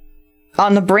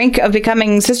on the brink of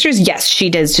becoming sisters, yes, she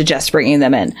did suggest bringing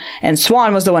them in. And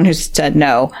Swan was the one who said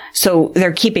no. So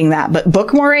they're keeping that. But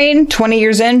Book Moraine, 20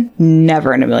 years in,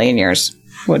 never in a million years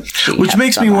would she. Which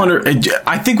makes me wonder,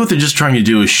 I think what they're just trying to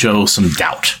do is show some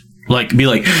doubt. Like, be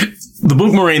like, the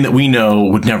Book Moraine that we know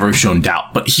would never have shown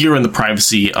doubt. But here in the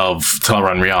privacy of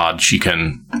Tel'aran'rhiod, she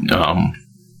can, and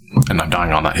I'm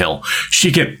dying on that hill,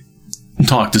 she can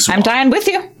talk to Swan. I'm dying with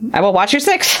you. I will watch your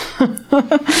 6.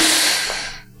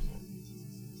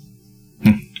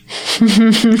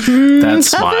 That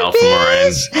smile from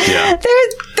Moraine. Yeah.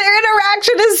 Their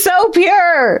interaction is so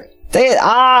pure. They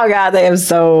have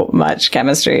so much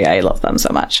chemistry. I love them so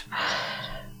much.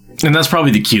 And that's probably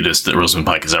the cutest that Rosamund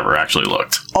Pike has ever actually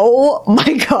looked. Oh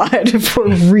my god, for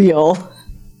real.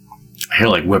 I hear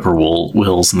like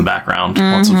whippoorwills in the background.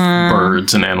 Lots of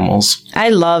birds and animals. I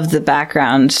love the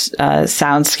background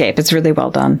soundscape. It's really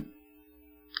well done.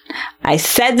 I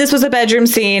said this was a bedroom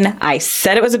scene. I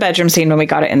said it was a bedroom scene when we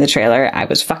got it in the trailer. I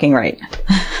was fucking right.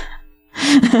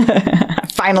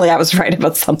 Finally, I was right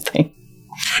about something.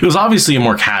 It was obviously a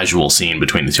more casual scene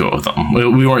between the two of them.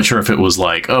 We weren't sure if it was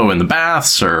like, in the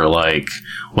baths or like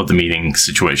what the meeting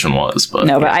situation was. But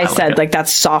no, but I said like that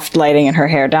soft lighting and her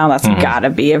hair down. That's gotta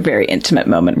be a very intimate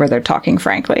moment where they're talking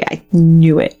frankly. I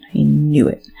knew it.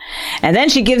 And then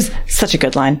she gives such a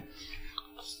good line.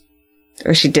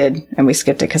 Or she did, and we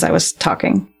skipped it because I was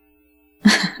talking.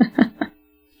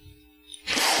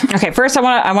 Okay, first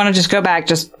I want to just go back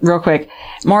just real quick.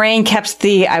 Moraine kept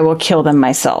the "I will kill them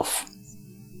myself"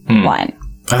 line.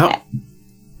 I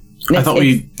thought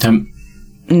we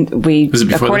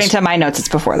according to my notes, it's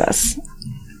before this.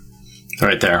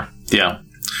 Right there, yeah.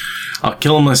 I'll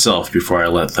kill him myself before I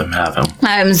let them have him.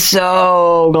 I'm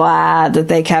so glad that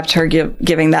they kept her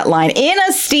giving that line in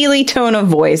a steely tone of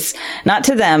voice. Not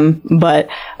to them, but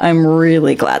I'm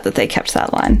really glad that they kept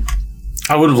that line.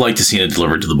 I would have liked to see it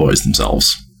delivered to the boys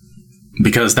themselves,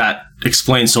 because that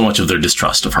explains so much of their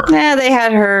distrust of her. Yeah, they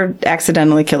had her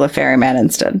accidentally kill a ferryman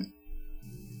instead.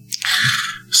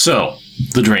 So,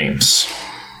 the dreams.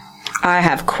 I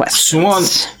have questions. Swan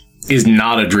is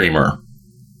not a dreamer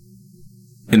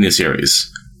in this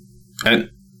series. And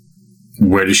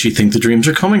where does she think the dreams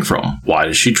are coming from? Why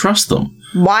does she trust them?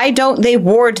 Why don't they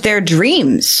ward their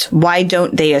dreams? Why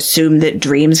don't they assume that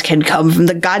dreams can come from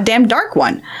the goddamn Dark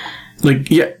One?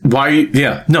 Like, yeah, why?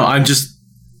 Yeah, no, I'm just,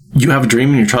 you have a dream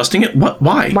and you're trusting it? What?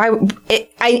 Why?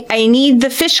 I need the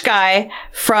fish guy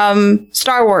from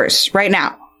Star Wars right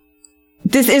now.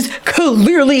 This is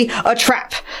clearly a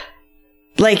trap.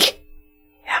 Like,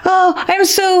 oh, I'm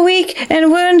so weak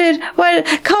and wounded. What?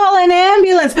 Call an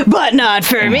ambulance, but not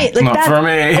for me. Like, not for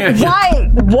me.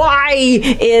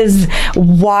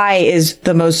 Why is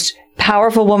the most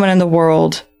powerful woman in the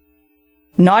world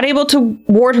not able to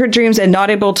ward her dreams and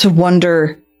not able to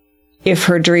wonder if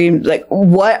her dream, like,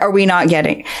 what are we not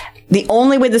getting? The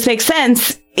only way this makes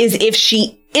sense is if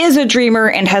she is a dreamer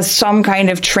and has some kind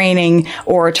of training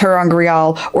or a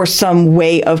ter'angreal or some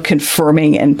way of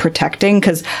confirming and protecting,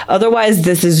 because otherwise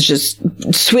this is just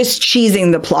Swiss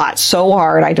cheesing the plot so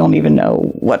hard I don't even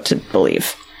know what to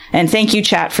believe. And thank you,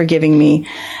 chat, for giving me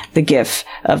the gif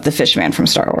of the fish man from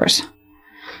Star Wars.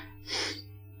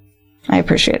 I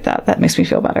appreciate that. That makes me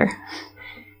feel better.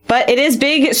 But it is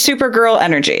big Supergirl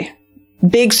energy.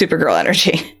 Big Supergirl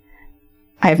energy.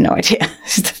 I have no idea.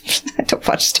 I don't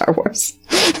watch Star Wars.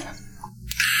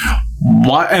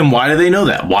 Why do they know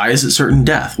that? Why is it certain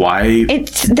death? Why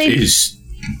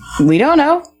we don't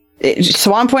know.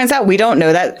 Swan points out we don't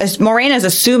know that. Moraine is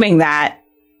assuming that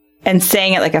and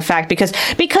saying it like a fact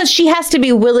because she has to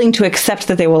be willing to accept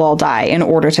that they will all die in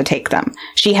order to take them.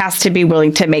 She has to be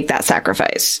willing to make that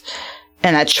sacrifice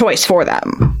and that choice for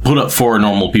them. Put up 4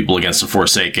 normal people against a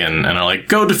Forsaken and are like,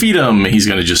 go defeat him. He's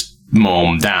going to just mow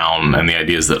him down. And the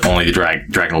idea is that only the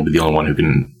dragon will be the only one who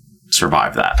can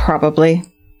survive that. Probably.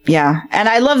 Yeah. And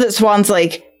I love that Swan's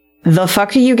like, the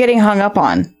fuck are you getting hung up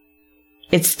on?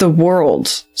 It's the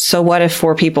world. So what if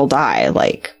 4 people die?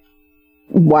 Like,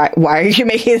 why are you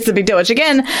making this a big deal? Which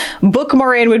again, Book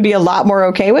Moraine would be a lot more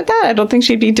okay with that. I don't think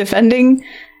she'd be defending.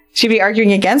 She'd be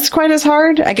arguing against quite as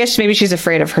hard. I guess maybe she's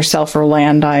afraid of herself or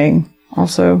Lan dying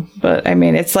also. But I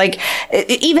mean, it's like,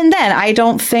 even then, I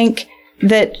don't think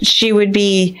she would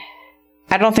be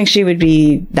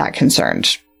that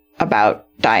concerned about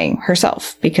dying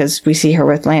herself because we see her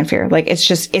with Lanfear. Like,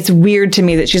 it's weird to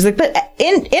me that she's like, but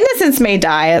innocence may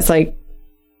die. It's like,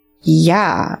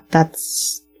 yeah,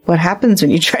 that's what happens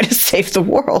when you try to save the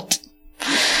world.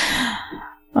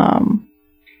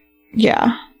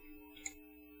 Yeah.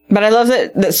 But I love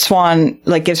that Swan,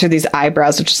 like, gives her these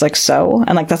eyebrows, which is like, so,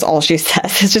 and like, that's all she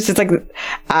says. It's like,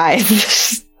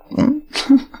 eyes.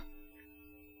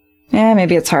 Yeah,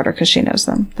 maybe it's harder because she knows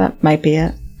them. That might be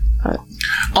it. But.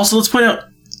 Also, let's point out,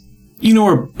 you know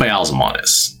where Baalzamon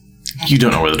is. You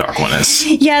don't know where the Dark One is.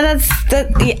 Yeah,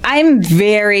 I'm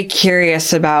very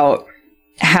curious about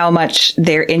how much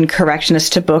their incorrectness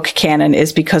to book canon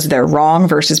is because they're wrong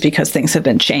versus because things have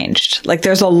been changed. Like,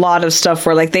 there's a lot of stuff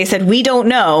where, like, they said, we don't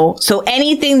know. So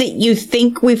anything that you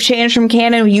think we've changed from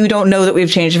canon, you don't know that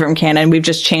we've changed it from canon. We've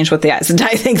just changed what the eyes. And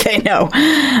I think they know.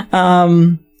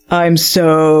 I'm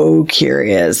so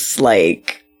curious,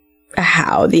 like,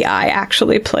 how the eye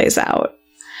actually plays out.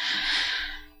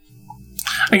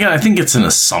 Again, I think it's an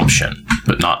assumption,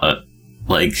 but not a,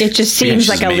 like... It just seems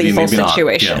like a lethal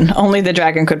situation. Yeah. Only the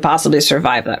dragon could possibly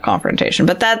survive that confrontation.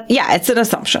 But it's an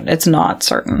assumption. It's not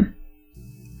certain.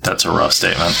 That's a rough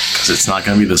statement, because it's not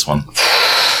going to be this one.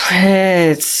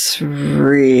 It's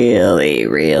really,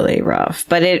 really rough.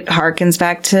 But it harkens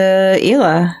back to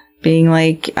Ela being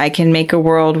like, I can make a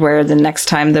world where the next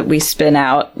time that we spin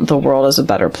out, the world is a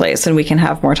better place and we can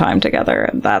have more time together.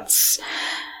 And that's...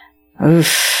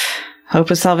 hope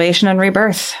of salvation and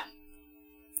rebirth.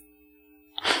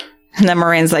 And then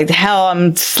Moiraine's like, hell,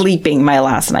 I'm sleeping my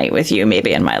last night with you,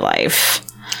 maybe in my life.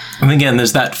 And again,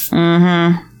 there's that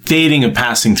fading and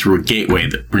passing through a gateway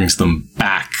that brings them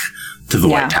back to the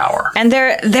White Tower. And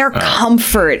their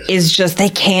comfort is just, they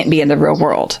can't be in the real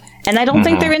world. And I don't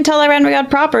think they're in Teleran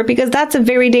Riyadh proper, because that's a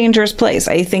very dangerous place.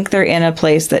 I think they're in a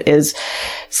place that is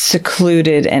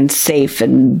secluded and safe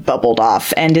and bubbled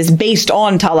off and is based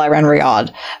on Teleran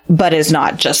Riyadh, but is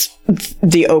not just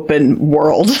the open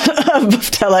world of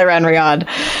Teleran Riyadh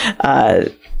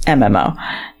MMO,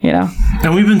 you know?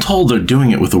 And we've been told they're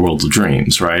doing it with the World of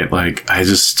Dreams, right? Like,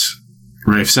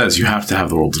 Rafe says you have to have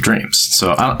the World of Dreams.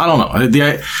 So I don't know.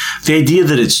 The idea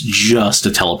that it's just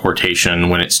a teleportation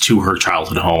when it's to her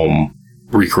childhood home,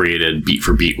 recreated beat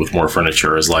for beat with more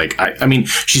furniture, is like, I mean,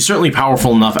 she's certainly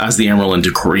powerful enough as the Emerald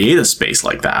to create a space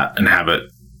like that and have it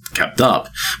kept up,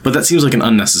 but that seems like an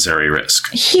unnecessary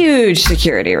risk. Huge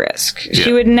security risk. Yeah.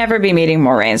 She would never be meeting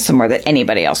Moiraine somewhere that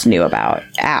anybody else knew about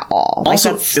at all.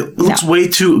 Also, it looks way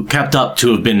too kept up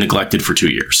to have been neglected for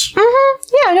 2 years.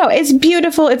 Yeah, no, it's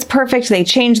beautiful. It's perfect. They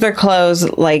change their clothes.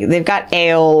 Like, they've got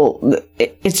ale.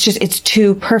 It's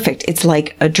too perfect. It's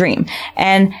like a dream.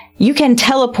 And you can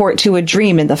teleport to a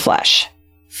dream in the flesh.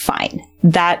 Fine.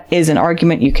 That is an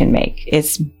argument you can make.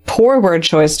 It's poor word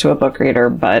choice to a book reader,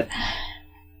 but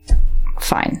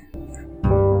fine.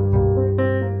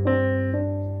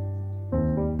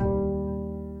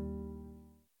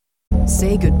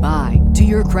 Say goodbye to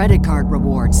your credit card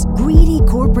rewards. Greedy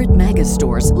corporate mega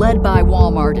stores, led by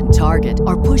Walmart and Target,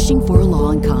 are pushing for a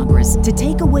law in Congress to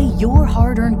take away your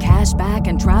hard-earned cash back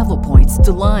and travel points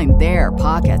to line their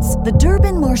pockets. The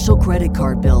Durbin-Marshall credit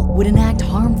card bill would enact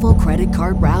harmful credit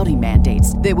card routing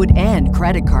mandates that would end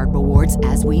credit card rewards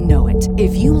as we know it.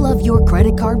 If you love your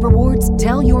credit card rewards,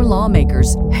 tell your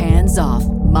lawmakers, hands off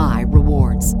my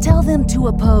rewards. Tell them to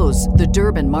oppose the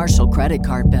Durbin-Marshall credit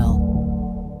card bill.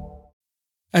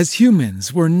 As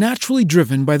humans, we're naturally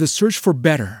driven by the search for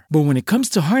better. But when it comes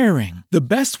to hiring, the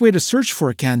best way to search for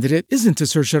a candidate isn't to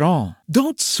search at all.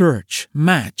 Don't search,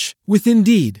 match with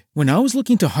Indeed. When I was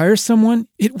looking to hire someone,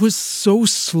 it was so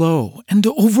slow and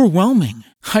overwhelming.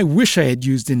 I wish I had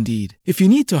used Indeed. If you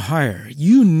need to hire,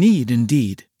 you need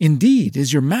Indeed. Indeed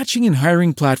is your matching and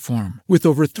hiring platform with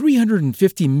over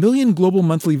 350 million global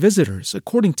monthly visitors,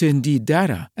 according to Indeed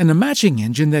data, and a matching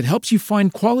engine that helps you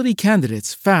find quality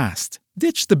candidates fast.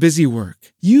 Ditch the busy work.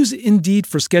 Use Indeed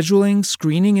for scheduling,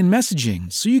 screening, and messaging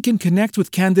so you can connect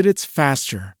with candidates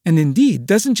faster. And Indeed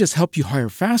doesn't just help you hire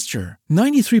faster.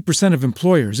 93% of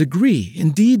employers agree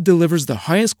Indeed delivers the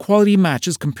highest quality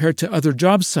matches compared to other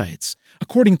job sites,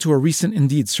 according to a recent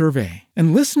Indeed survey.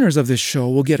 And listeners of this show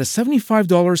will get a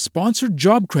 $75 sponsored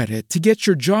job credit to get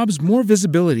your jobs more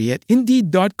visibility at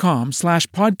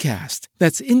Indeed.com/podcast.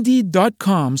 That's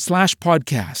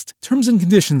Indeed.com/podcast. Terms and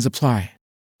conditions apply.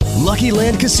 Lucky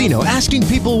Land Casino, asking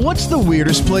people, what's the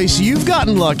weirdest place you've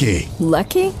gotten lucky?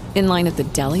 Lucky? In line at the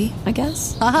deli, I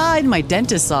guess? Aha, in my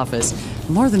dentist's office.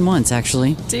 More than once,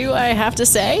 actually. Do I have to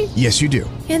say? Yes, you do.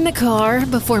 In the car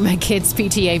before my kids'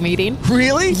 PTA meeting.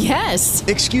 Really? Yes.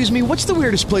 Excuse me, what's the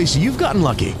weirdest place you've gotten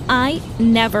lucky? I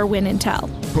never win and tell.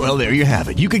 Well, there you have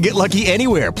it. You can get lucky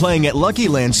anywhere, playing at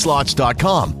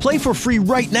LuckyLandSlots.com. Play for free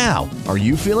right now. Are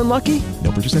you feeling lucky?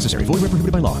 No purchase necessary. Void where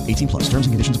prohibited by law. 18+. Terms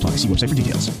and conditions apply. See website for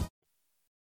details.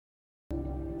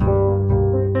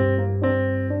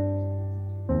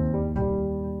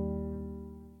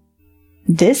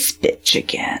 This bitch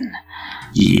again.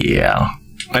 Yeah.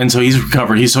 And so he's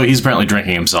recovered. He's apparently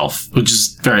drinking himself, which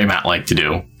is very Matt-like to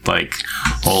do. Like,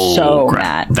 oh, so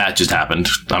crap, Matt. That just happened.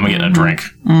 I'm going to get a drink.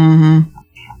 Mm-hmm.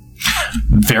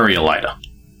 Very Elida.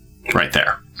 Right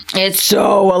there. It's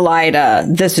so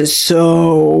Elida. This is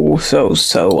so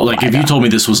Elida. Like, if you told me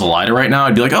this was Elida right now,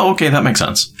 I'd be like, oh, okay, that makes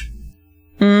sense.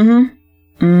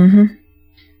 Mm-hmm. Mm-hmm.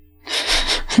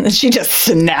 She just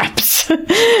snaps.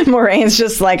 Moiraine's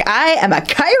just like, I am a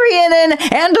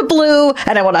Kyrianan and a blue,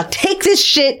 and I want to take this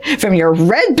shit from your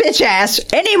red bitch ass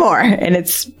anymore. And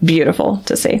it's beautiful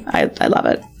to see. I love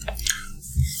it.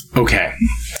 Okay.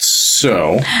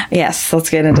 So. Yes, let's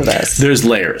get into this. There's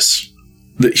layers.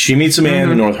 She meets a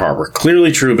man in North Harbor.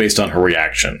 Clearly true based on her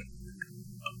reaction.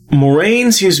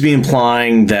 Moiraine seems to be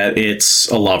implying that it's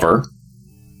a lover,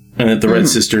 and that the Red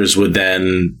Sisters would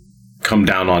then come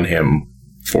down on him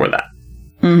for that.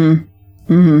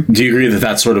 Mm-hmm. Mm-hmm. Do you agree that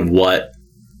that's sort of what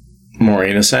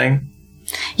Moiraine is saying?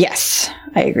 Yes,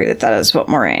 I agree that is what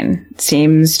Moiraine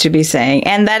seems to be saying.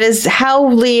 And that is how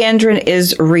Liandrin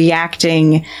is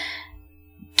reacting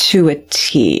to a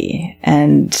T.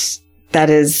 And that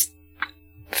is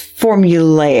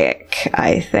formulaic,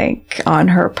 I think, on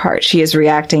her part. She is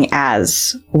reacting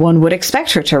as one would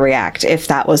expect her to react if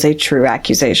that was a true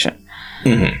accusation.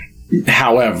 Mm-hmm.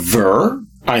 However,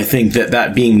 I think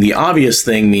that being the obvious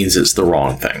thing means it's the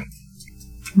wrong thing.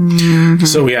 Mm-hmm.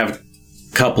 So we have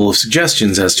a couple of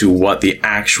suggestions as to what the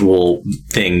actual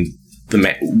thing,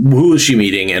 who is she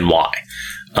meeting and why.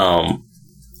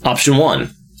 Option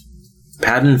 1,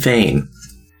 Padan Fain.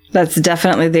 That's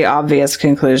definitely the obvious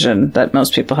conclusion that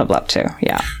most people have leapt to,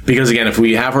 yeah. Because again, if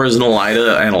we have her as an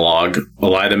Elida analog,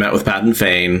 Elida met with Padan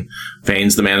Fain.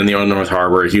 Fain's the man in the North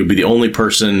Harbor. He would be the only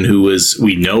person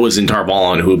we know is in Tar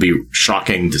Valon who would be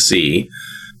shocking to see.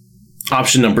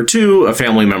 Option number 2, a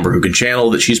family member who can channel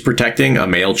that she's protecting, a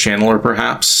male channeler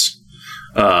perhaps,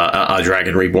 a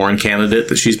Dragon Reborn candidate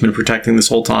that she's been protecting this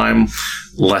whole time.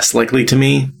 Less likely to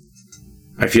me.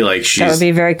 I feel like that would be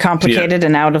very complicated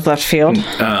and out of left field.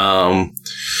 A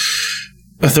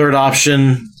third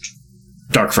option,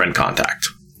 dark friend contact.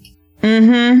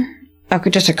 Mm-hmm. Okay,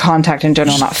 just a contact in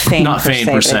general, not Fain. Not Fain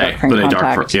per se, but a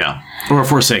dark friend, yeah. Or a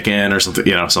Forsaken or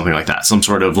something, something like that. Some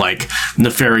sort of like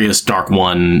nefarious dark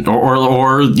one, or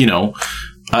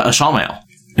a Shamael.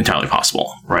 Entirely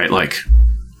possible, right? Like,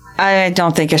 I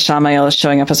don't think Ishamael is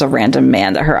showing up as a random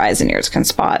man that her eyes and ears can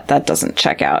spot. That doesn't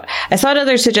check out. I saw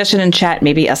another suggestion in chat,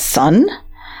 maybe a son.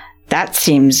 That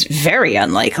seems very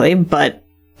unlikely, but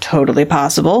totally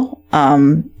possible.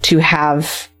 To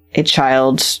have a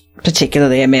child,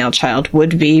 particularly a male child,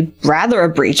 would be rather a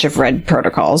breach of Red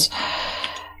protocols.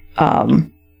 But...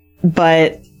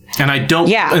 And I don't...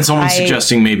 Yeah, and someone's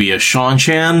suggesting maybe a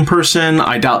Seanchan person.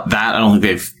 I doubt that. I don't think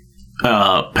they've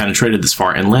penetrated this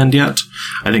far inland yet.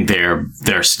 I think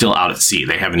they're still out at sea.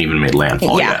 They haven't even made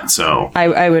landfall yet. So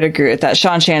I would agree with that.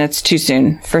 Seanchan, it's too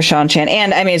soon for Seanchan,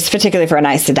 and I mean it's particularly for an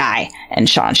Aes Sedai and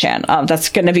Seanchan. That's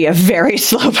going to be a very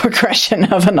slow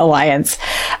progression of an alliance.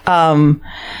 When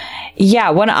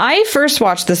I first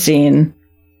watched the scene,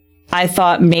 I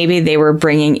thought maybe they were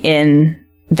bringing in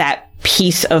that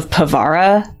piece of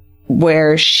Pavara.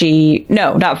 Where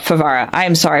not Pavara. I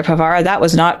am sorry, Pavara. That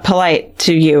was not polite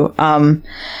to you.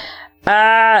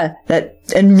 That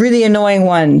and really annoying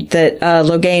one that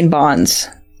Logain bonds.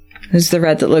 Who's the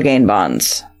red that Logain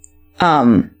bonds?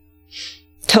 Tovann.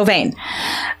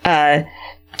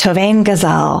 Tovann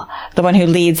Ghazal, the one who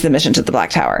leads the mission to the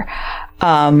Black Tower,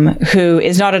 who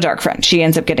is not a dark friend. She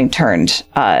ends up getting turned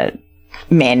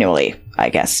manually, I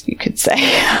guess you could say.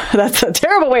 That's a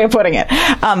terrible way of putting it.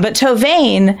 But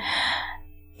Tovann,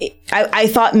 I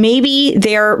thought maybe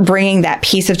they're bringing that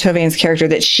piece of Tovann's character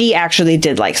that she actually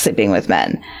did like sleeping with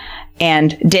men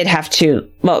and did have to,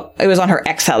 well, it was on her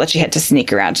exile that she had to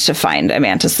sneak around to find a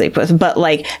man to sleep with. But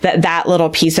like that little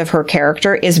piece of her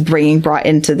character is brought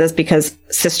into this because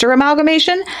sister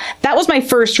amalgamation. That was my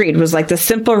first read, was like the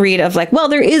simple read of like, well,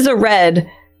 there is a red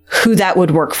who that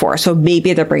would work for. So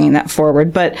maybe they're bringing that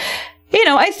forward. But, you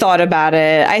know, I thought about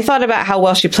it. I thought about how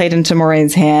well she played into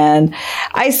Moiraine's hand.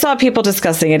 I saw people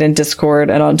discussing it in Discord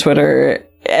and on Twitter.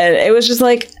 And it was just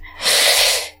like,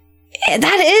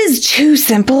 that is too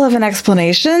simple of an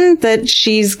explanation that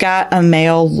she's got a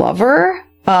male lover.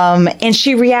 And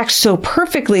she reacts so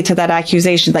perfectly to that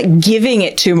accusation, like giving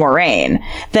it to Moiraine,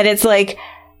 that it's like,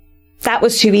 that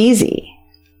was too easy.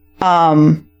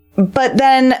 But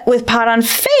then with Podon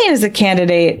Fane as a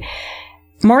candidate,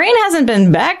 Moiraine hasn't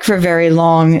been back for very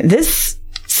long. This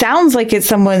sounds like it's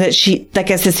someone that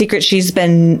it's a secret she's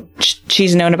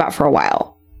known about for a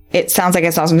while. It sounds like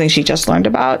it's not something she just learned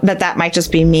about, that might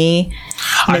just be me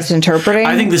misinterpreting.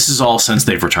 I think this is all since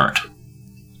they've returned.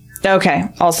 Okay,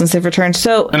 all since they've returned.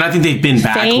 So, and I think they've been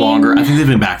back longer. I think they've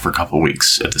been back for a couple of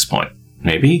weeks at this point.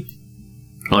 Maybe?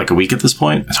 Or like a week at this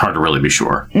point? It's hard to really be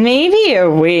sure. Maybe a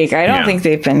week. I don't think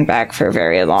they've been back for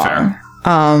very long. Fair.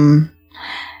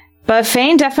 But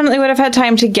Fane definitely would have had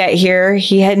time to get here.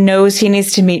 He knows he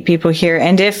needs to meet people here.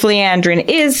 And if Liandrin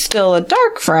is still a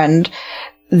dark friend,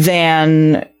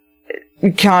 then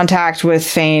contact with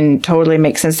Fane totally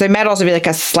makes sense. There might also be like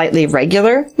a slightly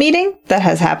regular meeting that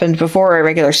has happened before, a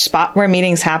regular spot where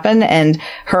meetings happen, and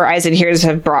her eyes and ears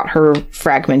have brought her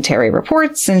fragmentary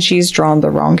reports, and she's drawn the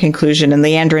wrong conclusion. And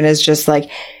Liandrin is just like,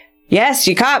 yes,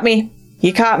 you caught me.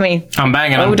 You caught me. I'm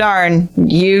banging him. Oh, darn.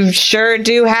 You sure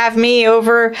do have me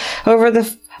over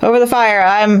the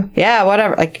fire.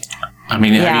 Whatever. Like, I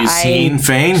mean, have you seen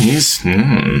Fane? He's, no.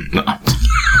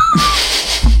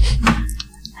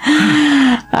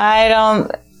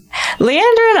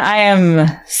 Liandrin, I am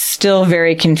still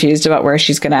very confused about where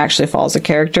she's going to actually fall as a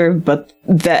character, but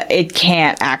it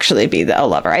can't actually be a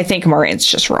lover. I think Moiraine's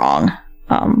just wrong.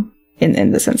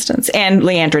 In this instance. And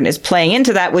Liandrin is playing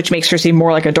into that, which makes her seem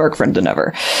more like a dark friend than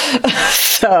ever.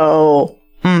 So,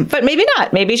 but maybe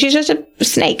not. Maybe she's just a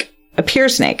snake, a pure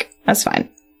snake. That's fine.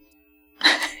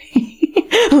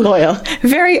 Loyal.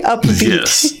 Very upbeat.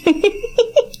 Yes.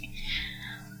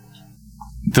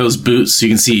 Those boots, you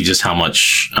can see just how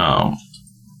much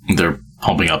they're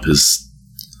pumping up his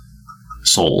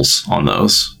soles on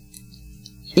those.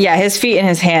 Yeah, his feet and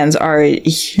his hands are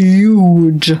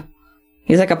huge.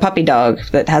 He's like a puppy dog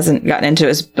that hasn't gotten into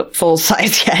his full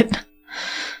size yet.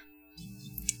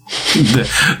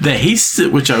 The haste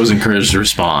at which I was encouraged to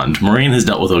respond. Moiraine has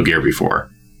dealt with Ogier before.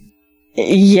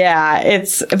 Yeah,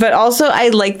 but also I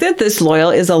like that this Loyal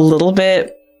is a little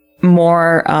bit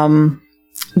more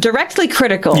directly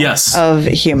critical of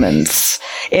humans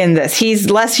in this. He's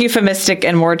less euphemistic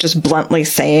and more just bluntly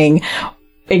saying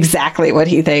exactly what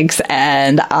he thinks,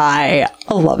 and I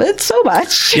love it so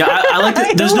much. Yeah, I like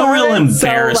that. There's no real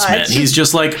embarrassment. So he's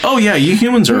just like, oh yeah, you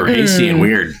humans are hasty and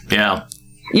weird. Yeah.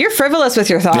 You're frivolous with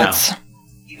your thoughts. Yeah.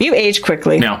 You age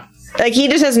quickly. No. Like, he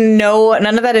just has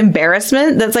none of that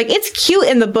embarrassment. That's like, it's cute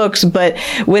in the books, but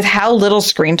with how little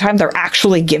screen time they're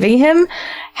actually giving him,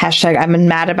 hashtag I'm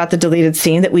mad about the deleted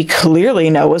scene that we clearly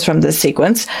know was from this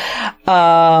sequence.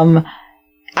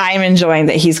 I'm enjoying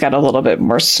that he's got a little bit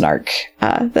more snark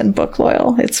than Book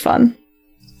Loyal. It's fun.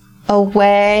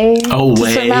 Away to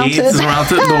surmount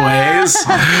the ways.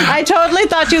 I totally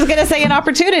thought she was going to say an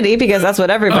opportunity, because that's what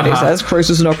everybody says.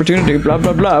 Crisis and opportunity, blah,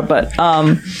 blah, blah. But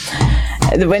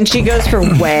when she goes for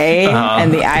way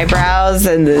and the eyebrows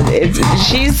and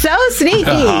she's so sneaky.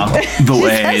 The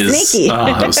ways. So sneaky.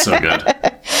 That was so good.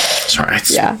 Sorry,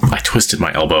 I twisted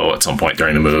my elbow at some point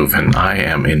during the move, and I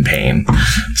am in pain.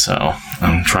 So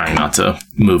I'm trying not to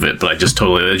move it, but I just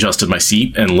totally adjusted my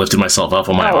seat and lifted myself up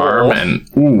on my arm, and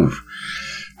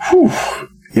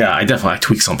yeah, I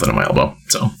tweaked something in my elbow.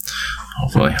 So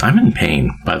hopefully, I'm in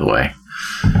pain, by the way.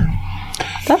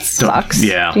 That sucks.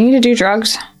 Yeah. Do you need to do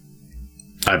drugs?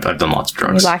 I've done lots of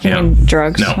drugs. You're lacking in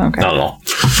drugs? No, okay. Not at all.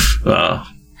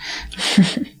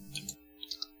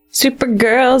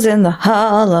 Supergirl's in the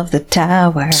hall of the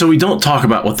tower. So we don't talk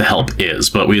about what the help is,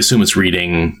 but we assume it's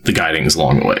reading the guidings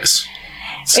along the ways.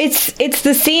 It's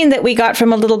the scene that we got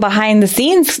from a little behind the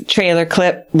scenes trailer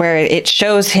clip where it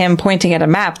shows him pointing at a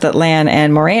map that Lan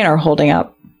and Moiraine are holding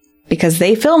up. Because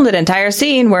they filmed an entire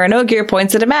scene where an Ogier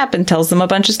points at a map and tells them a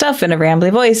bunch of stuff in a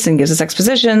rambly voice and gives us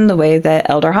exposition the way that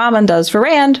Elder Hammond does for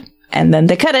Rand. And then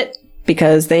they cut it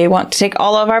because they want to take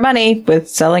all of our money with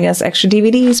selling us extra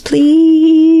DVDs.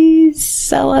 Please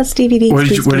sell us DVDs. Where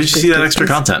did you see that extra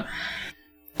content?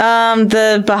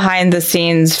 The behind the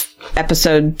scenes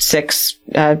episode 6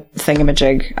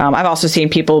 thingamajig. I've also seen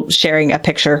people sharing a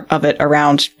picture of it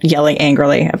around, yelling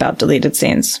angrily about deleted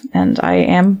scenes. And I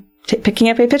am picking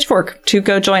up a pitchfork to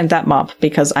go join that mob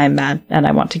because I'm mad and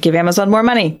I want to give Amazon more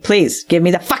money. Please give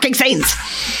me the fucking scenes.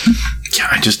 Yeah,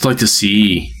 I just like to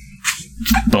see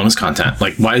bonus content.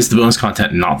 Like, why is the bonus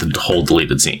content not the whole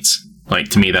deleted scenes? Like,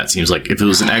 to me, that seems like if it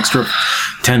was an extra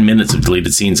 10 minutes of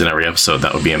deleted scenes in every episode,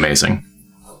 that would be amazing.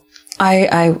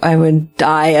 I would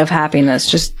die of happiness.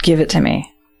 Just give it to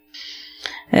me.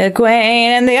 Egwene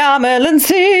and the Amelin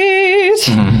seat.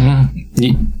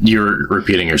 Mm-hmm. You're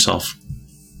repeating yourself.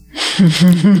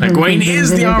 Egwene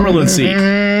is the Amelin seat.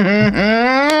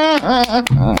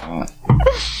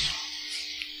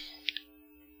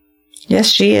 Yes,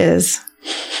 she is.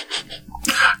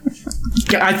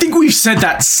 I think we've said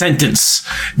that sentence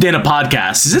in a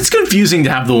podcast. It's confusing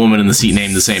to have the woman in the seat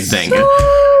name the same thing.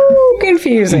 So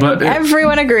confusing. But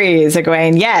everyone agrees,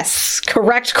 Egwene. Yes,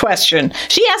 correct question.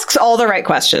 She asks all the right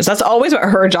questions. That's always what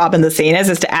her job in the scene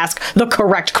is to ask the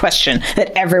correct question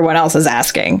that everyone else is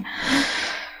asking.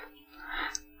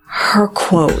 Her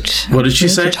quote. What did she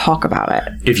say? To talk about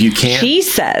it. If you can't... She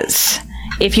says,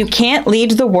 if you can't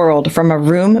lead the world from a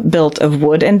room built of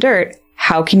wood and dirt,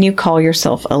 how can you call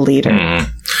yourself a leader?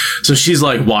 So she's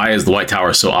like, why is the White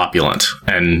Tower so opulent?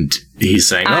 And he's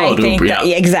saying,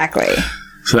 exactly.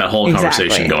 So that whole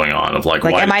conversation going on of like,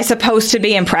 why? Am I supposed to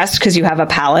be impressed because you have a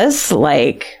palace?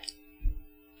 Like,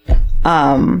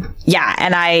 and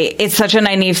it's such a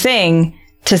naive thing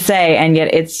to say, and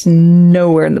yet it's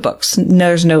nowhere in the books.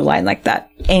 There's no line like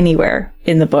that anywhere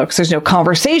in the books. There's no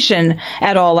conversation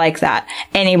at all like that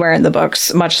anywhere in the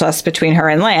books, much less between her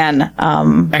and Lan.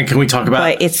 And can we talk about...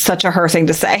 But it's such a her thing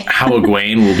to say. how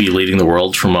Egwene will be leading the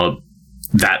world from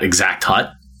that exact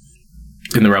hut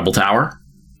in the Rebel Tower?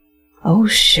 Oh,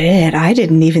 shit. I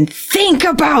didn't even think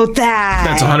about that.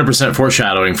 That's 100%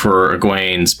 foreshadowing for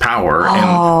Egwene's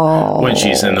power when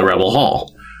she's in the Rebel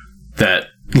Hall. That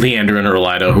Leander and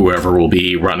Erlida, whoever, will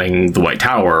be running the White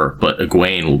Tower, but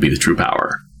Egwene will be the true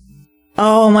power.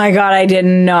 Oh my god, I did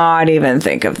not even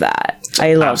think of that.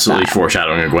 I love Absolutely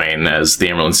foreshadowing Egwene as the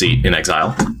Amyrlin Seat in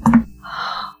exile.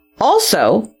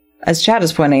 Also, as Chad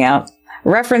is pointing out,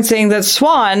 referencing that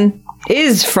Swan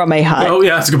is from a hut. Oh,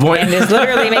 yeah, that's a good point. And is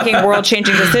literally making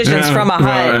world-changing decisions from a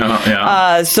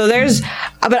hut. So there's...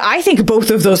 But I think both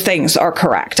of those things are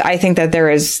correct. I think that there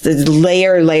is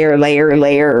layers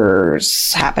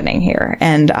happening here.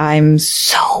 And I'm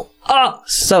so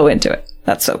into it.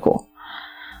 That's so cool.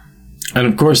 And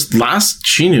of course, last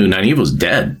she knew, Nynaeve was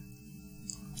dead.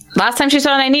 Last time she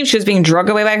saw Nynaeve, she was being dragged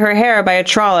away by her hair by a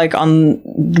Trolloc on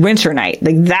Winter Night.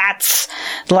 Like, that's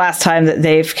the last time that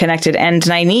they've connected. And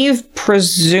Nynaeve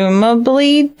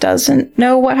presumably doesn't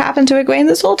know what happened to Egwene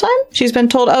this whole time. She's been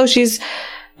told, I'll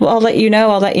let you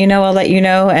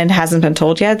know, and hasn't been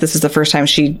told yet. This is the first time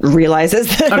she realizes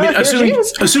that. I mean,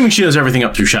 assuming she knows everything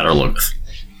up through Shadow Logoth.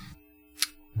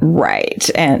 Right.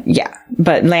 And yeah,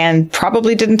 but Lan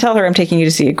probably didn't tell her, I'm taking you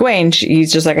to see Egwene.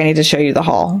 He's just like, I need to show you the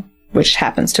hall, which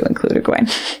happens to include Egwene.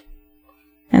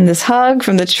 And this hug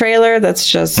from the trailer, that's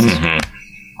just...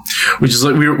 Which is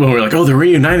like, when we were like, oh, they're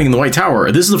reuniting in the White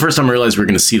Tower. This is the first time I realized we're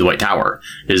going to see the White Tower,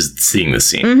 is seeing this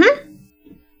scene.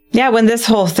 Yeah, when this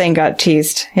whole thing got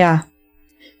teased. Yeah.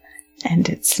 And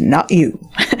it's not you.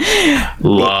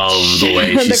 Love the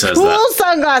way she says that. The cool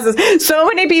sunglasses. So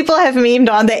many people have memed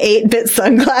on the 8-bit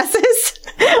sunglasses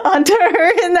onto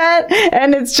her in that.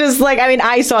 And it's just like, I mean,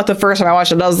 I saw it the first time I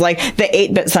watched it. I was like, the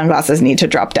 8-bit sunglasses need to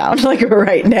drop down, like,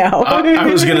 right now. I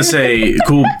was going to say,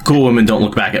 cool women don't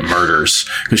look back at murders,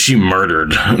 because she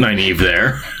murdered Nynaeve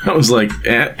there. I was like,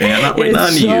 not waiting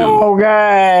on you. It's so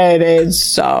good. It's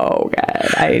so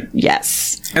good.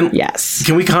 Yes.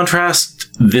 Can we contrast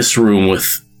this room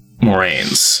with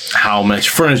Moiraine's? How much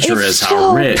furniture is,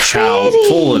 how rich, how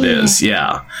full it is.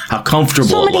 Yeah. How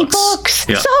comfortable it looks. Books.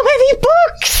 Yeah. So many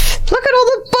books. Look at all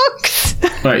the books.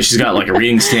 Right. She's got like a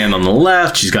reading stand on the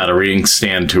left. She's got a reading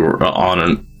stand to her,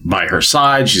 by her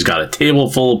side. She's got a table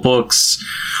full of books.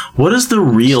 What is the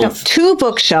real... 2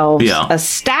 bookshelves. Yeah. A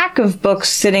stack of books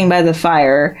sitting by the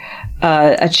fire.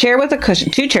 A chair with a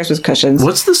cushion. 2 chairs with cushions.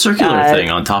 What's the circular thing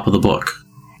on top of the book?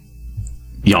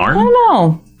 Yarn? I don't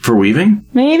know. For weaving?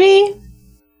 Maybe.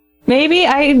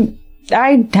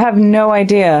 I have no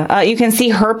idea. You can see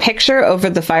her picture over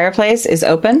the fireplace is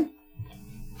open.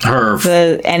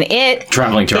 And it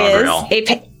traveling to Argyle.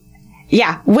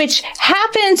 Yeah, which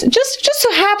happens just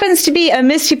so happens to be a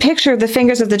misty picture of the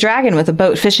fingers of the dragon with a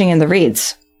boat fishing in the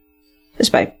reeds.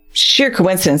 Just by sheer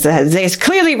coincidence, that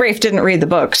clearly Rafe didn't read the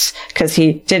books because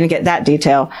he didn't get that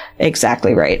detail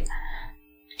exactly right.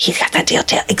 He's got that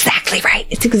detail exactly right.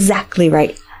 It's exactly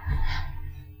right.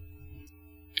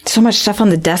 So much stuff on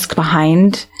the desk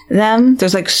behind them.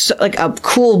 There's like a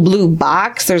cool blue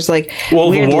box. There's like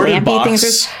weird lampy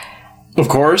things. Of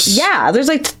course. Yeah, there's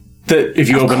like that if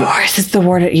you open it. Of course, it's the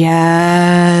warded.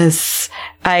 Yes.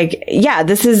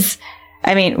 This is.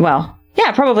 I mean, well, yeah,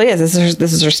 it probably is. This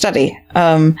is her study.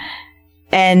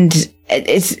 And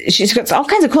she's got all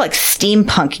kinds of cool like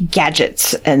steampunk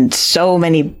gadgets and so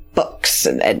many books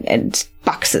and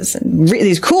boxes and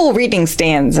these cool reading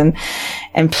stands and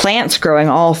plants growing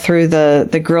all through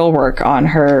the grill work on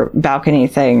her balcony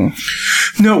thing.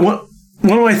 No,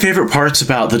 one of my favorite parts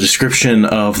about the description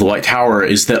of the White Tower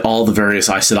is that all the various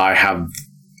Aes Sedai have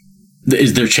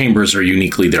their chambers are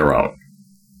uniquely their own.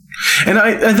 And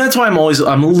that's why I'm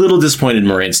a little disappointed in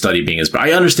Moiraine's study being as.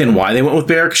 I understand why they went with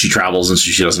Bear, because she travels and so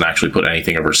she doesn't actually put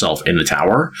anything of herself in the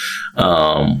tower.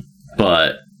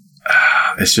 But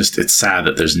it's sad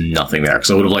that there's nothing there,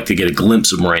 because I would have liked to get a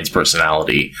glimpse of Moiraine's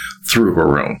personality through her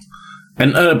room.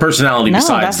 And a personality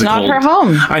besides the cold. No, that's not her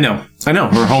home. I know.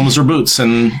 Her home is her boots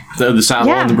and the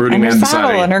saddle and the brooding man beside her.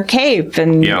 Saddle and her cape,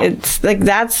 and it's like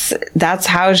that's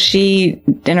how she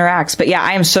interacts. But yeah,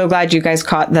 I am so glad you guys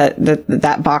caught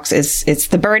that box. It's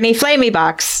the Bernie Flamey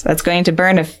box that's going to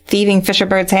burn a thieving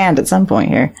fisherbird's hand at some point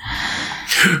here.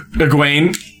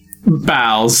 Egwene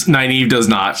bows. Nynaeve does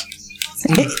not.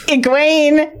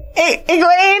 Egwene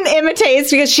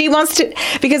imitates because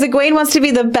Egwene wants to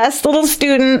be the best little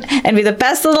student and be the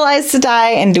best little Aes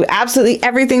Sedai and do absolutely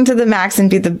everything to the max and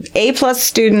be the A+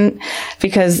 student,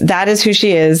 because that is who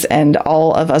she is, and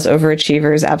all of us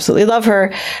overachievers absolutely love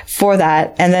her for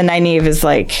that. And then Nynaeve is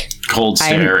like, cold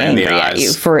stare in the eyes at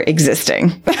you for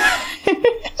existing.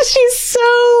 She's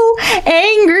so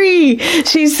angry.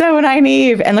 She's so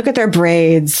Nynaeve. And look at their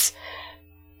braids.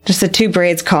 Just the two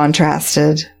braids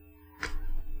contrasted.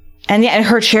 And yeah, and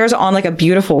her chair's on like a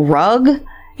beautiful rug,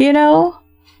 you know?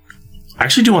 I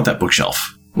actually do want that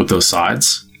bookshelf with those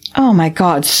sides. Oh my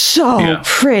God. So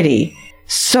pretty.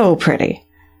 So pretty.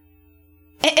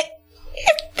 She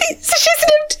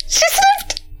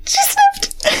sniffed.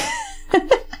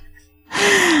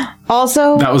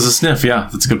 Also, that was a sniff. Yeah,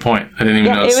 that's a good point. I didn't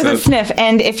even notice. It was a sniff.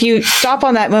 And if you stop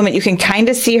on that moment, you can kind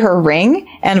of see her ring,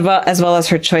 and as well as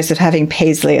her choice of having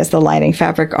paisley as the lining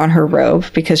fabric on her robe,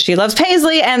 because she loves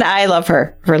paisley, and I love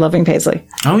her for loving paisley.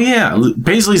 Oh yeah,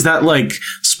 paisley's that like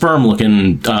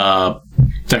sperm-looking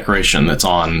decoration that's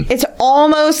on. It's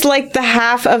almost like the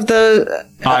half of the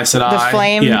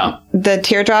flame, the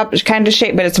teardrop kind of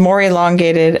shape, but it's more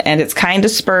elongated and it's kind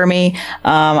of spermy.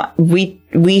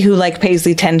 We who like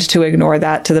paisley tend to ignore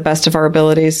that to the best of our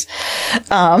abilities.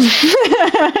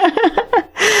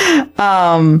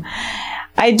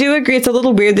 I do agree it's a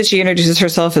little weird that she introduces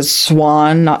herself as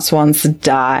Swan, not Swan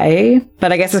Sedai,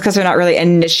 but I guess it's because they're not really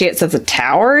initiates of the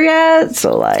tower yet,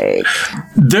 so like...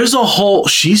 There's a whole...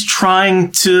 She's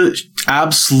trying to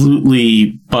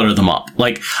absolutely butter them up.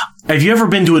 Like, have you ever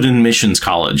been to an admissions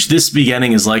college? This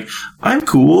beginning is like, I'm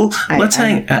cool, let's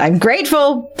hang... I'm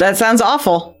grateful. That sounds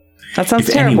awful. That sounds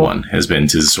terrible. If anyone has been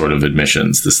to sort of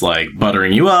admissions, this like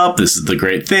buttering you up, this is the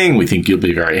great thing, we think you'll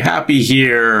be very happy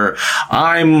here,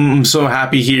 I'm so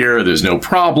happy here, there's no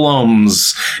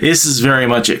problems. This is very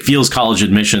much, it feels college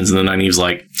admissions, and then Nynaeve's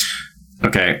like,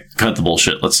 okay, cut the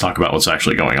bullshit, let's talk about what's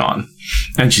actually going on.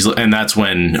 And that's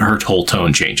when her whole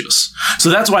tone changes. So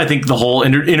that's why I think the whole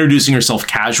introducing herself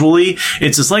casually,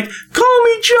 it's just like, call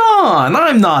me John.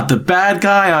 I'm not the bad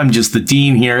guy. I'm just the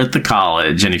dean here at the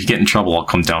college. And if you get in trouble, I'll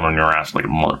come down on your ass like a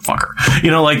motherfucker.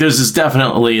 You know, like there's this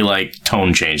definitely like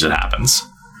tone change that happens.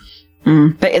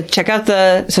 But check out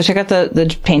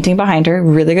the painting behind her.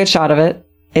 Really good shot of it.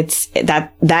 It's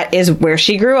that is where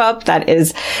she grew up. That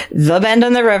is the bend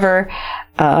in the river.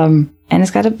 And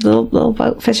it's got a little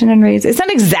boat fishing in reeds. It's not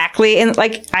exactly in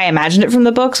like I imagined it from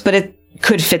the books, but it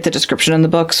could fit the description in the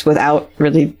books without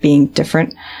really being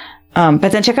different.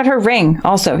 But then check out her ring.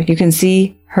 Also, you can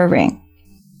see her ring.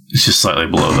 It's just slightly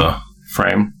below the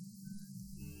frame.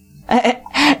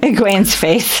 Egwene's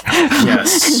face.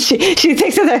 Yes. she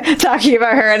thinks that they're talking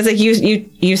about her, and it's like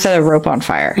you set a rope on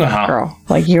fire, girl.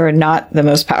 Like you are not the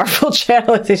most powerful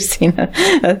channel that they've seen in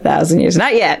 1,000 years.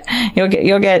 Not yet.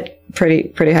 You'll get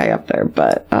pretty high up there,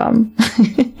 but and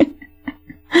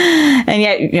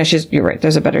yet you're right.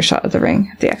 There's a better shot of the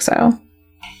ring, the exile.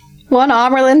 One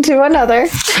Amyrlin to another.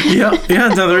 Yeah.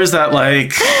 No, there is that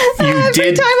like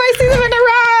every time I see them interact.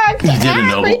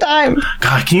 Every time.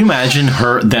 God, can you imagine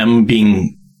them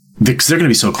being? Because they're going to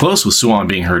be so close with Siuan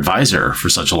being her advisor for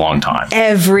such a long time.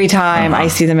 Every time I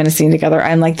see them in a scene together,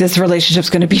 I'm like, this relationship's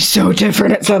going to be so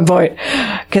different at some point.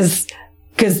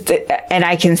 And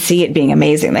I can see it being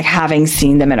amazing. Like having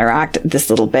seen them interact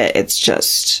this little bit, it's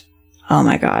just, oh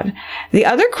my God. The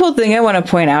other cool thing I want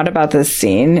to point out about this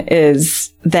scene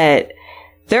is that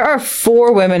there are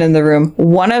 4 women in the room.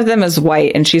 One of them is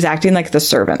white and she's acting like the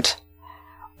servant,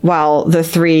 while the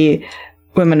 3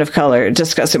 women of color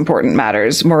discuss important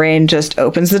matters. Moiraine just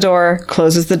opens the door,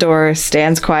 closes the door,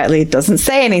 stands quietly, doesn't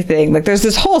say anything. Like there's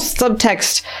this whole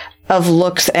subtext of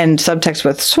looks and subtext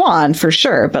with Siuan for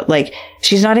sure, but like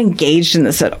she's not engaged in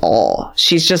this at all.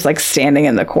 She's just like standing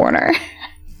in the corner.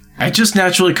 It just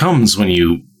naturally comes when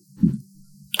you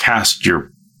cast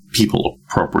your people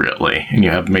appropriately and you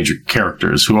have major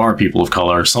characters who are people of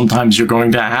color. Sometimes you're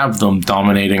going to have them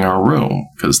dominating our room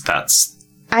because that's...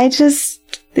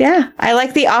 Yeah, I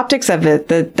like the optics of it,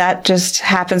 that just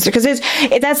happens because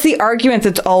that's the argument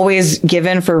that's always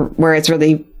given for where it's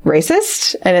really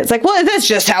racist. And it's like, well, that's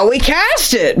just how we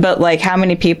cast it. But like, how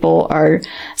many people are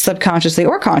subconsciously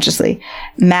or consciously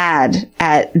mad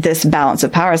at this balance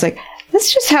of power? It's like,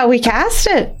 that's just how we cast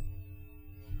it.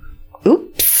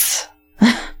 Oops.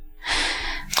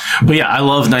 But yeah, I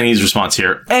love Nynaeve's response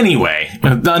here. Anyway,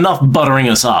 enough buttering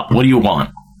us up. What do you want?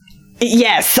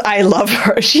 Yes, I love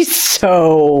her. She's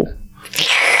so...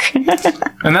 And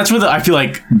that's where I feel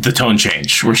like the tone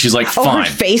changed, where she's like, fine. Her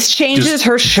face changes,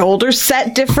 her shoulders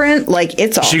set different. Like,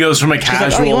 it's all... She goes from a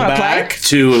casual back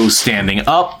to standing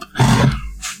up.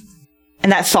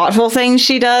 And that thoughtful thing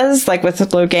she does, like with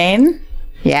Logain.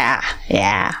 Yeah.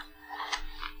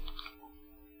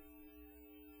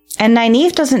 And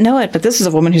Nynaeve doesn't know it, but this is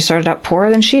a woman who started out poorer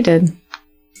than she did.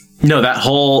 No, that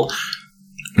whole...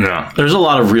 No, there's a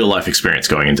lot of real life experience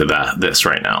going into this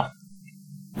right now.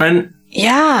 And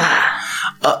yeah,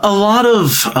 a lot of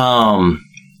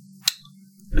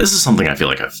this is something I feel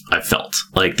like I've felt.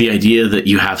 Like the idea that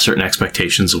you have certain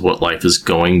expectations of what life is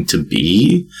going to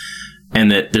be, and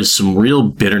that there's some real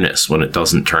bitterness when it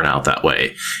doesn't turn out that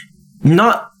way.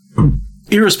 Not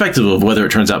irrespective of whether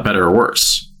it turns out better or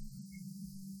worse.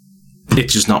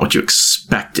 It's just not what you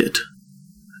expected.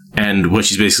 And what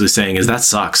she's basically saying is, that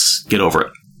sucks. Get over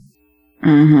it.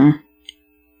 Mm-hmm.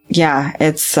 Yeah,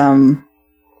 it's how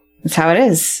it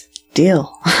is.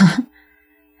 Deal.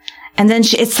 And then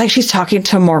it's like she's talking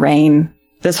to Moiraine.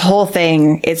 This whole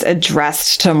thing is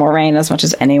addressed to Moiraine as much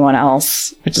as anyone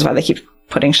else, which is why they keep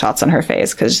putting shots on her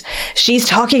face, because she's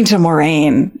talking to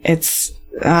Moiraine. It's,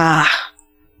 my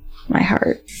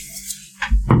heart.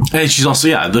 And she's also,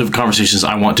 the conversation is,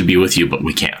 I want to be with you, but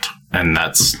we can't. And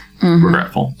that's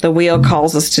regretful. The wheel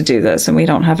calls us to do this, and we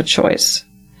don't have a choice.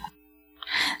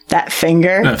 That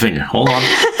finger. Hold on.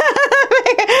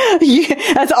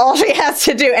 That's all she has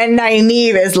to do. And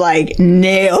Nynaeve is like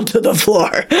nailed to the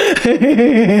floor.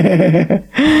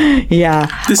 Yeah.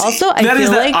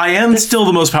 I am still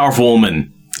the most powerful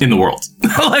woman in the world.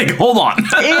 Like, hold on.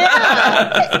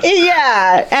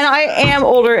 Yeah. And I am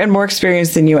older and more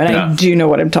experienced than you. And I do know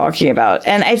what I'm talking about.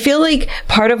 And I feel like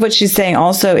part of what she's saying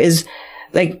also is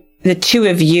like, the two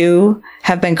of you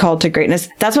have been called to greatness.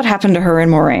 That's what happened to her and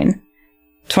Moiraine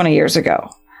 20 years ago,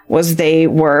 was they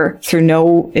were, through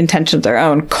no intention of their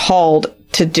own, called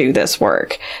to do this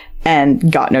work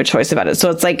and got no choice about it. So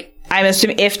it's like, I'm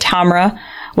assuming if Tamra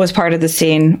was part of the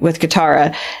scene with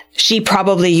Katara, she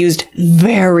probably used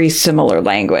very similar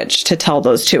language to tell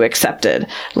those two accepted.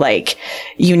 Like,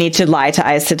 you need to lie to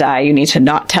Aes Sedai. You need to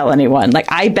not tell anyone.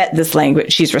 Like, I bet this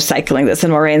language, she's recycling this.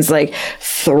 And Moraine's like,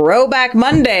 Throwback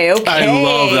Monday, okay. I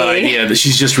love that idea that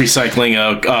she's just recycling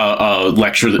a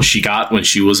lecture that she got when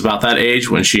she was about that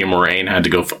age, when she and Moiraine had to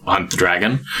go hunt the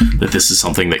dragon. That this is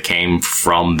something that came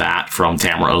from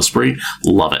Tamra Osprey.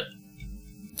 Love it.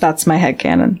 That's my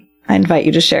headcanon. I invite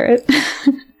you to share it.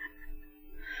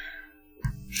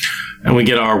 And we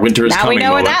get our winter is coming. Now we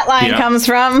know where that line comes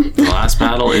from. The last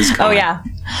battle is coming. Oh, yeah.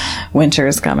 Winter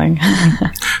is coming.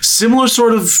 Similar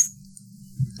sort of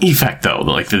effect, though.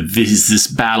 Like, this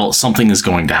battle, something is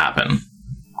going to happen.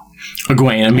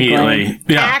 Egwene immediately.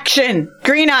 Yeah. Action!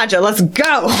 Green Aja, let's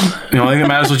go! The only thing that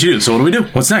matters is what you do. So what do?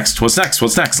 What's next?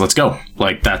 Let's go.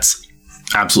 Like, that's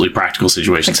absolutely practical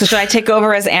situations. Like, so should I take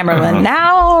over as Amyrlin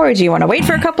now, or do you want to wait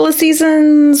for a couple of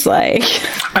seasons? Like,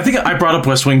 I think I brought up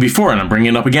West Wing before, and I'm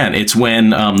bringing it up again. It's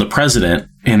when the president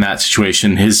in that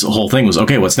situation, his whole thing was,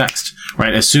 okay, what's next?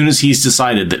 Right? As soon as he's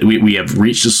decided that we have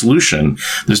reached a solution,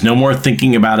 there's no more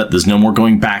thinking about it. There's no more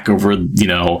going back over,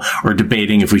 or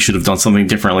debating if we should have done something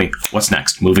differently. What's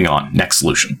next? Moving on. Next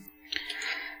solution.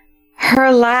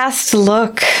 Her last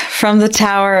look from the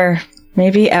tower,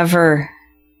 maybe ever.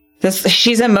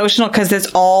 She's emotional because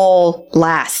this all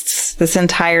lasts. This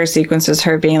entire sequence is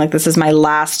her being like, this is my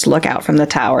last look out from the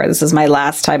tower. This is my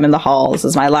last time in the hall. This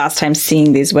is my last time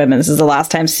seeing these women. This is the last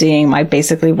time seeing my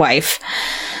basically wife.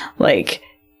 Like,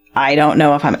 I don't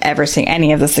know if I'm ever seeing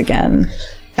any of this again.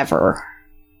 Ever.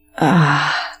 And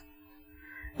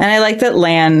I like that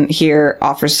Lan here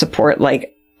offers support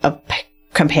like a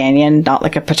companion, not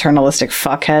like a paternalistic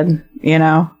fuckhead,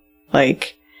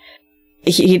 Like,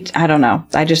 I don't know.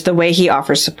 The way he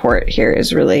offers support here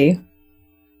is really,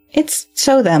 it's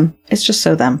so them. It's just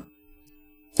so them.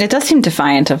 It does seem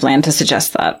defiant of Lan to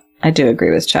suggest that. I do agree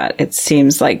with Chat. It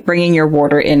seems like bringing your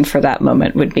warder in for that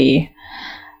moment would be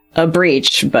a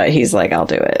breach, but he's like, I'll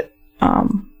do it.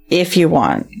 If you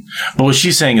want. But what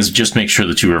she's saying is just make sure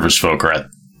the Two Rivers folk are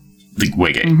at the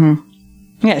Waygate.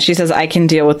 Mm-hmm. Yeah, she says, I can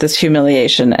deal with this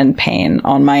humiliation and pain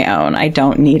on my own. I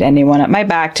don't need anyone at my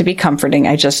back to be comforting.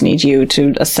 I just need you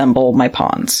to assemble my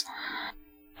pawns.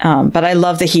 But I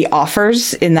love that he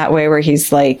offers in that way where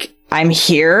he's like, I'm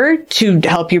here to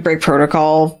help you break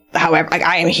protocol. However, like,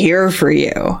 I am here for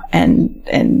you. And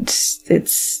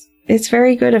it's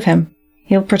very good of him.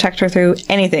 He'll protect her through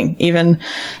anything, even,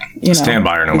 stand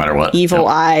by her no matter what. Evil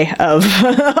eye of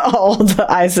all the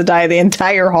Aes Sedai, the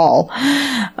entire hall.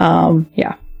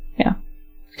 Yeah.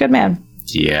 Good man.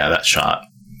 Yeah, that shot.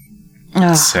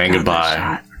 Saying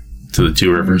goodbye to the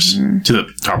Two Rivers, to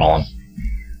the Tar Valon.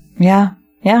 Yeah.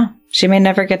 She may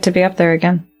never get to be up there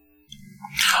again.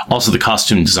 Also, the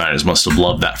costume designers must have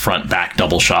loved that front-back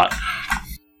double shot.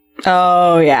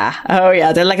 Oh,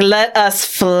 yeah. They're like, let us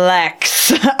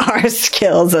flex our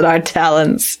skills and our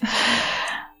talents.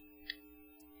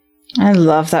 I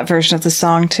love that version of the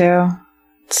song, too.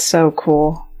 It's so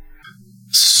cool.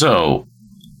 So,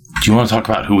 do you want to talk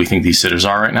about who we think these sitters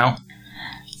are right now?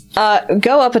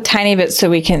 Go up a tiny bit so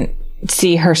we can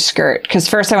see her skirt. Because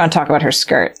first I want to talk about her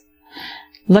skirt.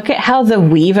 Look at how the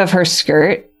weave of her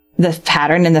skirt, the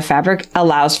pattern in the fabric,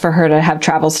 allows for her to have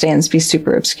travel stands be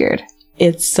super obscured.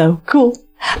 It's so cool.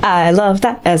 I love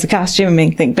that as a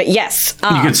costuming thing. But yes. You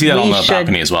can see that on the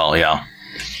balcony as well, yeah.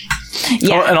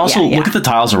 And also, look at the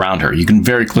tiles around her. You can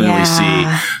very clearly see,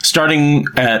 starting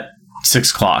at 6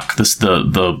 o'clock, this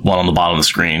the one on the bottom of the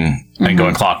screen, and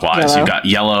going clockwise, you've got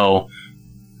yellow,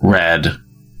 red,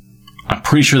 I'm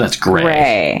pretty sure that's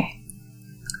gray.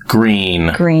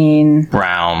 Green,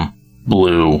 brown,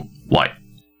 blue, white.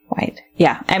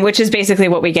 Yeah, and which is basically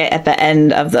what we get at the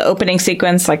end of the opening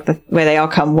sequence, like the where they all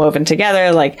come woven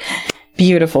together, like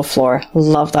beautiful floor.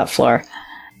 Love that floor.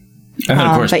 And then,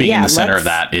 of course, being in the center of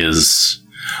that is...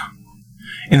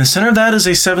 In the center of that is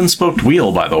a 7-spoked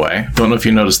wheel, by the way. Don't know if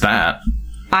you noticed that.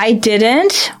 I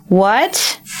didn't.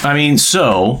 What? I mean,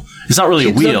 so... It's not really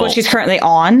a wheel. Look what she's currently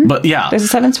on. But yeah.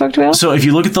 There's a 7-spoked wheel? So if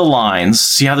you look at the lines,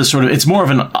 see how this sort of... It's more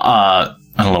of an... I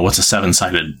don't know, what's a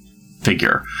 7-sided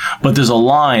figure? But there's a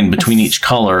line between each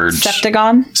colored...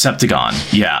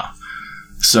 Septagon, yeah.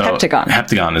 So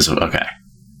Heptagon is... Okay.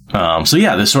 So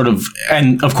yeah, there's sort of...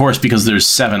 And of course, because there's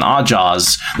 7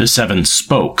 oddjaws, there's 7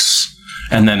 spokes.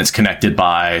 And then it's connected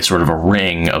by sort of a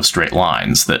ring of straight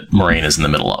lines that Moiraine is in the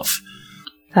middle of.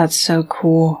 That's so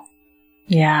cool.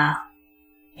 Yeah.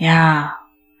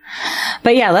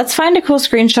 But yeah, let's find a cool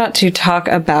screenshot to talk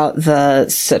about the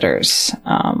sitters.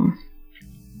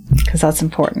 Because that's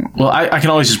important. Well, I can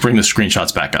always just bring the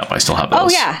screenshots back up. I still have those. Oh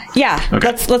yeah.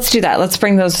 Okay. Let's do that. Let's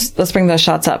bring those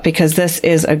shots up because this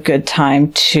is a good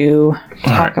time to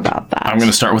talk about that. I'm going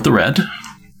to start with the red.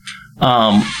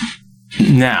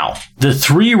 Now, the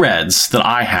 3 reds that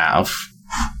I have.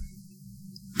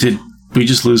 Did we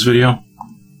just lose video?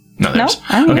 No, there's.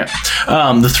 Okay.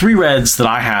 The 3 reds that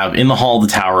I have in the Hall of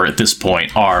the Tower at this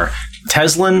point are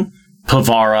Teslin,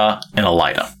 Pavara, and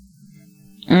Elaida.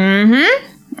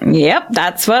 Mm-hmm. Yep,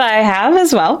 that's what I have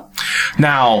as well.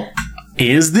 Now,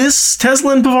 is this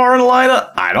Teslin, Pavara, and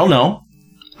Elaida? I don't know.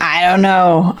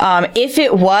 If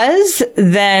it was,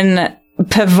 then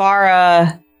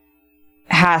Pavara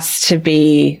has to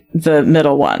be the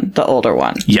middle one, the older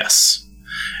one. Yes.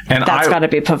 And that's got to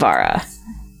be Pavara.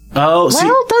 Oh,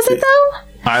 well, does it though?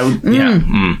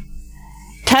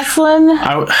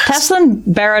 Teslin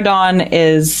Baradon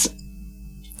is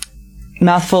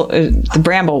mouthful, the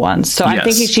bramble one. So I'm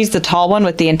thinking she's the tall one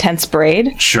with the intense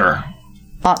braid. Sure.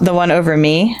 The one over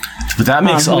me. But that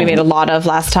makes we made a lot of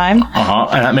last time.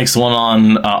 And that makes the one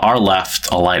on our left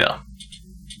Elaida.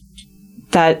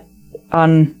 That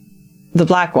on the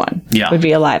black one would be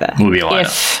Elaida.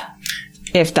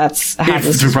 If that's how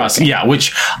this is working. Yeah,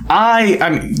 which I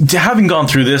mean, having gone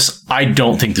through this, I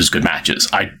don't think there's good matches.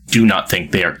 I do not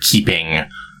think they are keeping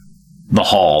the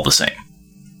hall the same.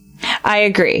 I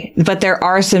agree, but there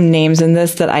are some names in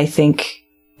this that I think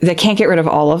they can't get rid of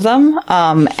all of them.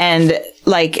 And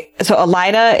like, so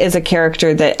Elaida is a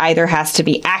character that either has to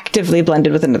be actively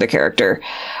blended with another character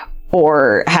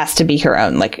or has to be her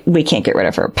own. Like, we can't get rid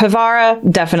of her. Pavara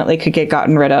definitely could get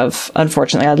gotten rid of.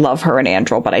 Unfortunately, I love her and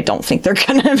Andral, but I don't think they're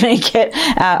going to make it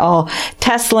at all.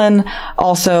 Teslin,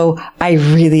 also, I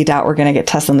really doubt we're going to get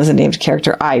Teslin as a named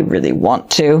character. I really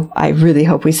want to. I really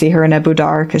hope we see her in Abu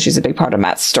Dar, because she's a big part of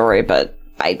Matt's story, but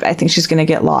I think she's going to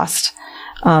get lost.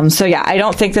 So yeah, I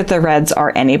don't think that the Reds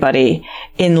are anybody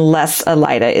unless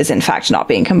Elaida is in fact not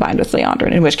being combined with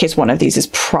Liandrin, in which case one of these is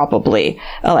probably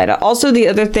Elaida. Also, the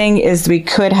other thing is we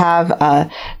could have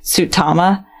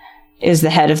Sutama is the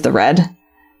head of the Red.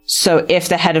 So if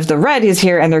the head of the Red is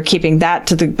here and they're keeping that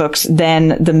to the books,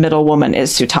 then the middle woman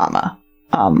is Sutama.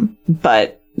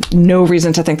 But no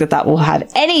reason to think that will have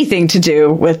anything to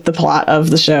do with the plot of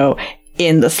the show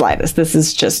in the slightest. This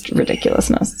is just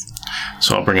ridiculousness.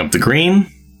 So I'll bring up the green.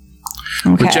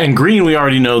 Okay. And green, we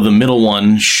already know the middle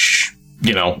one,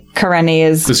 Karenni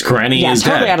is... Because Karenni is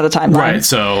totally dead. out of the timeline. Right,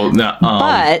 so...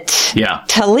 but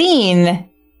Talene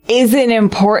is an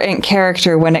important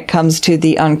character when it comes to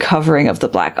the uncovering of the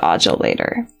Black Aja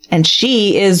later. And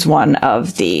she is one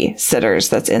of the sitters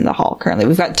that's in the hall currently.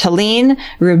 We've got Talene,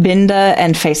 Rubinda,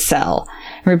 and Faisal.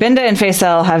 Rubinda and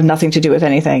Faisal have nothing to do with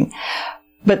anything.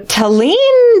 But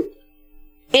Talene,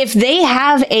 if they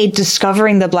have a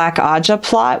discovering the Black Aja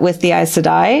plot with the Aes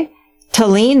Sedai,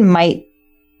 Talene might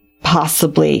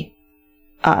possibly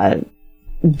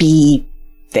be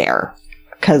there.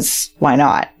 Because why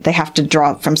not? They have to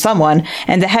draw from someone.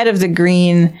 And the head of the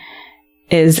green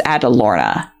is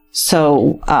Adalorna.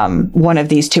 So one of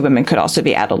these two women could also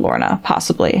be Adalorna,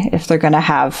 possibly, if they're going to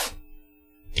have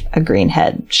a green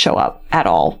head show up at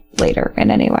all later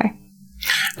in any way.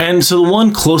 And so the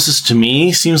one closest to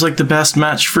me seems like the best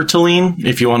match for Talene,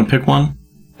 if you want to pick one.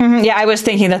 Mm-hmm. Yeah, I was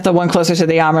thinking that the one closer to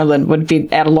the Amyrlin would be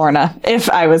Adalorna if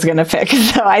I was going to pick.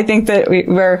 So I think that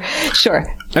we're sure.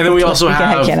 And then we also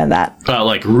have that.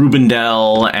 Like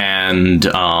Rubindel and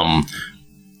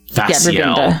Facial.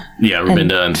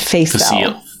 Rubinda and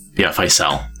Facial. Yeah,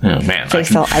 Faisal. Oh, man.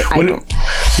 Faisal,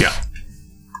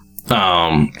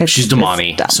 she's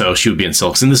Damani, so she would be in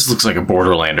Silks. And this looks like a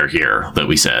Borderlander here that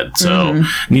we said. So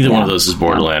neither one of those is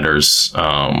Borderlanders.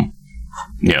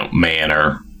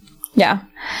 Mayaner. Yeah.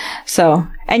 So,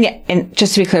 and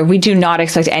just to be clear, we do not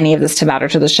expect any of this to matter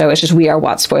to the show. It's just we are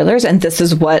Watch spoilers, and this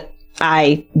is what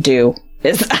I do.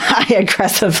 Is I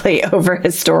aggressively over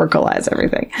historicalize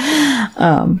everything.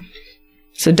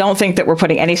 So don't think that we're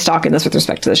putting any stock in this with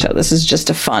respect to the show. This is just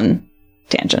a fun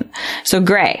tangent. So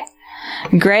Grey,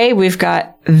 we've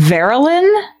got Verilyn,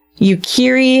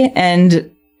 Yukiri,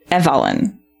 and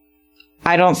Evalyn.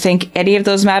 I don't think any of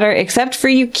those matter, except for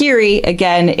Yukiri.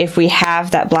 Again, if we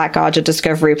have that Black Aja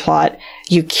discovery plot,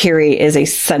 Yukiri is a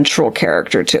central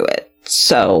character to it.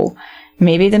 So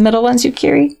maybe the middle one's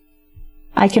Yukiri.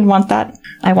 I can want that.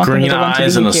 I want green the middle one to be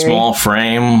eyes and a Yukiri. small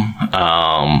frame.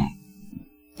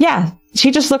 Yeah,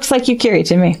 she just looks like Yukiri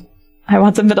to me. I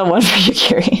want the middle one for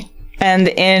Yukiri. And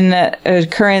in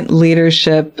current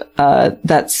leadership,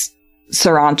 that's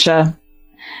Sarancha.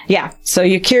 Yeah, so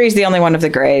Yukiri's the only one of the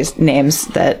Greys names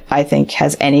that I think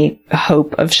has any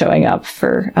hope of showing up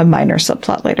for a minor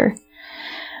subplot later.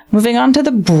 Moving on to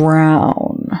the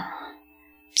Brown.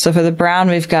 So for the Brown,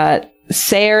 we've got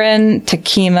Saerin,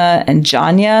 Takima, and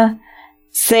Janya.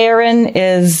 Saerin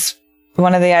is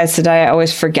one of the Aes Sedai I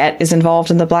always forget is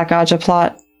involved in the Black Aja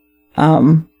plot.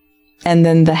 And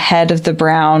then the head of the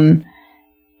Brown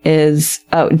is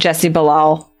Jesse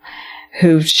Bilal,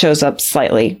 who shows up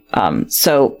slightly.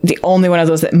 So the only one of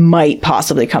those that might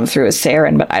possibly come through is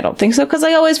Saerin, but I don't think so because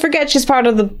I always forget she's part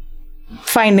of the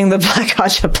finding the Black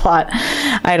Aja plot.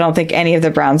 I don't think any of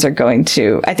the Browns are going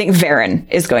to. I think Varen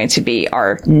is going to be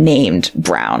our named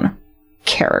Brown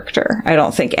character. I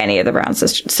don't think any of the Brown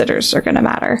sitters are going to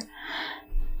matter.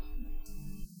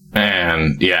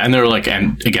 And they're like,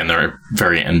 and again, they're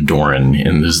very Andoran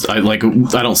in this. I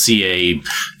don't see a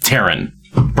Terran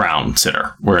Brown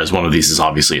sitter, whereas one of these is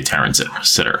obviously a Terran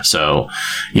sitter. So,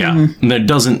 there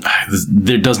does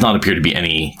not appear to be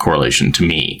any correlation to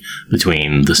me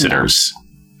between the sitters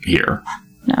here.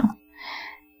 No.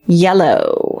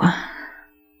 Yellow,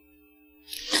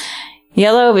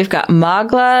 we've got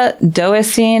Magla,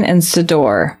 Doacine, and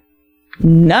Sidor.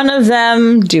 None of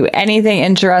them do anything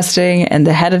interesting, and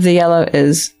the head of the Yellow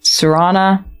is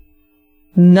Surana.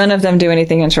 None of them do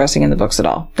anything interesting in the books at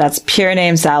all. That's pure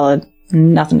name salad.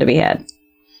 Nothing to be had.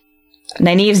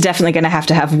 Nynaeve's definitely going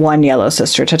to have one Yellow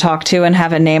sister to talk to and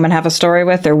have a name and have a story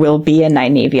with. There will be a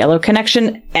Nynaeve Yellow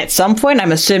connection at some point.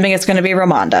 I'm assuming it's going to be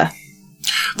Ramonda.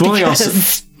 The only thing I'll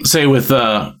say with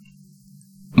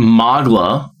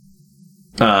Magla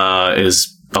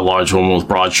is a large woman with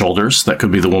broad shoulders. That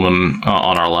could be the woman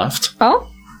on our left.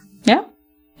 Oh, yeah.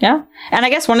 And I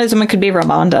guess one of these women could be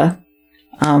Ramonda.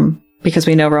 Because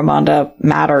we know Ramonda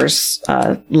matters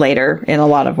later in a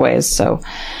lot of ways. So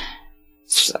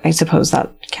I suppose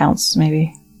that counts,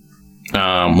 maybe.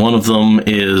 One of them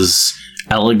is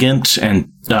elegant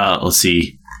and, let's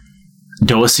see,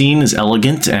 Doacine is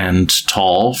elegant and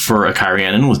tall for a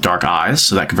Kyrianan with dark eyes.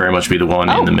 So that could very much be the one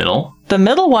in the middle. The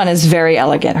middle one is very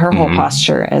elegant. Her whole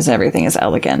posture as everything is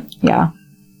elegant. Yeah.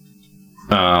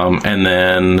 And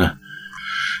then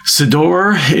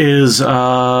Sidor is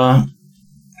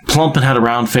plump and had a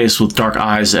round face with dark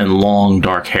eyes and long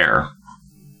dark hair.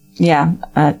 Yeah,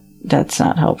 that's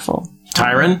not helpful.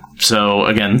 Tyron. So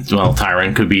again, well,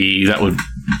 Tyron could be, that would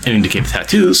indicate the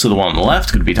tattoos. So the one on the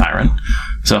left could be Tyron.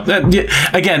 So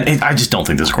again, I just don't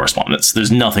think there's a correspondence.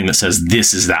 There's nothing that says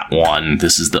this is that one.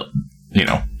 This is the,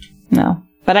 No.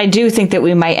 But I do think that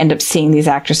we might end up seeing these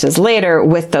actresses later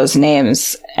with those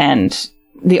names, and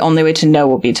the only way to know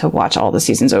will be to watch all the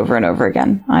seasons over and over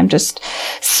again. I'm just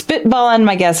spitballing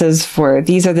my guesses for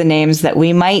these are the names that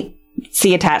we might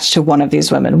see attached to one of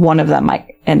these women. One of them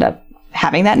might end up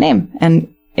having that name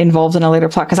and involved in a later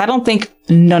plot, because I don't think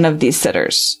none of these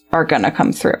sitters are going to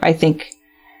come through. I think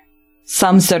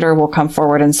some sitter will come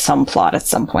forward in some plot at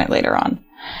some point later on.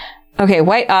 Okay,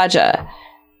 White Aja.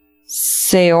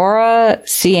 Seora,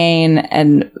 Ciane,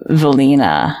 and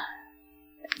Valina.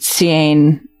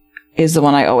 Ciane is the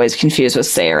one I always confuse with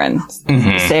Saren.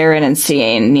 Saren and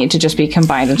Ciane need to just be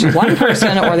combined into one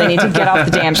person, or they need to get off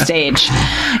the damn stage.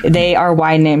 They are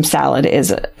why name salad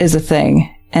is a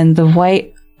thing. And the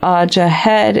White Aja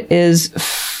head is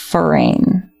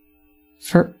Farine.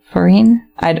 Farine?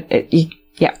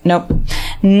 Nope.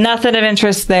 Nothing of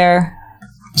interest there.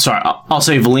 Sorry, I'll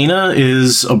say Valina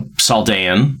is a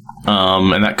Saldaean,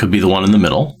 and that could be the one in the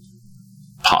middle.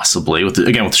 Possibly,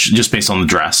 just based on the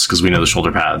dress, because we know the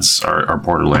shoulder pads are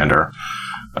Borderlander.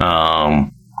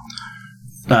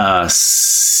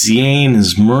 Ciane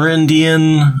is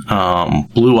Merindian,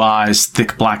 blue eyes,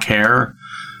 thick black hair.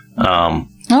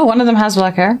 One of them has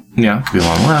black hair. Yeah, could be the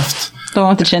one left. The one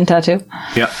with the chin tattoo.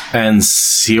 Yeah, and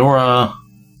Seora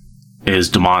is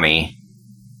Damani.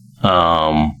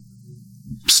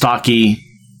 Stocky.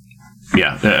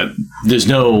 Yeah, there's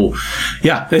no.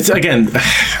 Yeah, it's again.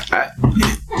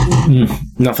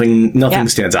 Nothing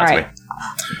stands out to me.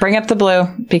 Bring up the blue,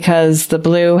 because the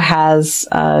blue has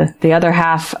the other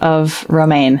half of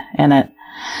Romaine in it.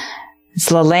 It's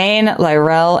Lelaine,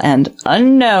 Lyrell, and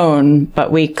Unknown,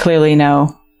 but we clearly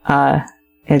know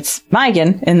it's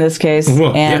Maigan in this case,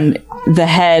 the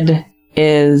head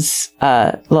is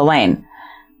Lelaine.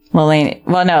 Lelaine.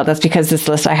 Well, no, that's because this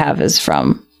list I have is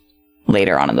from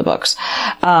later on in the books.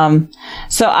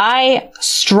 So I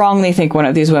strongly think one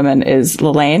of these women is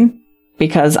Lelaine,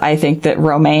 because I think that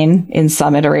Romaine in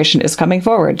some iteration is coming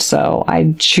forward. So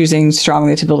I'm choosing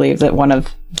strongly to believe that one of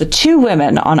the two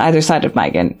women on either side of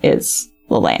Maigan is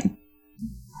Lelaine.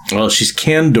 Well, she's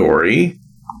Kandori.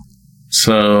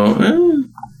 So,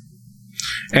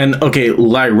 And, okay,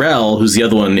 Lyrell, who's the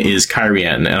other one, is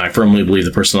Kyrian, and I firmly believe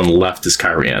the person on the left is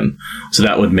Kyrian. So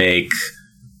that would make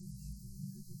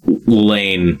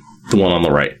Lelaine the one on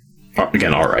the right.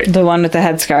 Again, all right. The one with the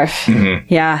headscarf.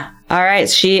 Mm-hmm. Yeah. All right.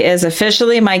 She is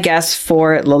officially my guess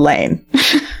for Lelaine.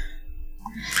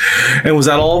 And was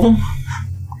that all of them?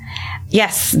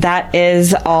 Yes, that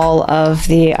is all of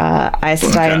the Aes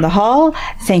Sedai in the Hall.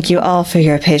 Thank you all for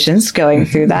your patience going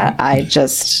through that. I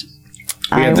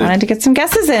wanted to get some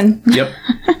guesses in. Yep.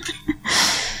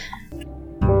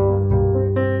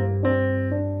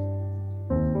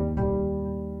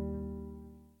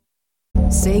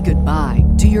 Say goodbye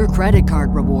to your credit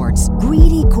card rewards.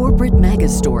 Greedy corporate mega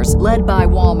stores, led by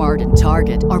Walmart and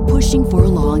Target, are pushing for a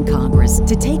law in Congress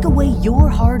to take away your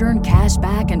hard-earned cash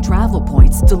back and travel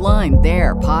points to line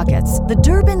their pockets. The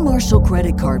Durbin-Marshall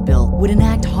credit card bill would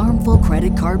enact harmful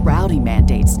credit card routing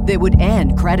mandates that would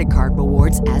end credit card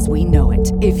rewards as we know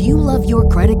it. If you love your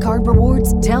credit card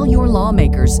rewards, tell your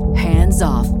lawmakers, hands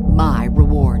off my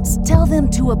rewards. Tell them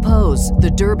to oppose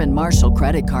the Durbin-Marshall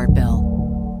credit card bill.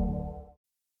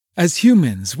 As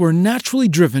humans, we're naturally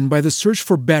driven by the search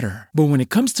for better. But when it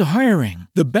comes to hiring,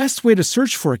 the best way to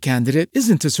search for a candidate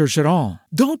isn't to search at all.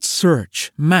 Don't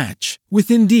search, match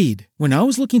with Indeed. When I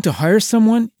was looking to hire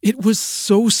someone, it was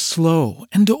so slow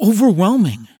and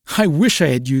overwhelming. I wish I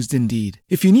had used Indeed.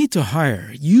 If you need to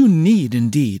hire, you need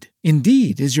Indeed.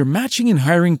 Indeed is your matching and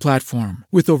hiring platform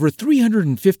with over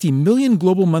 350 million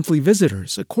global monthly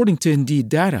visitors, according to Indeed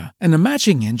data, and a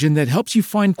matching engine that helps you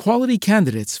find quality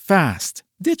candidates fast.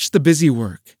 Ditch the busy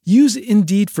work. Use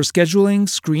Indeed for scheduling,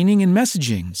 screening, and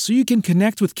messaging so you can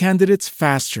connect with candidates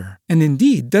faster. And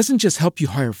Indeed doesn't just help you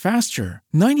hire faster.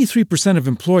 93% of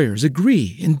employers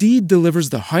agree Indeed delivers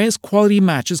the highest quality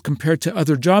matches compared to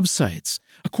other job sites,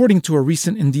 according to a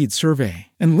recent Indeed survey.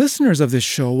 And listeners of this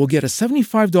show will get a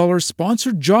 $75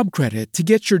 sponsored job credit to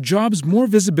get your jobs more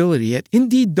visibility at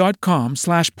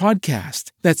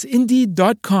Indeed.com/podcast. That's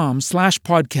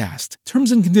Indeed.com/podcast.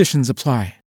 Terms and conditions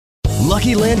apply.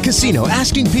 Lucky Land Casino,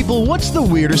 asking people, what's the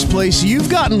weirdest place you've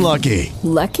gotten lucky?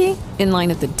 Lucky? In line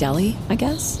at the deli, I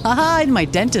guess? Aha, in my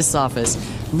dentist's office.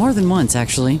 More than once,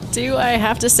 actually. Do I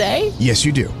have to say? Yes,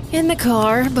 you do. In the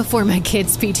car before my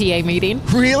kids' PTA meeting.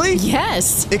 Really?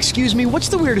 Yes. Excuse me, what's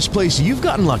the weirdest place you've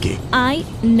gotten lucky? I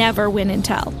never win and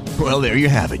tell. Well, there you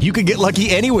have it. You can get lucky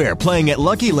anywhere, playing at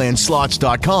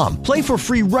LuckyLandSlots.com. Play for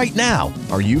free right now.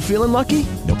 Are you feeling lucky?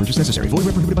 No purchase necessary. Void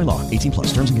where prohibited by law. 18 plus.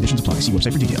 Terms and conditions apply. See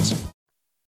website for details.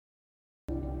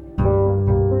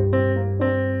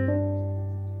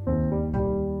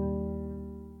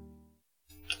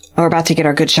 We're about to get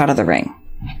our good shot of the ring.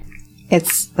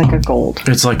 It's like a gold.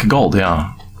 It's like a gold,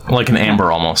 yeah. Like an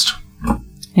amber almost.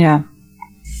 Yeah.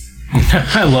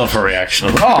 I love her reaction.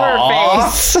 Her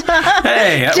face.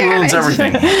 Hey, that ruins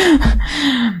everything.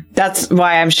 That's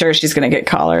why I'm sure she's going to get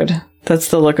collared. That's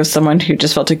the look of someone who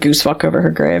just felt a goose walk over her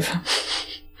grave.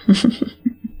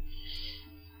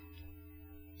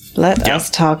 Let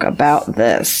us talk about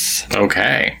this.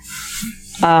 Okay.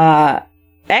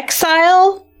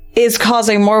 Exile is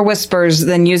causing more whispers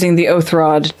than using the Oath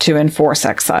Rod to enforce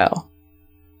exile.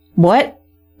 What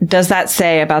does that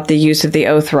say about the use of the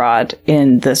Oath Rod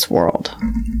in this world?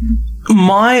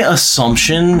 My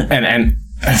assumption, and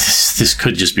this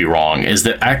could just be wrong, is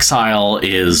that exile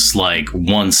is like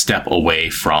one step away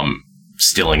from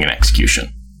stilling an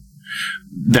execution.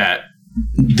 That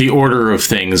the order of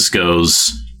things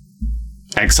goes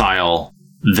exile,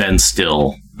 then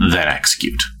still, then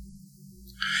execute.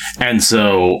 And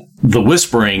so the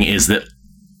whispering is that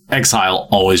exile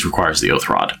always requires the Oath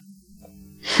Rod.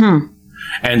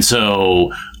 And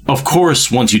so, of course,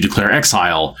 once you declare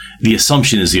exile, the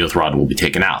assumption is the Oath Rod will be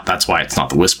taken out. That's why it's not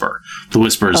the whisper. The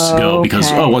whispers go because,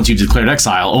 once you've declared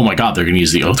exile, oh my God, they're going to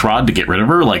use the Oath Rod to get rid of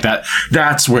her. Like that.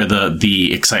 That's where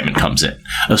the excitement comes in.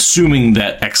 Assuming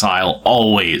that exile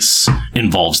always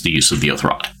involves the use of the Oath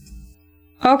Rod.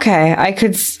 Okay, I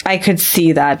could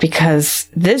see that, because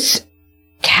this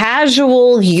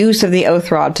casual use of the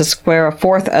Oath Rod to square a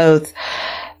fourth oath,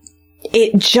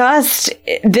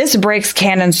 this breaks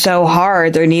canon so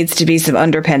hard, there needs to be some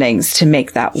underpinnings to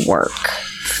make that work.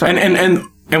 And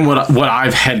what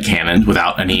I've headcanoned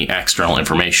without any external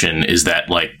information is that,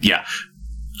 like, yeah,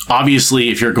 obviously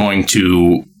if you're going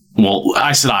to, well,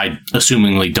 Aes Sedai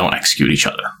assumingly don't execute each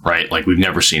other, right? Like, we've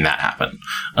never seen that happen.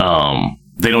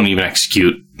 They don't even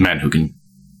execute men who can,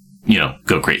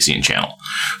 go crazy in channel.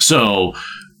 So,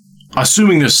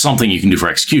 assuming there's something you can do for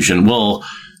execution, well,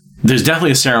 there's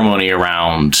definitely a ceremony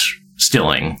around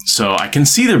stilling. So I can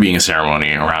see there being a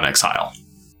ceremony around exile.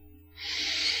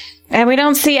 And we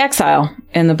don't see exile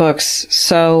in the books.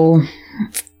 So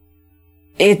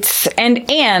it's,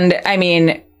 and I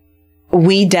mean,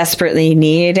 we desperately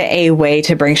need a way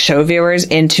to bring show viewers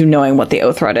into knowing what the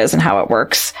Oath Rod is and how it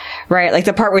works, right? Like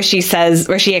the part where she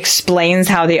explains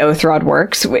how the Oath Rod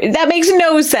works, that makes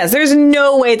no sense. There's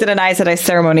no way that an Aes Sedai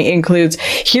ceremony includes,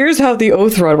 here's how the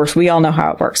Oath Rod works. We all know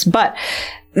how it works, but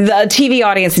the TV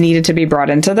audience needed to be brought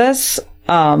into this.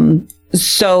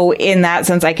 So in that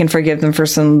sense, I can forgive them for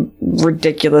some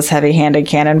ridiculous heavy-handed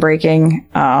canon breaking.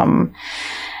 And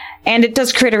it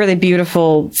does create a really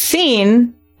beautiful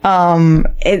scene.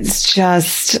 It's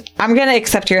just, I'm going to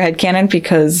accept your headcanon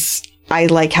because I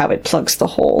like how it plugs the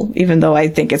hole, even though I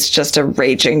think it's just a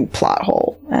raging plot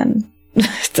hole. And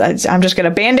I'm just going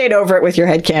to band-aid over it with your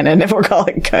headcanon if we'll call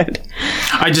it good.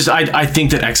 I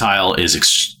think that exile is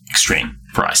extreme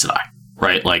for Aes Sedai,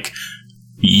 right? Like,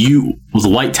 the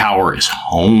White Tower is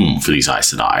home for these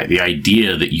Aes Sedai. The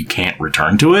idea that you can't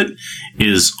return to it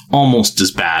is almost as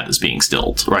bad as being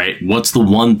stilled, right? What's the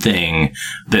one thing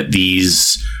that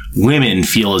these women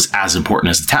feel is as important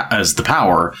as the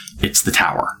power? It's the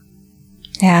tower.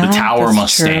 Yeah, the tower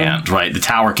must stand, right? The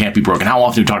tower can't be broken. How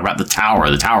often do we talk about the tower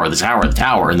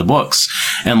in the books?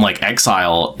 And like,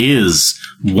 exile is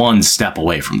one step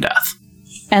away from death.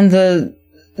 And the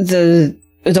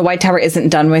White Tower isn't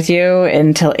done with you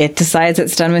until it decides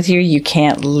it's done with you. You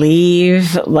can't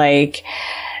leave. Like,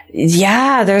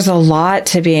 yeah, there's a lot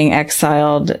to being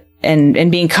exiled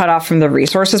and being cut off from the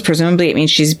resources. Presumably it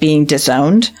means she's being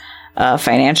disowned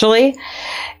financially.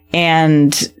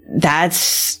 And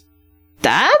that's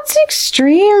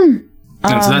extreme.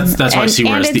 And so that's why I see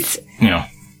where it's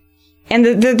And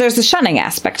there's the shunning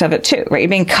aspect of it too, right? You're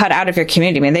being cut out of your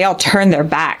community. I mean, they all turn their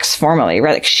backs formally,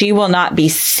 right? Like, she will not be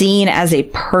seen as a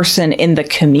person in the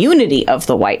community of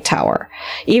the White Tower.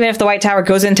 Even if the White Tower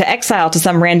goes into exile to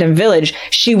some random village,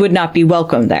 she would not be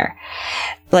welcome there.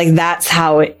 Like, that's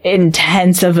how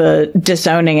intense of a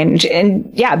disowning and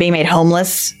yeah, being made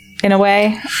homeless. in a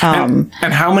way. And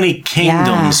how many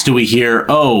kingdoms do we hear,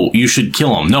 oh, you should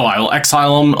kill him? No, I will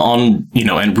exile him on,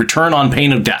 and return on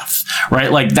pain of death,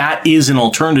 right? Like, that is an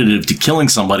alternative to killing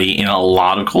somebody in a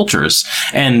lot of cultures.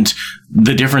 And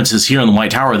the difference is here in the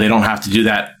White Tower, they don't have to do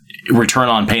that return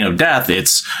on pain of death.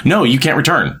 It's, no, you can't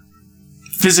return.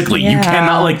 Physically, you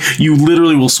cannot, you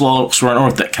literally will swear an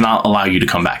oath that cannot allow you to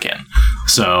come back in.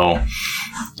 So,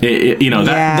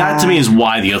 that to me is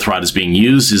why the oath rod is being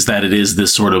used, is that it is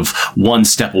this sort of one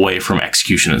step away from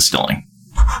execution and stilling.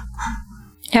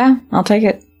 Yeah, I'll take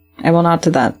it. I will nod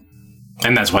to that.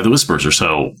 And that's why the whispers are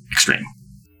so extreme.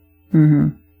 Mm-hmm.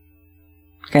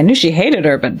 I knew she hated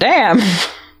her, but damn.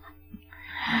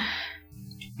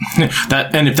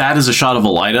 And if that is a shot of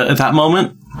Elida at that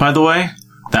moment, by the way,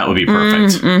 that would be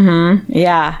perfect. Mm-hmm.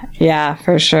 Yeah,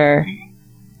 for sure.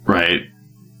 Right.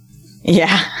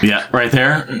 Yeah. Yeah, right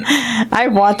there. I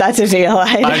want that to be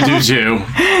Elida. I do too.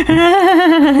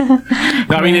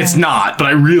 I mean, it's not, but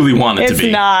I really want it to be.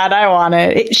 It's not. I want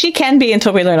it. She can be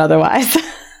until we learn otherwise.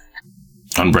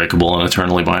 Unbreakable and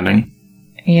eternally binding.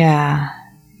 Yeah.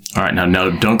 All right, now, no,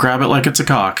 don't grab it like it's a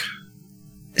cock.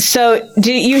 So,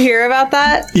 did you hear about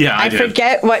that? Yeah, I did.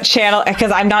 Forget what channel,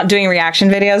 because I'm not doing reaction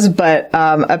videos, but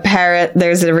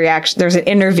there's an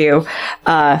interview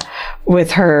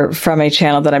with her from a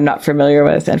channel that I'm not familiar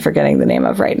with and forgetting the name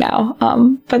of right now.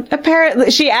 But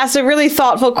apparently she asked a really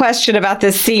thoughtful question about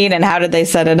this scene and how did they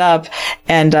set it up.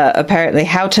 And apparently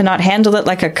how to not handle it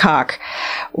like a cock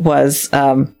was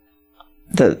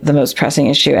the most pressing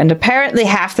issue. And apparently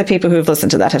half the people who've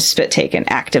listened to that have spit taken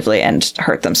actively and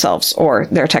hurt themselves or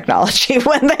their technology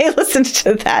when they listened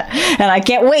to that. And I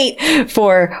can't wait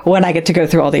for when I get to go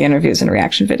through all the interviews and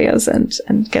reaction videos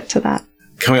and get to that.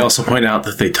 Can we also point out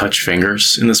that they touch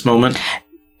fingers in this moment?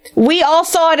 We all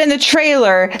saw it in the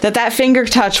trailer that finger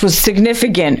touch was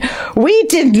significant. We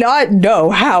did not know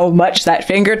how much that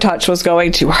finger touch was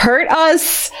going to hurt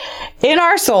us in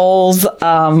our souls.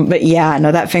 But yeah,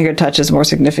 no, that finger touch is more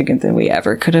significant than we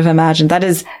ever could have imagined. That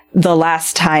is the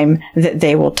last time that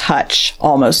they will touch,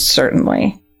 almost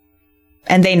certainly.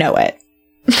 And they know it.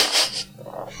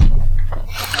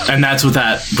 And that's what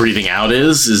that breathing out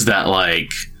is that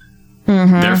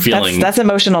they're feeling... That's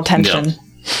emotional tension. Yep.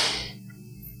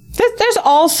 There's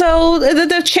also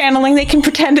the channeling. They can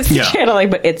pretend it's the channeling,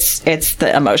 but it's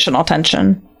the emotional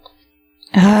tension.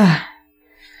 I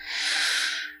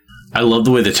love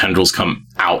the way the tendrils come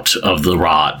out of the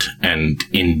rod and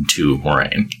into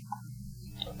Moiraine.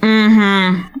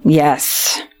 Mm-hmm.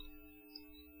 Yes.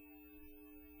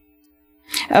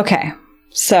 Okay.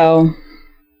 So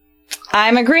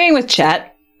I'm agreeing with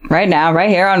Chet right now, right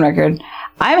here on record.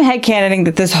 I'm headcanoning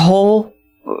that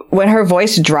when her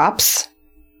voice drops,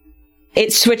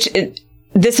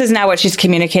 this is now what she's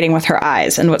communicating with her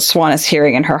eyes and what Swan is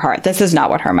hearing in her heart. This is not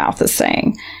what her mouth is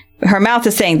saying. Her mouth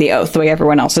is saying the oath the way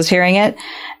everyone else is hearing it.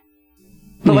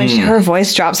 But when her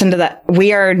voice drops into that,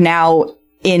 we are now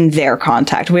in their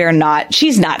contact.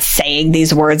 She's not saying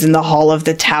these words in the hall of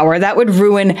the tower. That would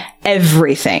ruin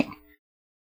everything.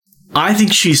 I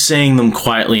think she's saying them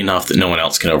quietly enough that no one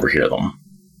else can overhear them.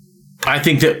 I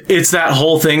think that it's that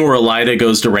whole thing where Elida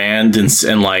goes to Rand and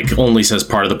only says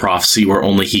part of the prophecy where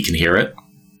only he can hear it.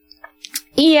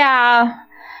 Yeah.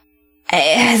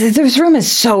 This room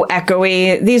is so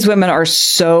echoey. These women are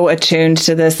so attuned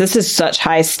to this. This is such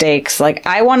high stakes.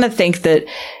 I want to think that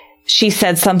she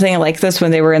said something like this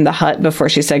when they were in the hut before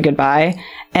she said goodbye.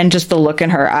 And just the look in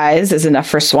her eyes is enough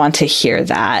for Swan to hear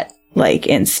that,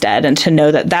 instead, and to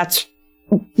know that that's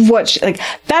what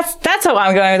that's how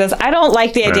I'm going with this. I don't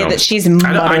like the idea that she's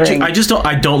muttering.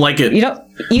 I don't like it.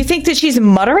 You think that she's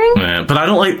muttering? Yeah, but I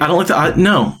don't like that.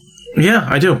 No. Yeah,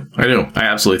 I do. I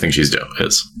absolutely think she's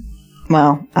is.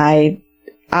 Well, I,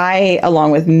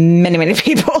 along with many, many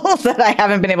people that I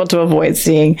haven't been able to avoid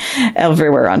seeing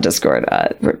everywhere on Discord,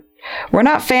 we're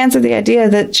not fans of the idea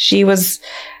that she was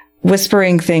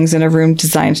whispering things in a room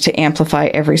designed to amplify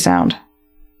every sound.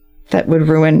 That would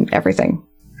ruin everything.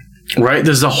 Right?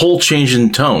 There's a whole change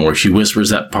in tone where she whispers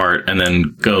that part and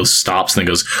then stops and then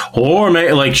goes,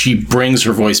 or she brings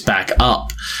her voice back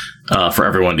up for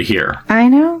everyone to hear. I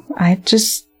know.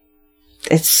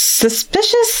 It's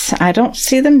suspicious. I don't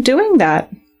see them doing that.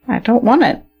 I don't want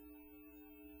it.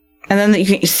 And then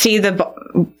you see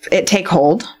it take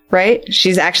hold, right?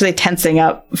 She's actually tensing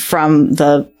up from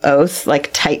the oath,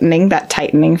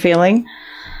 tightening feeling.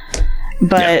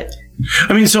 But... Yeah.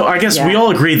 I mean, so I guess we all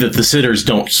agree that the sitters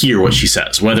don't hear what she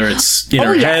says, whether it's in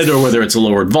her head or whether it's a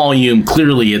lowered volume.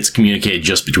 Clearly, it's communicated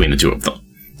just between the two of them.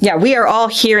 Yeah, we are all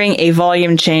hearing a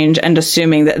volume change and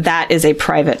assuming that is a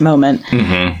private moment.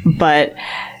 Mm-hmm. But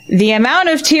the amount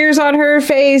of tears on her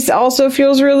face also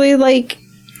feels really like.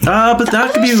 But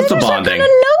that could be the bonding.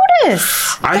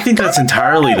 Notice. I think that's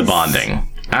entirely the bonding.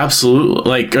 Absolutely.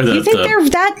 Like, or you think they're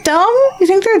that dumb? You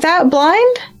think they're that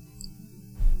blind?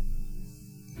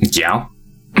 Yeah.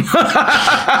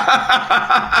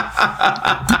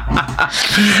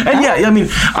 And yeah, I mean,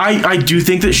 I do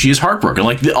think that she is heartbroken.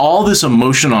 Like, all this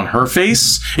emotion on her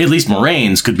face, at least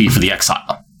Moiraine's, could be for the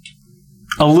exile.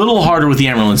 A little harder with the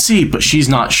Emerald Sea, but she's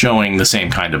not showing the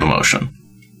same kind of emotion.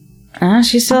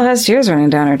 She still has tears running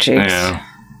down her cheeks. Yeah.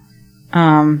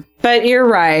 But you're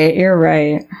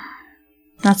right.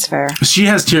 That's fair. She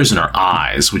has tears in her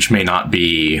eyes, which may not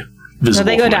be visible.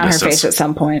 No, they go down her face at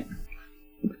some point.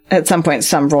 At some point,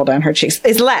 some roll down her cheeks.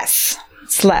 It's less.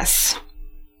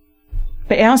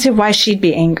 But I don't see why she'd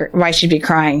be angry. Why she'd be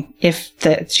crying if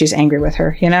she's angry with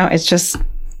her. You know, it's just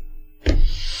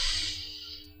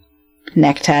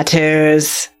neck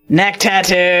tattoos.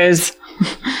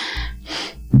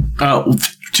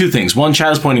 Two things. One,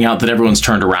 Chad is pointing out that everyone's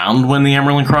turned around when the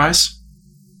Emerald cries,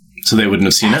 so they wouldn't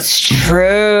have seen That's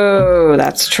true.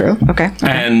 That's true. Okay.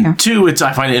 And two,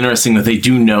 I find it interesting that they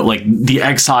do know, like, the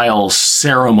exile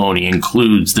ceremony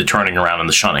includes the turning around and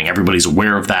the shunning. Everybody's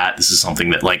aware of that. This is something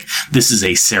that, like, this is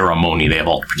a ceremony they have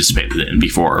all participated in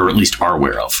before, or at least are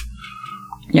aware of.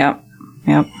 Yep.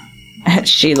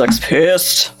 She looks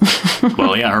pissed.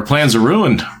 Well, yeah, her plans are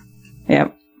ruined.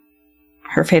 Yep.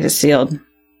 Her fate is sealed.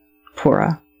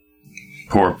 Pura.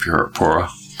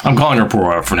 I'm calling her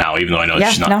Pura for now, even though I know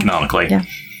she's not canonically. Yeah.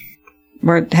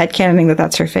 We're headcanoning that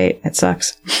that's her fate. It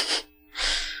sucks.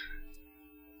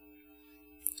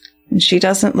 And she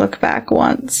doesn't look back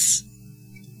once.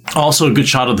 Also, a good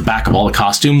shot of the back of all the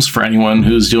costumes for anyone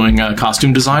who's doing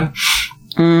costume design.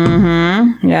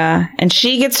 Mm-hmm. Yeah. And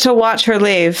she gets to watch her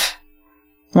leave.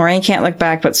 Moiraine can't look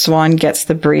back, but Siuan gets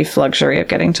the brief luxury of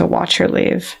getting to watch her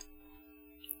leave.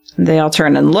 They all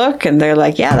turn and look, and they're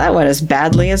like, yeah, that went as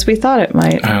badly as we thought it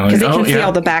might. Because they can see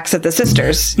all the backs of the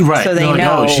sisters. Right. So they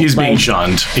know. She's being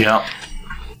shunned. Yeah.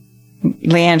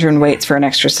 Leandrin waits for an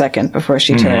extra second before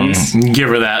she turns. Give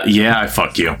her that, yeah,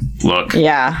 fuck you. Look.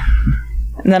 Yeah.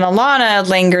 And then Alana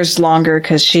lingers longer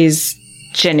because she's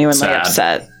genuinely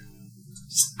upset.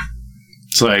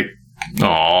 It's like,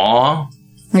 aww.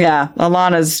 Yeah,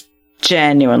 Alana's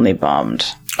genuinely bummed.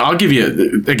 I'll give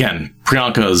you, again,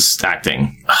 Priyanka's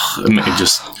acting.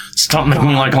 Just stop making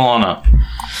me like Alana.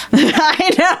 I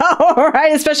know,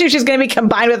 right? Especially if she's going to be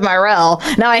combined with Myrelle.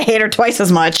 Now I hate her twice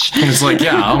as much. And it's like,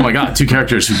 yeah, oh my god, two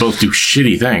characters who both do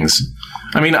shitty things.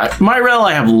 I mean, Myrelle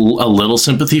I have a little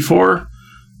sympathy for.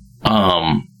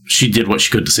 She did what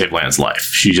she could to save Lan's life.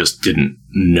 She just didn't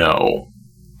know.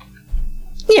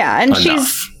 Yeah, and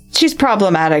enough. she's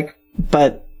problematic,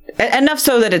 but enough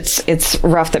so that it's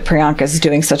rough that Priyanka is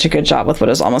doing such a good job with what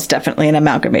is almost definitely an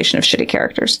amalgamation of shitty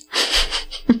characters.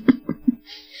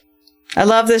 I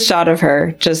love this shot of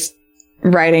her just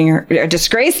riding a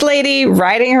disgraced lady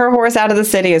riding her horse out of the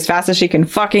city as fast as she can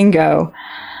fucking go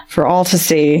for all to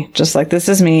see. Just like, this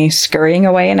is me scurrying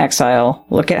away in exile.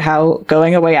 Look at how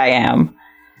going away I am.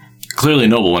 Clearly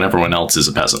noble when everyone else is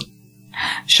a peasant.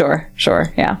 Sure,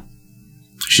 yeah.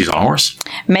 She's on a horse.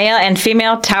 Male and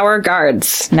female tower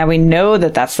guards. Now we know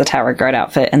that that's the tower guard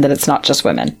outfit and that it's not just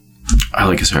women. I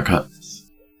like his haircut.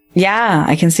 Yeah,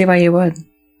 I can see why you would.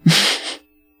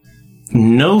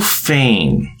 No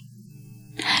Fane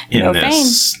in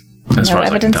this. As no far as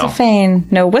evidence I can of Fane.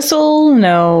 No whistle,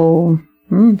 no...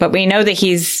 But we know that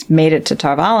he's made it to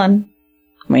Tar Valon.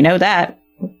 We know that.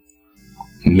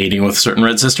 Meeting with certain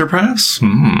Red Sister, perhaps?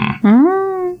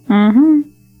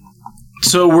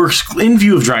 So we're in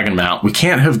view of Dragonmount. We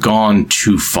can't have gone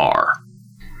too far.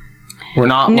 We're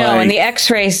not and the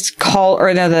X-rays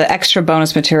the extra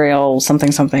bonus material,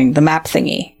 something, the map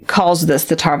thingy, calls this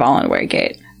the Tar Valon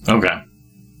Waygate. Okay.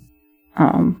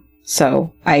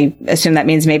 So I assume that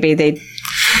means maybe they...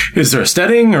 Is there a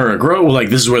steading or a grove? Like,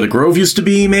 this is where the grove used to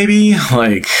be, maybe?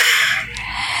 Like...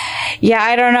 Yeah,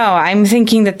 I don't know. I'm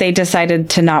thinking that they decided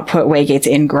to not put waygates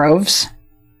in groves.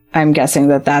 I'm guessing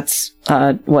that that's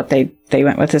what they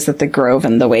went with, is that the grove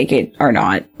and the waygate are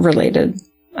not related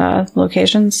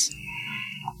locations.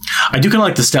 I do kind of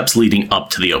like the steps leading up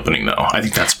to the opening, though. I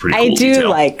think that's pretty cool. I do detail.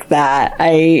 like that.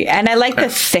 I like the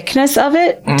thickness of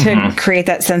it to create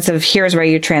that sense of here's where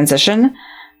you transition.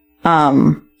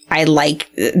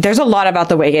 There's a lot about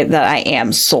the Waygate that I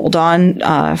am sold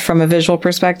on from a visual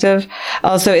perspective.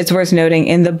 Also, it's worth noting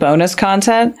in the bonus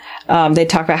content, they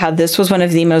talk about how this was one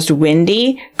of the most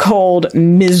windy, cold,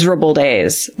 miserable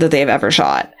days that they've ever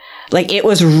shot. Like, it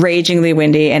was ragingly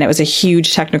windy and it was a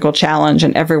huge technical challenge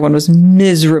and everyone was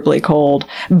miserably cold,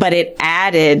 but it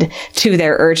added to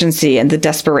their urgency and the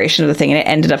desperation of the thing. And it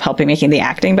ended up helping making the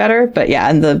acting better. But yeah,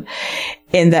 in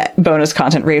the bonus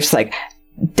content, Rafe's like,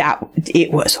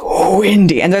 it was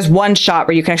windy. And there's one shot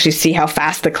where you can actually see how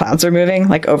fast the clouds are moving,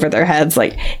 like over their heads.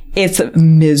 Like, it's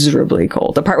miserably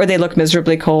cold. The part where they look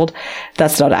miserably cold,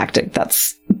 that's not acting.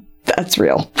 That's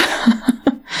real.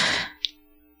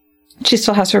 She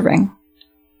still has her ring.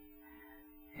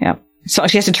 Yep. So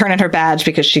she has to turn in her badge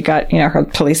because she got, her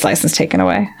police license taken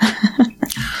away.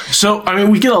 So, I mean,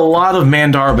 we get a lot of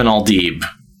Mandarb and Aldeeb.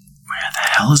 Where the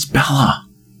hell is Bella?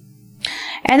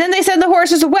 And then they send the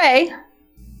horses away.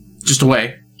 Just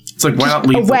away. It's like, why not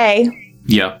leave away? them?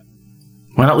 Yeah.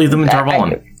 Why not leave them in Tar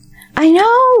Valon? I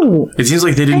know. It seems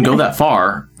like they didn't go that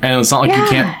far, and it's not like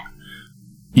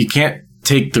you can't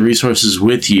take the resources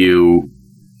with you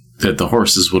that the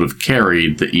horses would have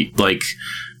carried. That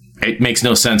it makes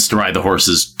no sense to ride the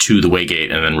horses to the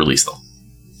Waygate and then release them.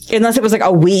 Unless it was like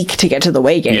a week to get to the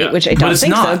Waygate, which I don't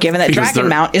think so, given that Dragon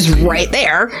Mount is right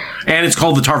there. And it's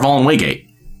called the Tar Valon Waygate.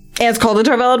 And it's called the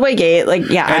Tar Valon Waygate.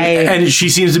 And she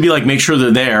seems to be like, make sure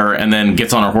they're there, and then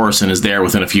gets on her horse and is there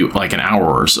within an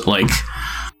hour or so.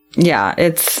 Yeah,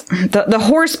 it's the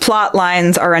horse plot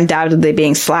lines are undoubtedly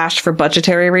being slashed for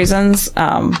budgetary reasons.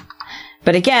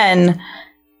 But again,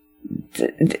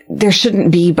 there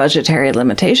shouldn't be budgetary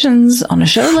limitations on a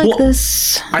show like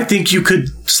this. I think you could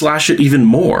slash it even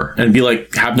more and be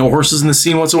like, have no horses in the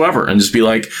scene whatsoever, and just be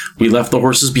like, we left the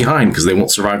horses behind because they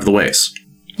won't survive the ways.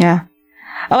 Yeah.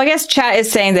 Oh, I guess chat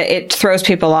is saying that it throws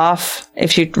people off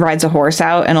if she rides a horse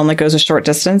out and only goes a short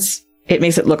distance. It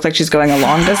makes it look like she's going a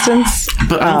long distance.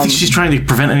 But I don't think she's trying to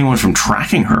prevent anyone from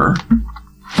tracking her.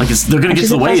 They're going to get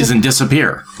to the ways and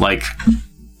disappear.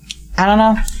 I don't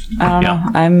know.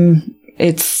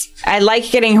 I like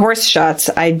getting horse shots.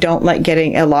 I don't like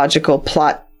getting illogical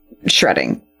plot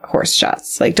shredding horse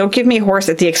shots. Don't give me horse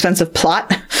at the expense of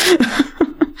plot.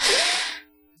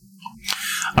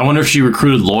 I wonder if she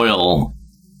recruited Loyal.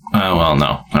 Oh, well,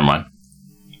 no. Never mind.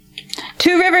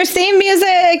 Two Rivers theme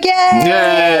music! Yay!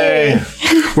 Yay!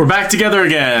 We're back together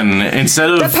again.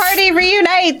 The party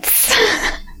reunites!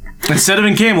 Instead of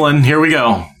in Camelin, here we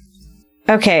go.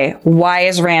 Okay, why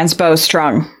is Rand's bow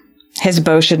strung? His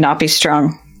bow should not be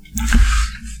strung.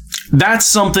 That's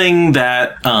something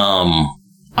that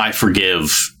I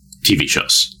forgive TV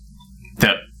shows.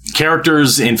 That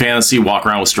characters in fantasy walk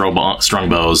around with strung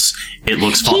bows. It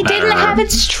looks fun. He didn't have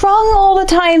it strung all the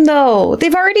time, though.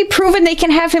 They've already proven they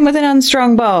can have him with an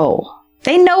unstrung bow.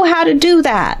 They know how to do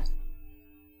that.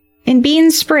 In Bean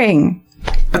Spring.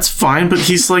 That's fine, but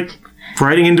he's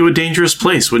riding into a dangerous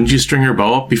place. Wouldn't you string your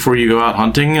bow up before you go out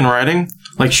hunting and riding?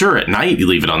 Sure, at night you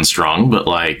leave it unstrung, but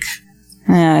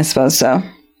Yeah, I suppose so.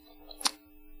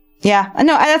 Yeah,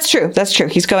 no, that's true. That's true.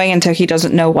 He's going into he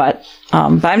doesn't know what.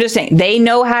 But I'm just saying, they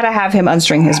know how to have him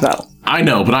unstring his bow. I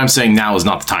know, but I'm saying now is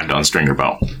not the time to unstring your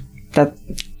bow.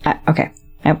 Okay.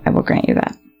 I will grant you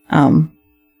that.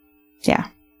 Yeah.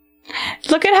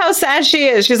 Look at how sad she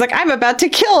is. She's like, I'm about to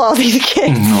kill all these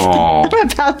kids. Aww. I'm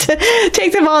about to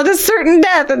take them all to certain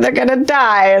death and they're going to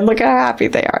die. And look how happy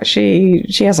they are. She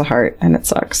has a heart and it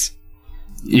sucks.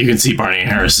 You can see Barney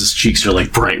Harris's cheeks are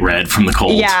bright red from the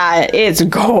cold. Yeah, it's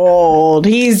cold.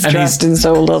 He's dressed in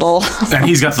so little. And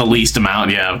he's got the least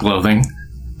amount, of clothing.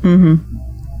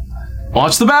 Mm-hmm.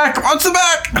 Watch the back! Watch the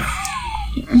back!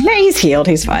 No, he's healed.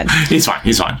 He's fine. He's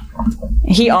fine.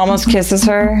 He almost kisses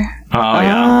her. Oh,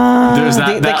 yeah. There's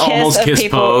that kiss almost kiss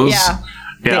people, pose. Yeah.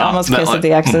 The almost kiss of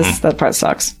the exes. Mm-hmm. That part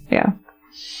sucks. Yeah.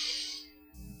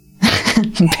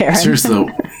 Seriously, though,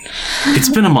 it's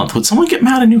been a month. Would someone get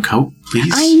Matt a new coat,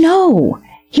 please? I know.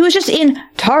 He was just in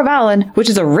Tar Valon, which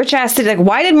is a rich-ass city.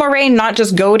 Why did Moraine not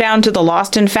just go down to the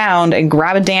Lost and Found and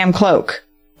grab a damn cloak?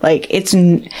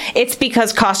 It's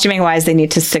because costuming-wise, they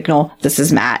need to signal this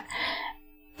is Matt.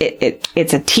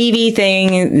 It's a TV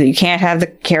thing. You can't have the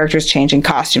characters changing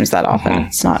costumes that often.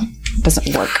 Mm-hmm. It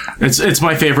doesn't work. It's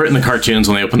my favorite in the cartoons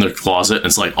when they open their closet and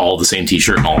it's all the same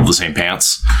t-shirt and all the same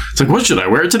pants. It's what should I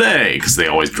wear today? Because they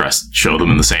always show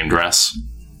them in the same dress.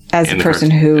 As a person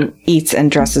who eats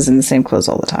and dresses in the same clothes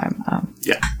all the time.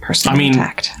 Personally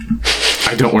attacked.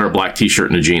 I don't wear a black t-shirt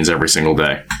and a jeans every single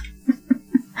day.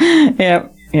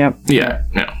 Yep. Yeah,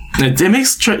 no. It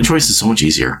makes choices so much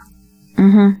easier.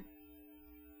 Mm-hmm.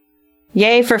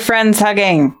 Yay for friends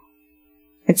hugging.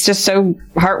 It's just so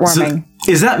heartwarming.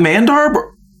 So, is that Mandarb?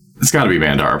 It's got to be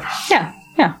Mandarb. Yeah.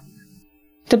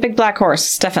 The big black horse.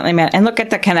 It's definitely Man. And look at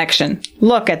the connection.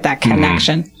 Look at that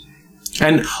connection.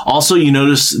 And also, you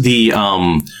notice the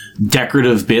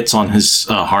decorative bits on his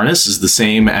harness is the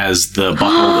same as the buckle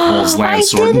that holds Lan's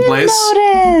sword in place.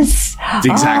 Notice. The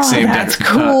exact same. That's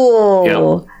cool.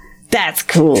 Yep. That's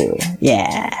cool.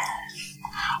 Yeah.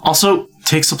 Also,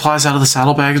 take supplies out of the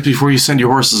saddlebags before you send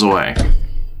your horses away.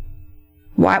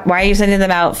 Why are you sending them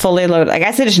out fully loaded? I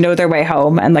guess they just know their way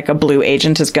home, and like a blue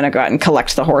agent is going to go out and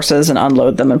collect the horses and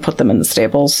unload them and put them in the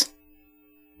stables.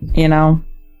 You know?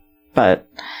 But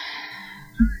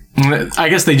I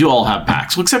guess they do all have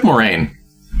packs, well, except Moraine.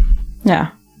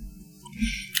 Yeah.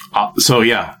 So,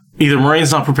 yeah. Either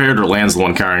Moraine's not prepared or Lan's the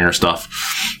one carrying her stuff.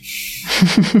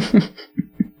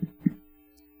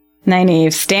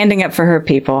 Nynaeve, standing up for her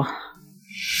people.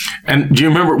 And do you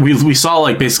remember, we saw,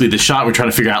 like, basically the shot, we're trying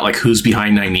to figure out, like, who's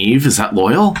behind Nynaeve? Is that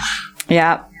Loial?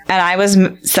 Yeah. And I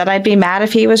said I'd be mad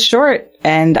if he was short,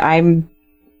 and I'm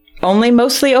only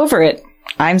mostly over it.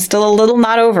 I'm still a little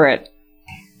not over it.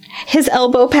 His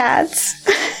elbow pads.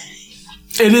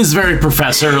 It is very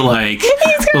Professor, like,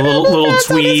 a little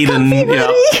tweed and,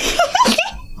 yeah.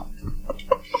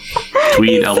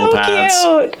 Tweed elbow pads.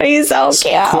 Cute. He's so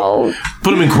cute.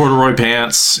 Put him in corduroy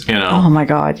pants, you know. Oh my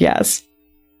god, yes.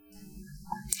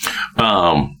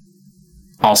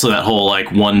 Also that whole, like,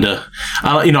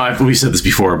 we said this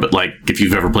before, but, like, if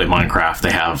you've ever played Minecraft,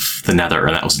 they have the Nether,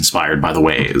 and that was inspired by the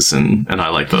Ways, and I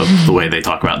like the way they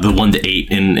talk about the 1 to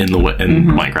 8 in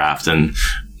Minecraft, and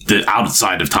the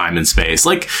outside of time and space.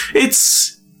 Like,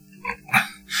 it's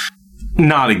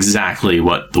not exactly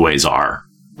what the Ways are,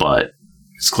 but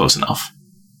it's close enough.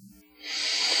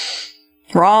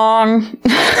 Wrong.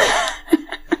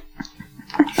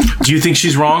 Do you think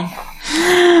she's wrong?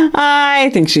 I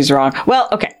think she's wrong. Well,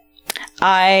 okay.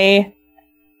 I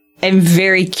am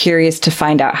very curious to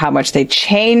find out how much they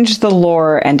change the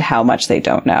lore and how much they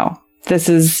don't know.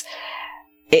 There's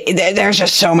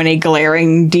just so many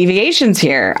glaring deviations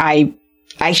here.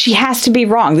 She has to be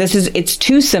wrong. It's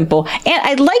too simple. And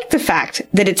I like the fact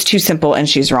that it's too simple and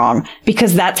she's wrong,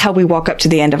 because that's how we walk up to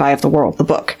the end of Eye of the World, the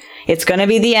book. It's going to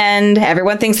be the end.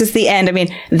 Everyone thinks it's the end. I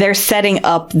mean, they're setting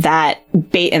up that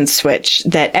bait and switch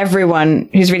that everyone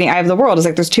who's reading Eye of the World is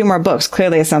like, there's 2 more books.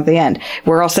 Clearly it's not the end.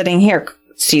 We're all sitting here.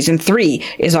 Season 3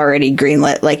 is already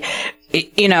greenlit. Like,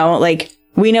 you know, like,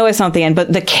 we know it's not the end,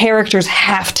 but the characters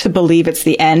have to believe it's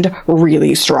the end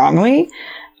really strongly.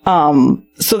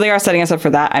 So they are setting us up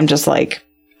for that. I'm just like,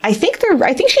 I think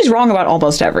she's wrong about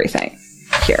almost everything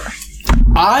here.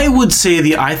 I would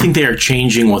say I think they are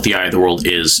changing what the Eye of the World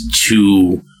is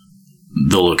to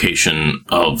the location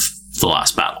of the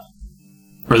last battle,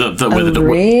 or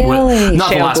really? not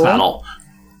the last battle.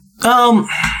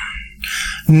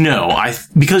 No,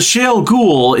 because Shale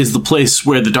Ghul is the place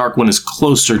where the Dark One is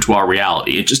closer to our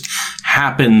reality. It just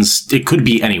happens. It could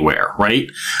be anywhere, right?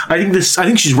 I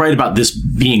think she's right about this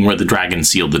being where the dragon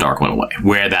sealed the Dark One away,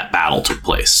 where that battle took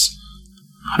place.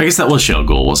 I guess that was Shale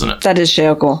Ghul, wasn't it? That is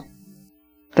Shale Ghul.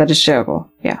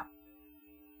 Yeah.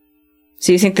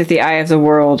 So you think that the Eye of the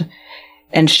World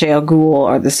and Shale Ghul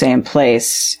are the same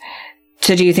place?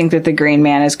 So do you think that the Green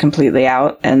Man is completely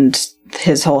out and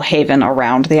his whole haven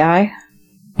around the Eye?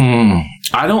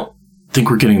 I don't think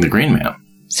we're getting the Green Man.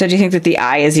 So do you think that the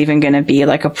Eye is even going to be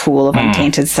like a pool of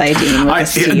untainted sidine with a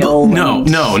seal? No,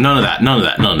 none of that.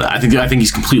 I think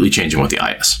he's completely changing what the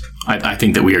Eye is. I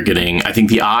think that we are getting. I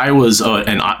think the Eye was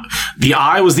the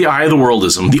Eye was the Eye of the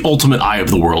Worldism, the ultimate Eye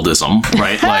of the Worldism,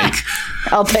 right? Like,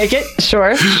 I'll take it.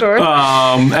 Sure.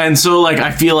 And so, like, I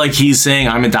feel like he's saying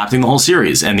I'm adapting the whole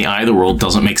series, and the Eye of the World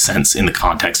doesn't make sense in the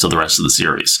context of the rest of the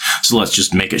series. So let's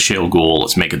just make it Shale Ghul.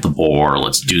 Let's make it the Boar.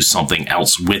 Let's do something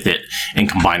else with it and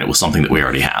combine it with something that we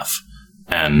already have.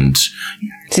 And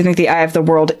do you think the Eye of the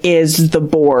World is the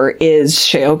Boar, is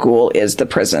Shale Ghul, is the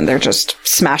prison? They're just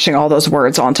smashing all those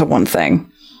words onto one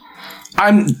thing.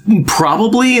 I'm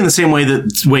probably in the same way that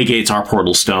Waygates are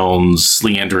Portal Stones,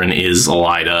 Liandrin is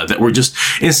Elida, that we're just,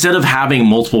 instead of having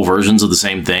multiple versions of the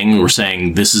same thing, we're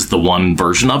saying this is the one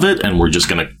version of it, and we're just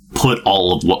going to put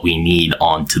all of what we need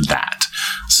onto that.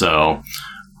 So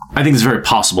I think it's very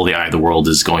possible the Eye of the World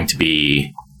is going to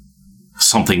be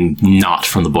something not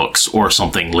from the books, or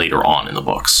something later on in the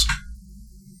books.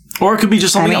 Or it could be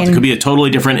just something else. It could be a totally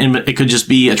different, it could just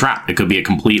be a trap. It could be a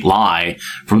complete lie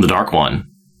from the Dark One.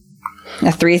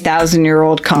 A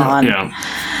 3,000-year-old con. Yeah.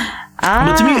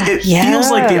 But to me, it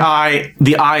feels like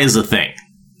the eye is a thing.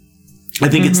 I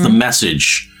think it's the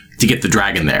message to get the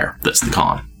dragon there that's the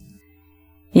con.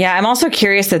 Yeah, I'm also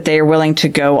curious that they're willing to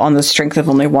go on the strength of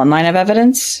only 1 line of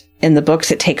evidence. In the books,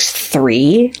 it takes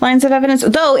 3 lines of evidence.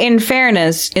 Though, in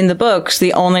fairness, in the books,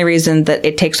 the only reason that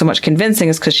it takes so much convincing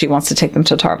is because she wants to take them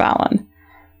to Tar Valon.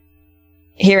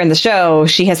 here in the show,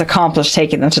 she has accomplished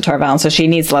taking them to Tar Valon, so she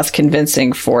needs less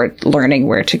convincing for learning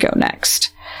where to go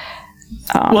next.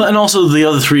 Well, and also the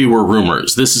other 3 were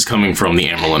rumors. This is coming from the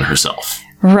Amyrlin herself.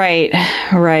 Right.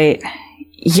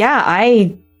 Yeah,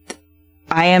 I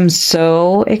am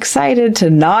so excited to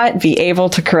not be able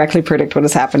to correctly predict what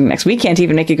is happening next. We can't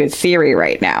even make a good theory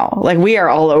right now. Like, we are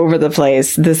all over the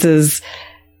place. This is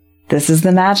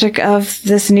the magic of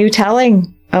this new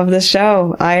telling of the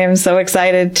show. I am so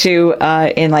excited to,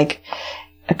 in like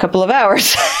a couple of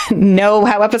hours, know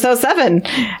how episode 7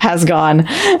 has gone.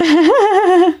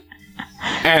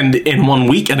 And in 1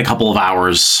 week and a couple of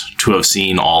hours to have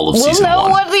seen all of season 1. We'll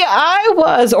know what the eye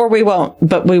was, or we won't,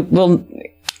 but we will.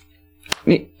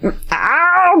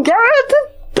 Ow, Garrett!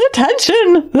 The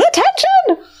tension! The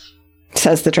tension!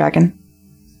 Says the dragon.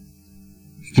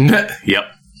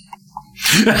 Yep.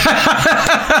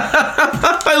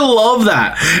 I love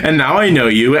that. And now I know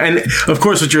you. And of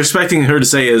course, what you're expecting her to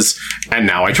say is, and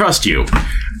now I trust you.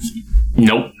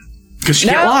 Nope. Because she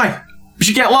can't lie.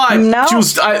 She can't lie. No.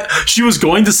 She was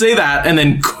going to say that and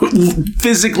then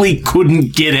physically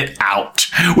couldn't get it out,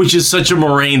 which is such a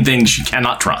Moiraine thing she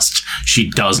cannot trust.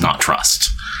 She does not trust.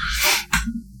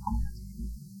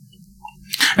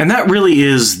 And that really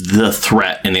is the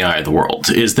threat in the Eye of the World,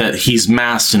 is that he's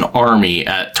massed an army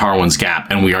at Tarwin's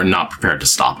Gap and we are not prepared to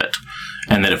stop it.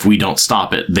 And that if we don't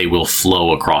stop it, they will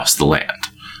flow across the land.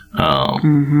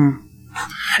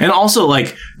 And also,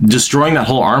 like, destroying that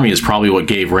whole army is probably what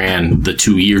gave Rand the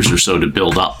 2 years or so to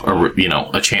build up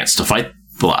a chance to fight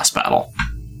the last battle.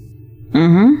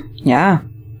 Yeah.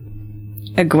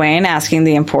 Egwene asking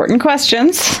the important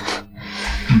questions.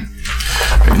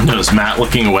 Notice Matt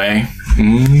looking away.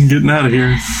 Getting out of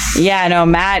here. Yeah, no,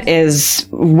 Matt is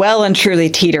well and truly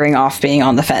teetering off being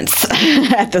on the fence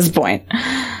at this point.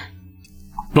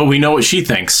 But we know what she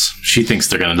thinks. She thinks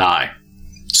they're going to die.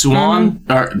 Siuan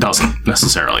doesn't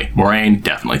necessarily. Moiraine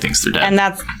definitely thinks they're dead. And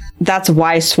that's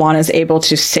why Siuan is able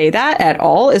to say that at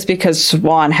all, is because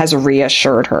Siuan has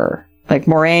reassured her. Like,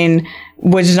 Moiraine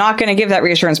was not going to give that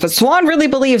reassurance, but Siuan really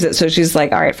believes it. So she's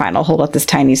like, all right, fine, I'll hold up this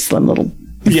tiny, slim little...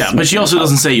 Yeah, but she also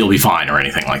doesn't say you'll be fine or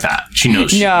anything like that. She knows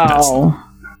she does.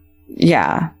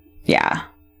 Yeah.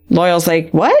 Loyal's like,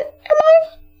 what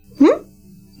am I?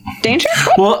 Danger?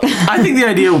 Well, I think the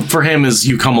idea for him is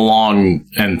you come along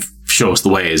and show us the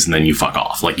ways and then you fuck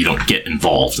off. Like, you don't get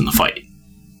involved in the fight.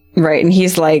 Right, and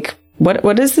he's like,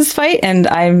 what is this fight? And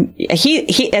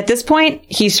he at this point,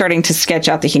 he's starting to sketch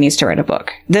out that he needs to write a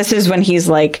book. This is when he's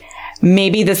like,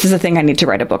 maybe this is a thing I need to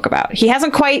write a book about. He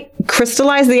hasn't quite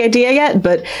crystallized the idea yet,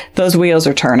 but those wheels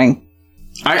are turning.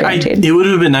 It would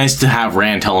have been nice to have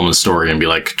Rand tell him the story and be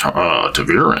like,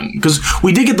 ta'veren. Because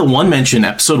we did get the one mention,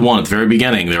 episode 1 at the very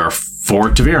beginning. There are 4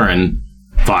 ta'veren,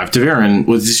 5 ta'veren.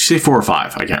 Did you say 4 or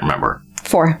 5? I can't remember.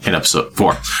 4. In episode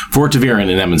 4. 4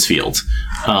 ta'veren in Emond's Field.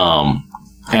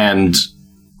 And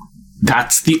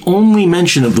that's the only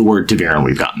mention of the word ta'veren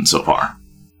we've gotten so far.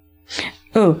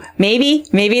 Oh,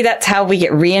 maybe that's how we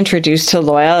get reintroduced to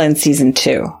Loyal in season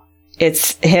 2.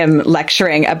 It's him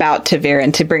lecturing about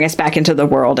ta'veren to bring us back into the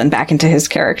world and back into his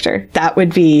character. That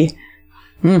would be...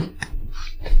 Yep,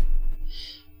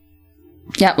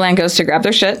 Lan goes to grab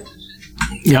their shit.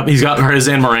 Yep, he's got his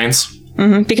and Moiraine's.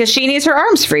 Because she needs her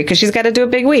arms free, because she's got to do a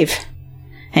big weave.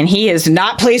 And he is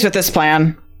not pleased with this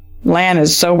plan. Lan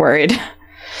is so worried.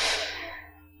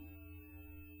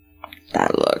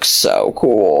 That looks so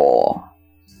cool.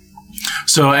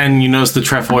 So, and you notice the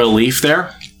trefoil leaf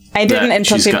there? I didn't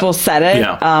until people said it.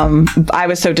 Yeah. I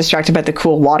was so distracted by the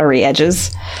cool watery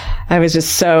edges. I was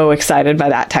just so excited by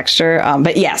that texture.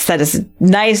 But yes, that is a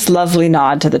nice, lovely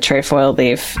nod to the trefoil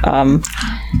leaf. I'm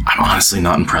honestly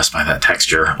not impressed by that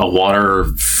texture. A water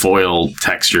foil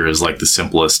texture is like the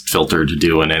simplest filter to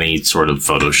do in any sort of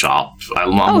Photoshop.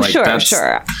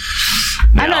 Sure.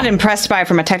 I'm not impressed by it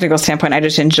from a technical standpoint. I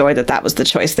just enjoy that was the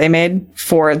choice they made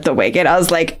for the Wicket. I was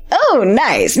like, oh,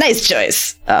 nice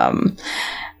choice.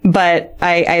 But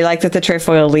I like that the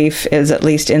trefoil leaf is at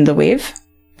least in the weave.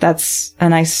 That's a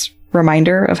nice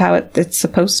reminder of how it's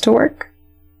supposed to work.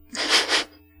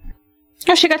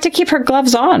 Oh, she got to keep her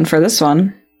gloves on for this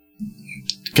one.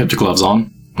 Kept her gloves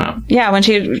on? No. Yeah, when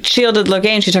she shielded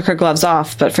Logain, she took her gloves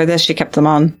off, but for this, she kept them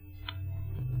on.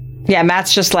 Yeah,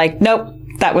 Matt's just like, nope.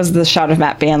 That was the shot of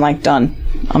Matt being like, done.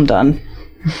 I'm done.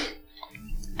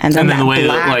 And then the way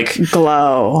black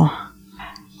glow.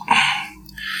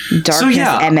 Darkness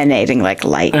emanating like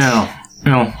light.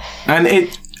 And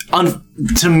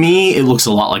to me, it looks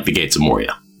a lot like the Gates of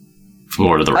Moria. from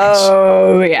Lord of the Rings.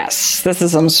 Oh, yes. This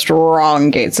is some strong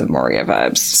Gates of Moria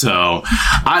vibes. So,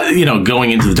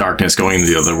 going into the darkness, going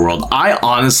into the other world, I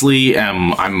honestly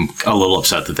I'm a little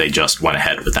upset that they just went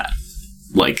ahead with that.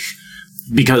 Like,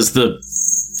 because the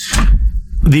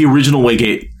original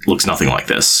Waygate looks nothing like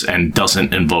this and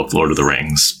doesn't invoke Lord of the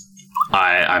Rings.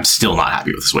 I'm still not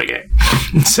happy with this Waygate.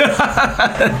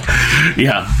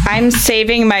 Yeah. I'm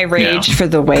saving my rage for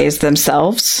the ways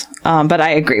themselves, but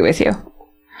I agree with you.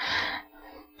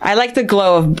 I like the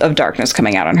glow of darkness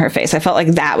coming out on her face. I felt like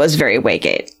that was very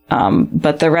Waygate.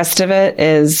 But the rest of it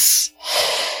is...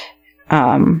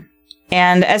 and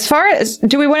as far as...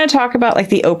 Do we want to talk about like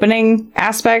the opening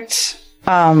aspect?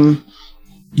 That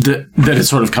it's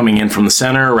sort of coming in from the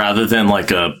center rather than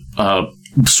like a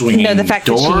swinging door? No, the fact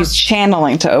that she's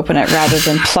channeling to open it rather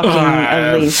than plucking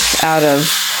a leaf out of...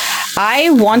 I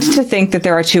want to think that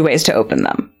there are two ways to open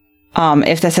them.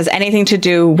 If this has anything to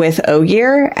do with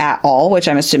Ogier at all, which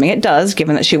I'm assuming it does,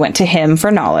 given that she went to him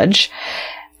for knowledge,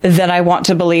 then I want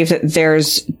to believe that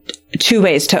there's two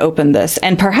ways to open this.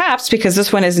 And perhaps because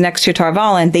this one is next to Tar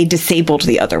Valon, they disabled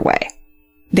the other way.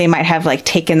 They might have like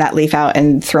taken that leaf out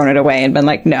and thrown it away and been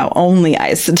like, no, only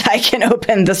Aes Sedai can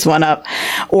open this one up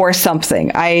or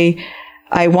something. I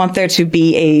want there to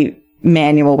be a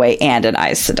manual way and an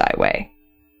Aes Sedai way.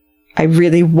 I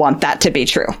really want that to be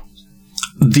true.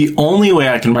 The only way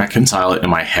I can reconcile it in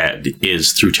my head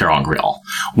is through ter'angreal.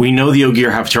 We know the Ogier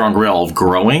have ter'angreal of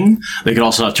growing. They could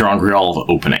also have ter'angreal of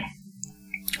opening.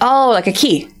 Oh, like a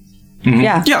key.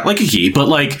 Mm-hmm. Yeah, like a key, but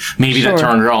like maybe that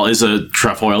ter'angreal is a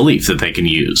trefoil leaf that they can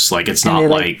use. Like it's not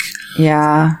like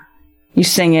yeah, you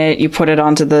sing it, you put it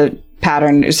onto the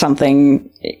pattern or something.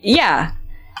 Yeah,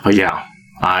 but yeah,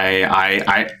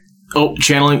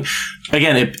 channeling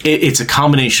again. It's a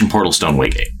combination Portal Stone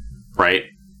Waygate, right?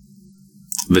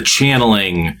 The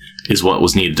channeling is what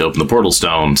was needed to open the Portal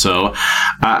Stone. So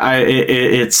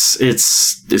it's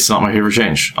not my favorite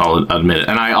change. I'll admit it,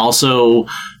 and I also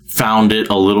found it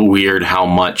a little weird how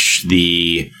much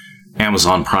the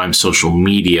Amazon Prime social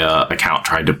media account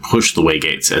tried to push the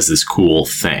Waygates as this cool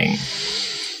thing.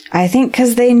 I think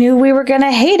because they knew we were going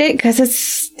to hate it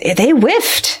because they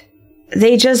whiffed.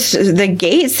 The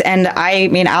gates, and I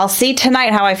mean, I'll see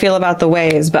tonight how I feel about the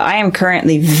ways, but I am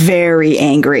currently very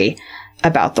angry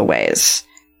about the ways.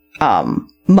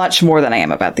 Much more than I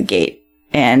am about the gate.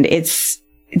 And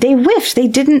they whiffed.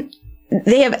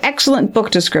 They have excellent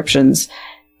book descriptions.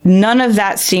 None of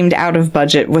that seemed out of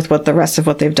budget with what the rest of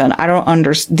what they've done. I don't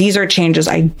understand. These are changes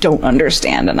I don't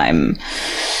understand, and I'm...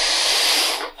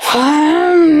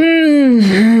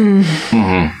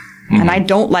 And I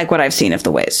don't like what I've seen of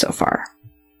the ways so far.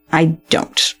 I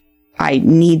don't.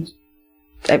 I'm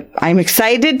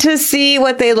excited to see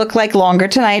what they look like longer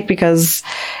tonight because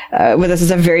this is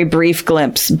a very brief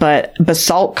glimpse, but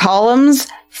basalt columns,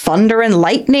 thunder and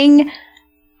lightning,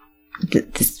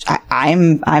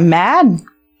 I'm mad.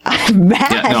 I'm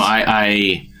mad. Yeah, no,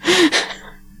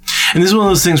 and this is one of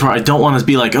those things where I don't want to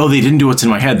be like, oh, they didn't do what's in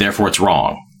my head, therefore it's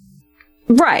wrong.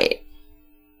 Right.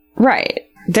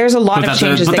 There's a lot of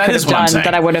changes they could have done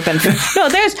that I would have been...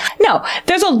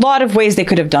 there's a lot of ways they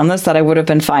could have done this that I would have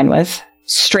been fine with.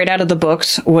 Straight out of the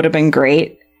books would have been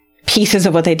great. Pieces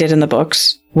of what they did in the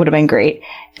books would have been great.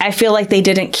 I feel like they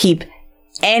didn't keep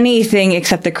anything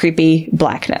except the creepy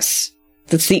blackness.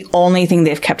 That's the only thing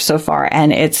they've kept so far,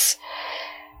 and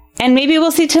maybe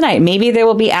we'll see tonight. Maybe there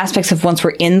will be aspects of once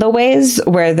we're in the ways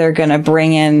where they're going to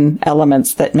bring in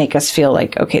elements that make us feel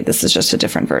like, okay, this is just a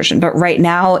different version. But right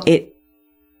now,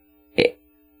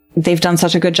 they've done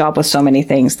such a good job with so many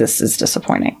things. This is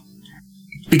disappointing.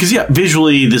 Because,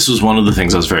 visually, this was one of the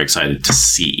things I was very excited to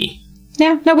see.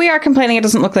 Yeah, no, we are complaining it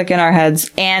doesn't look like in our heads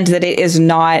and that it is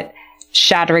not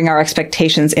shattering our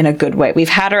expectations in a good way. We've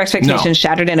had our expectations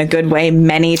shattered in a good way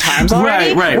many times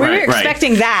already. We're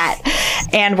expecting that,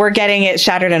 and we're getting it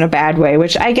shattered in a bad way,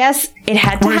 which I guess it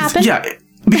had to happen. Yeah,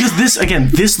 because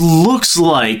this looks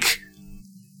like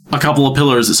a couple of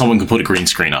pillars that someone can put a green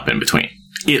screen up in between.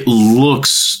 It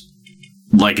looks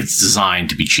like it's designed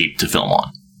to be cheap to film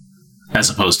on, as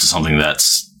opposed to something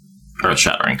that's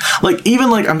earth-shattering.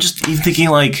 I'm just even thinking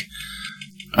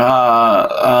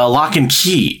Lock and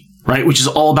Key, right? Which is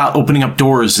all about opening up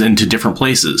doors into different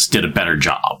places, did a better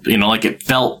job. It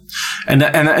felt, and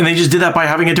they just did that by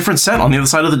having a different set on the other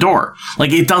side of the door.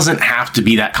 It doesn't have to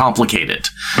be that complicated.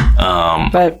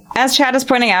 But as Chad is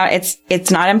pointing out,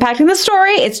 it's not impacting the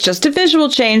story. It's just a visual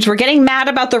change. We're getting mad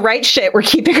about the right shit. We're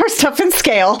keeping our stuff in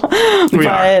scale.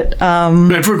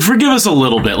 Forgive us a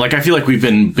little bit. I feel like we've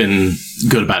been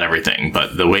good about everything,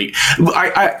 but the way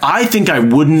I think I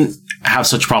wouldn't have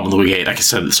such a problem with the Waygate. Like I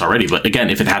said this already, but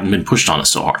again, if it hadn't been pushed on us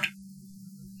so hard.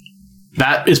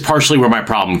 That is partially where my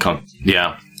problem comes.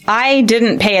 Yeah. I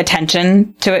didn't pay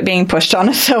attention to it being pushed on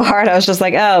us so hard. I was just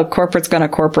like, oh, corporate's going to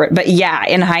corporate. But yeah,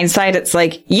 in hindsight, it's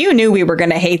like, you knew we were going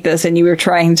to hate this and you were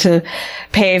trying to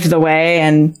pave the way,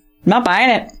 and I'm not buying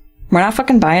it. We're not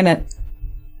fucking buying it.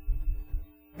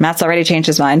 Matt's already changed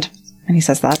his mind. And he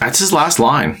says that. That's his last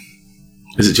line.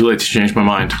 Is it too late to change my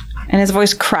mind? And his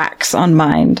voice cracks on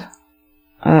mind.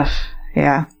 Ugh,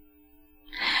 yeah.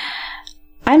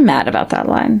 I'm mad about that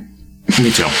line. Me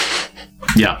too.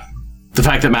 Yeah. The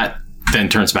fact that Matt then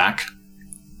turns back.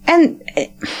 And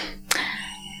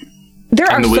there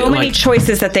are so many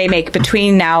choices that they make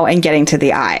between now and getting to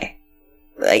the eye.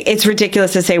 Like, it's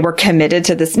ridiculous to say we're committed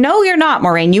to this. No, you're not,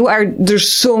 Moiraine. You are.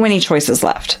 There's so many choices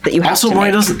left that you have to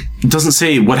make. Also, Moiraine doesn't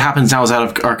say what happens now is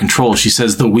out of our control. She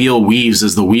says the wheel weaves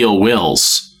as the wheel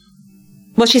wills.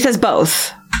 Well, she says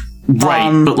both.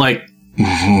 Right, but like...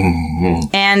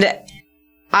 And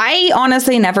I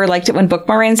honestly never liked it when Book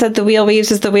Moiraine said the wheel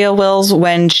weaves as the wheel wills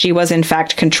when she was in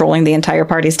fact controlling the entire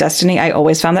party's destiny. I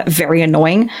always found that very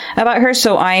annoying about her.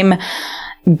 So I'm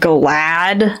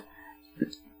glad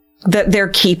that they're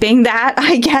keeping that,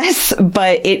 I guess.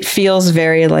 But it feels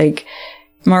very like,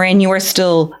 Moiraine, you are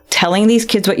still telling these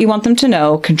kids what you want them to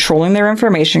know, controlling their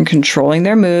information, controlling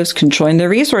their moves, controlling the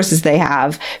resources they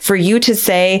have. For you to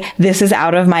say this is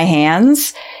out of my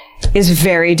hands is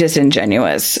very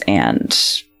disingenuous and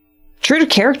true to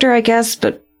character, I guess,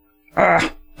 but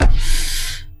I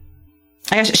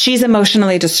guess she's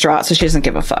emotionally distraught, so she doesn't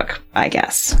give a fuck, I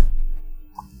guess.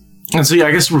 And so, yeah,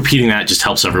 I guess repeating that just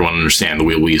helps everyone understand the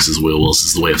wheel weaves as wheel wills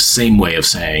is the same way of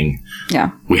saying,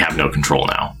 yeah, we have no control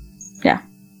now. Yeah.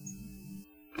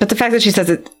 But the fact that she says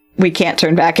that we can't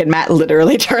turn back and Matt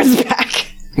literally turns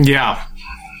back. Yeah.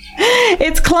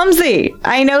 It's clumsy.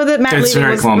 I know that Matt leaving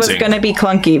was going to be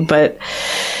clunky, but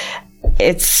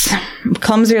it's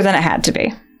clumsier than it had to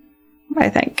be, I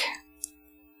think.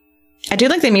 I do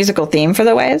like the musical theme for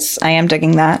the Ways. I am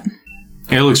digging that.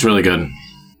 It looks really good.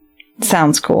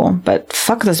 Sounds cool, but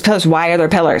fuck those pillars. Why are there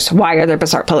pillars? Why are there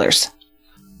bizarre pillars?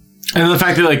 And the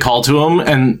fact that they call to him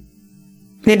and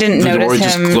they didn't notice doorway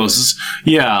him. Just closes.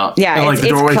 Yeah. Yeah. And like the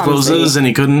doorway closes and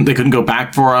they couldn't go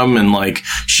back for him. And like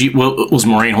was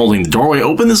Moiraine holding the doorway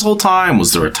open this whole time?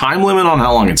 Was there a time limit on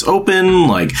how long it's open?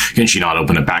 Like, can she not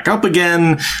open it back up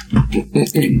again?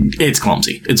 It's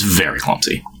clumsy. It's very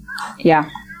clumsy. Yeah.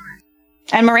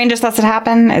 And Moiraine just lets it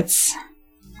happen.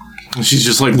 She's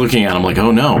just like looking at him like,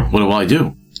 oh no, what do I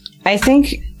do? I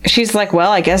think she's like,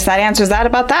 well, I guess that answers that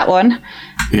about that one.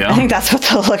 Yeah. I think that's what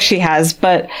the look she has,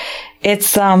 but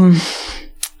it's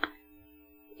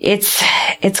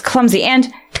clumsy.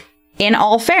 And in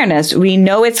all fairness, we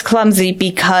know it's clumsy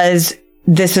because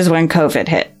this is when COVID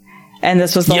hit. And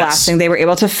this was the last thing they were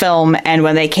able to film. And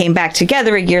when they came back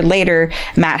together a year later,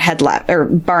 Matt had left, or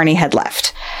Barney had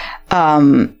left.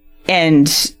 And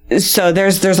so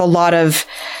there's a lot of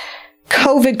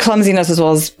COVID clumsiness as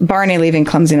well as Barney leaving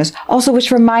clumsiness. Also,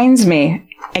 which reminds me,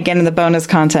 again, in the bonus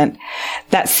content,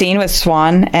 that scene with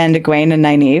Swan and Egwene and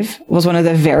Nynaeve was one of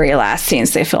the very last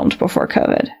scenes they filmed before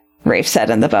COVID. Rafe said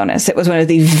in the bonus. It was one of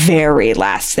the very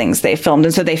last things they filmed.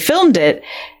 And so they filmed it.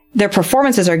 Their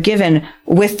performances are given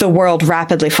with the world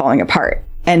rapidly falling apart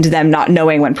and them not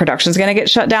knowing when production's going to get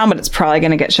shut down, but it's probably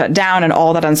going to get shut down and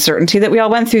all that uncertainty that we all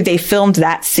went through. They filmed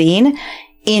that scene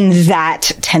in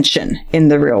that tension in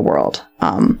the real world.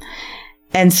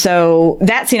 And so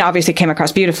that scene obviously came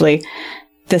across beautifully.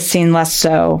 This scene less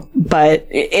so, but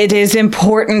it is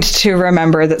important to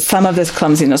remember that some of this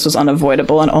clumsiness was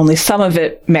unavoidable and only some of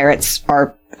it merits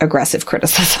our aggressive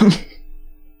criticism.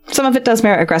 Some of it does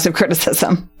merit aggressive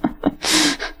criticism.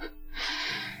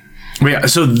 Yeah,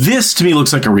 so this to me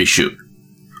looks like a reshoot.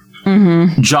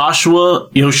 Mm-hmm.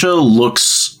 Yosha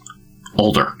looks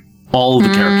older. All of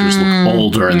the characters look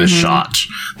older in this shot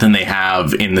than they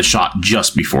have in the shot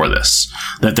just before this.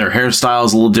 That their hairstyle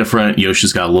is a little different.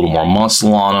 Yosha's got a little more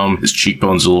muscle on him. His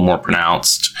cheekbones are a little more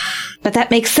pronounced. But that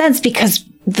makes sense because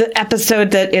the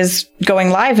episode that is going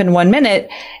live in 1 minute,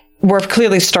 we're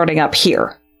clearly starting up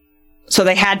here. So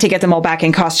they had to get them all back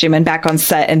in costume and back on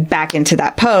set and back into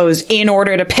that pose in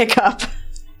order to pick up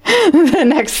the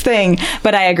next thing.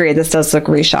 But I agree, this does look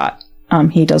reshot.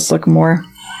 He does look more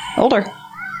older.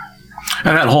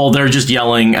 And that whole, they're just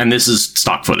yelling, and this is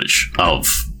stock footage of...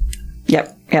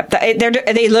 Yep.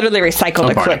 They literally recycled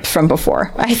a clip from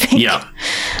before, I think. Yeah.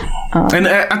 And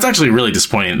that's actually really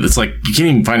disappointing. It's like, you can't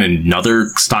even find another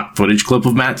stock footage clip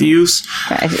of Matt to use.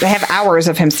 They have hours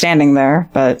of him standing there,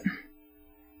 but...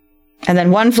 And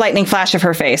then one lightning flash of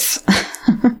her face.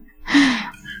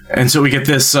 And so we get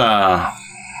this...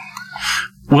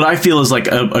 what I feel is like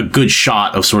a good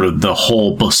shot of sort of the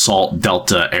whole Basalt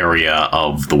Delta area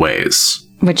of the Ways.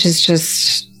 Which is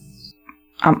just...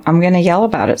 I'm going to yell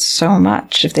about it so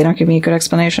much if they don't give me a good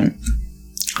explanation.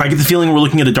 I get the feeling we're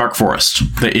looking at a dark forest.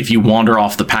 That if you wander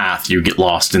off the path, you get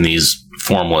lost in these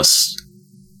formless,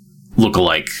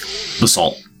 look-alike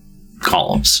basalt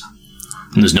columns.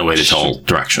 And there's no way to tell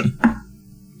direction.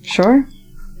 Sure.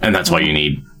 And that's why you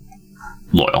need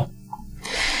Loyal.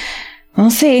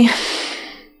 We'll see.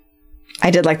 I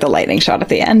did like the lightning shot at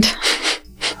the end.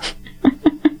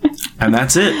 And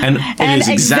that's it. And it is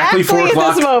exactly 4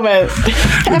 o'clock. This moment.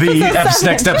 The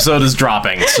next episode is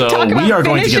dropping. So we are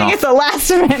going to get off. At the last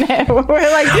minute.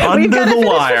 We're like, under the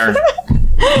wire.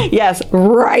 Yes,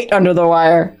 right under the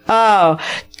wire. Oh,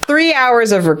 3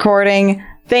 hours of recording.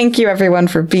 Thank you, everyone,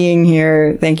 for being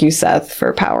here. Thank you, Seth,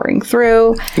 for powering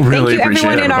through. Really Thank you,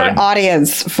 everyone in our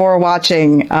audience, for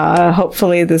watching.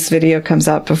 Hopefully, this video comes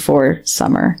out before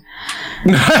summer.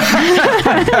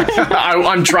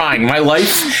 I'm trying. My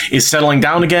life is settling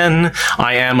down again.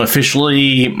 I am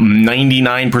officially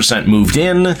 99% moved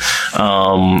in.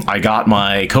 I got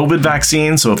my COVID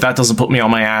vaccine, so if that doesn't put me on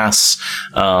my ass,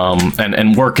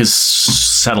 and work is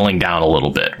settling down a little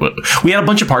bit. We had a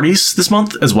bunch of parties this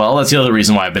month as well. That's the other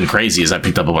reason why I've been crazy, is I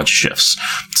picked up a bunch of shifts.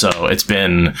 So it's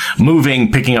been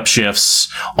moving, picking up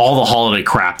shifts, all the holiday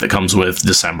crap that comes with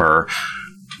December.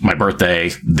 My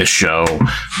birthday, this show,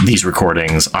 these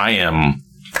recordings. I'm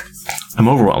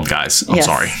overwhelmed, guys. I'm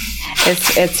sorry.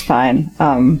 It's fine.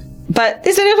 But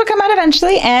these videos will come out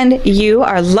eventually, and you,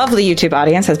 our lovely YouTube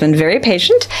audience, has been very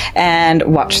patient and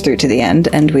watched through to the end,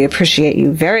 and we appreciate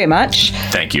you very much.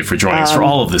 Thank you for joining us for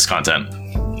all of this content.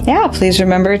 Yeah, please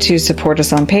remember to support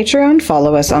us on Patreon,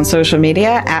 follow us on social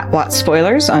media at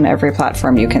WhatSpoilers on every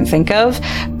platform you can think of.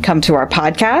 Come to our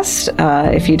podcast.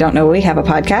 If you don't know, we have a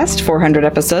podcast, 400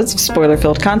 episodes of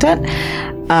spoiler-filled content.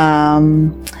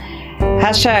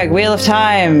 Hashtag Wheel of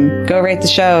Time. Go rate the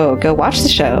show. Go watch the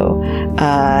show.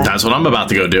 That's what I'm about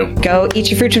to go do. Go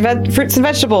eat your fruits and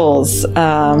vegetables.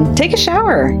 Take a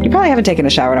shower. You probably haven't taken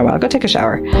a shower in a while. Go take a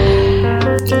shower.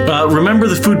 Remember,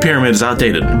 the food pyramid is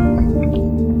outdated.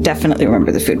 Definitely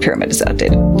remember the food pyramid is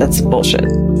outdated. That's bullshit.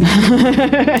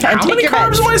 How many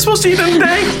carbs am I supposed to eat in a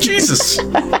day? Jesus.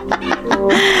 All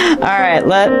right,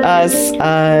 let us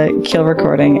kill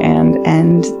recording and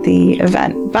end the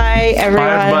event. Bye, everyone.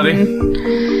 Bye, everybody.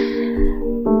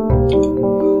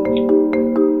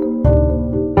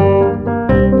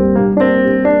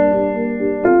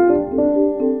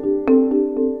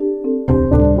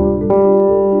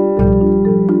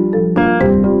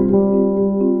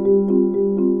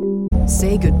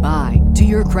 Say goodbye to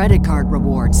your credit card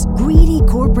rewards. Greedy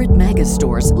corporate mega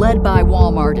stores, led by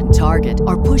Walmart and Target,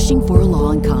 are pushing for a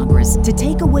law in Congress to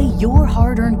take away your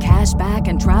hard-earned cash back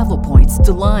and travel points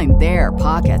to line their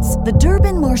pockets. The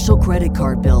Durbin-Marshall credit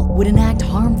card bill would enact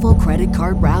harmful credit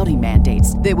card routing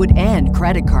mandates that would end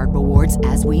credit card rewards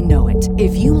as we know it.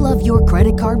 If you love your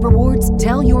credit card rewards,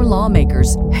 tell your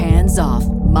lawmakers, hands off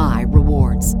my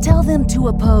rewards. Tell them to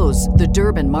oppose the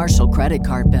Durbin-Marshall credit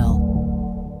card bill.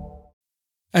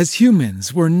 As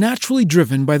humans, we're naturally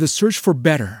driven by the search for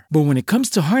better. But when it comes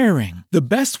to hiring, the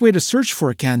best way to search for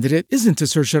a candidate isn't to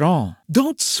search at all.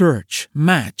 Don't search,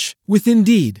 match with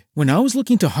Indeed. When I was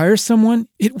looking to hire someone,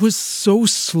 it was so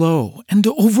slow and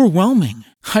overwhelming.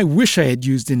 I wish I had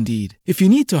used Indeed. If you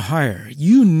need to hire,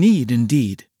 you need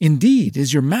Indeed. Indeed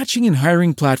is your matching and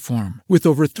hiring platform with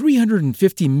over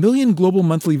 350 million global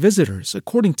monthly visitors,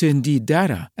 according to Indeed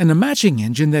data, and a matching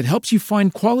engine that helps you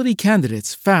find quality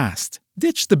candidates fast.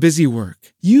 Ditch the busy work.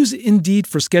 Use Indeed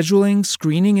for scheduling,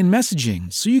 screening, and messaging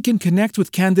so you can connect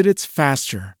with candidates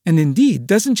faster. And Indeed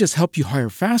doesn't just help you hire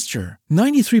faster.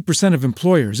 93% of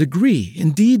employers agree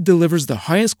Indeed delivers the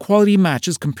highest quality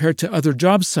matches compared to other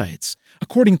job sites,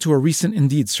 according to a recent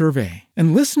Indeed survey.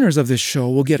 And listeners of this show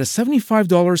will get a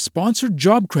 $75 sponsored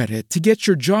job credit to get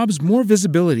your jobs more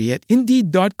visibility at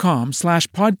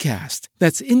Indeed.com/podcast.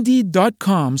 That's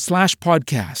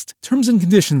Indeed.com/podcast. Terms and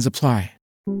conditions apply.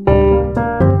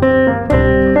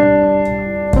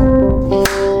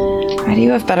 Why do you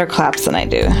have better claps than I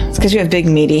do? It's because you have big,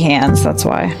 meaty hands. That's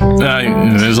why.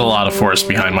 There's a lot of force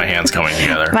behind my hands coming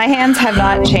together. My hands have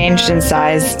not changed in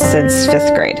size since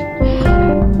 5th grade.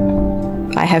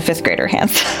 I have 5th grader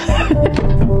hands.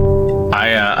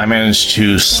 I managed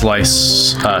to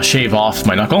shave off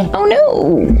my knuckle. Oh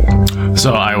no!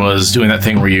 So I was doing that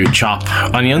thing where you chop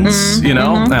onions, and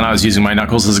I was using my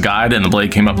knuckles as a guide, and the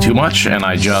blade came up too much, and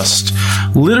I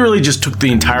literally took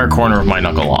the entire corner of my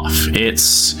knuckle off.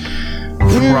 It's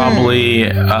probably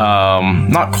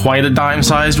not quite a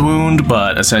dime-sized wound,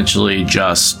 but essentially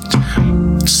just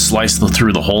sliced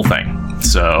through the whole thing.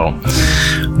 So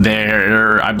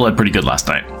I bled pretty good last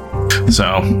night.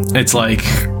 So it's like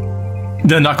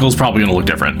the knuckle's probably going to look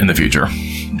different in the future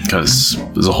because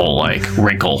there's a whole like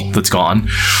wrinkle that's gone.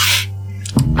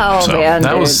 Oh so man,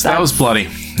 that was bloody.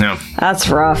 Yeah, that's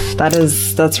rough.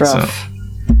 That's rough.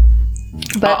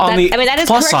 So, but that is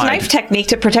correct side, knife technique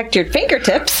to protect your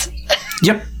fingertips.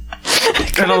 Yep.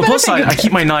 And on the plus side, I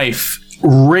keep my knife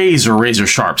razor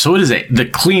sharp, so it is the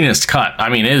cleanest cut. I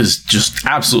mean, it is just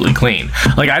absolutely clean.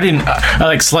 Like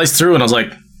I sliced through and I was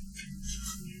like,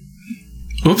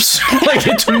 oops. Like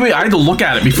it took me, I had to look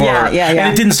at it before. Yeah.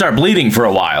 And it didn't start bleeding for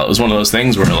a while. It was one of those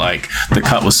things where like the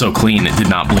cut was so clean it did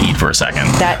not bleed for a second.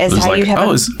 That is how you have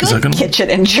a good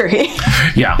kitchen injury.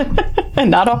 Yeah.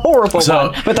 And not a horrible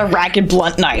one with a ragged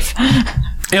blunt knife.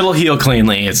 It'll heal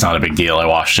cleanly. It's not a big deal. I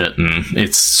washed it, and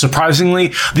it's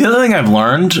surprisingly... The other thing I've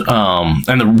learned,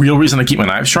 and the real reason I keep my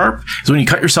knife sharp, is when you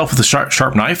cut yourself with a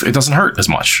sharp knife, it doesn't hurt as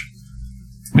much.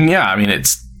 I mean,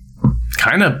 it's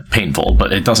kind of painful,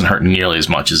 but it doesn't hurt nearly as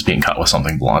much as being cut with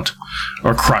something blunt,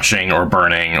 or crushing, or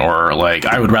burning, or like...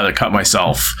 I would rather cut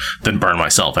myself than burn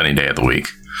myself any day of the week.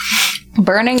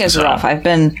 Burning is rough. I've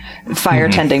been fire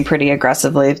tending pretty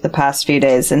aggressively the past few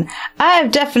days, and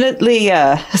I've definitely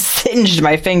singed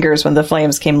my fingers when the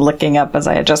flames came licking up as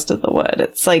I adjusted the wood.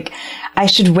 It's like I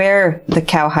should wear the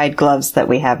cowhide gloves that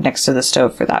we have next to the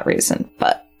stove for that reason,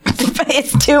 but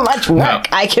it's too much work. No.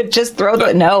 I could just throw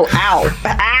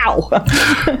ow.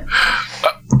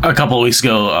 A couple of weeks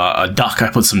ago, I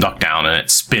put some duck down and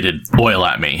it spitted oil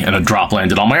at me and a drop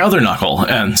landed on my other knuckle.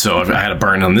 And so I had a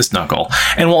burn on this knuckle.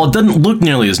 And while it doesn't look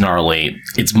nearly as gnarly,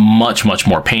 it's much, much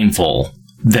more painful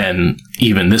than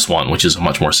even this one, which is a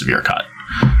much more severe cut.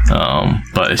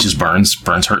 But it's just burns.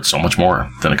 Burns hurt so much more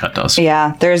than a cut does.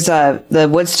 Yeah, there's the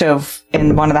wood stove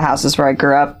in one of the houses where I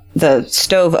grew up. The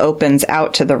stove opens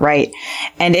out to the right.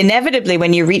 And inevitably,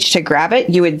 when you reach to grab it,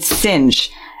 you would singe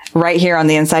right here on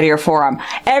the inside of your forearm.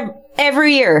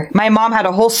 Every year, my mom had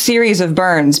a whole series of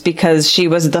burns because she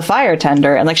was the fire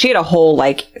tender, and like she had a whole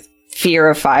like fear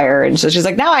of fire, and so she's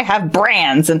like, now I have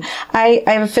brands, and I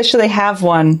officially have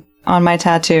one on my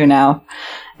tattoo now,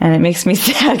 and it makes me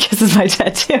sad because it's my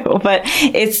tattoo. But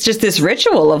it's just this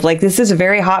ritual of like, this is a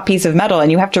very hot piece of metal,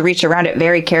 and you have to reach around it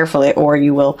very carefully, or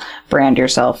you will brand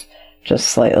yourself just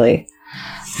slightly.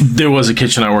 There was a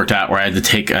kitchen I worked at where I had to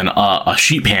take a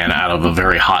sheet pan out of a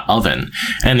very hot oven.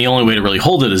 And the only way to really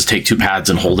hold it is take two pads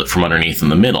and hold it from underneath in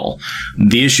the middle.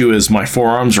 The issue is my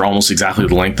forearms are almost exactly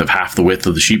the length of half the width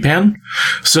of the sheet pan.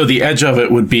 So the edge of it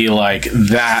would be like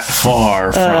that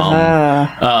far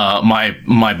from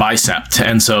my bicep.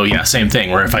 And so, yeah, same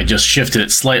thing, where if I just shifted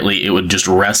it slightly, it would just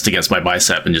rest against my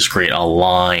bicep and just create a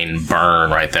line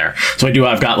burn right there. So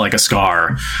I've got like a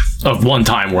scar of one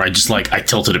time where I just like, I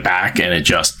tilted it back and it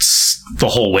just, the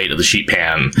whole weight of the sheet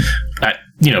pan at,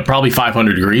 probably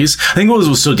 500 degrees. I think what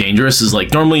was so dangerous is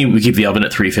like, normally we keep the oven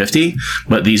at 350,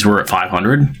 but these were at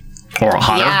 500 or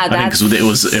hotter. Yeah, I think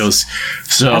because it was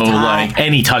so like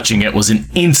any touching it was an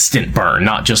instant burn,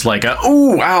 not just like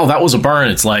oh wow, that was a burn.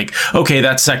 It's like, okay,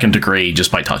 that's second degree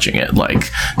just by touching it, like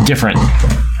different.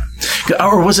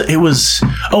 Or was it was,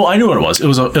 oh, I knew what it was. It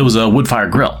was a wood fire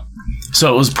grill.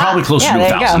 So it was probably closer to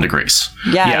 1,000 degrees.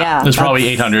 Yeah. It was probably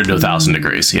 800 to 1,000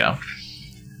 degrees. Yeah.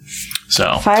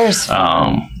 So fire's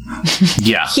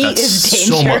yeah, heat is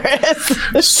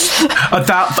dangerous. So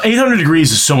 800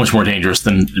 degrees is so much more dangerous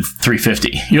than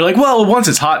 350. You're like, well, once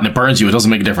it's hot and it burns you, it doesn't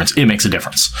make a difference. It makes a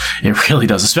difference. It really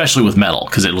does, especially with metal,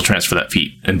 because it'll transfer that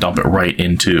heat and dump it right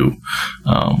into.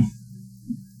 The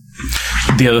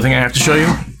other thing I have to show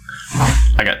you,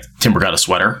 Timber got a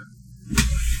sweater,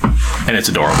 and it's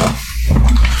adorable.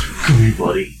 Come here,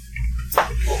 buddy.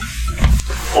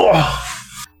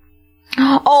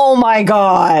 Oh my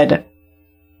god.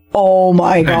 Oh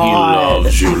my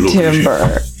god.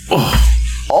 Timber.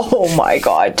 Oh my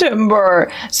god,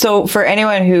 Timber. So for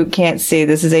anyone who can't see,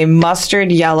 this is a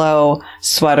mustard yellow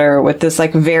sweater with this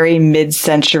like very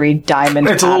mid-century diamond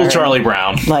It's pattern, a little Charlie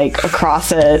Brown. Like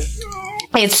across it.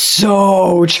 It's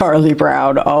so Charlie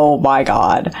Brown. Oh my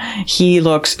god. He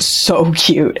looks so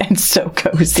cute and so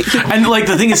cozy. And like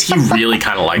the thing is, he really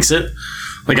kind of likes it.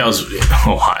 Like I was,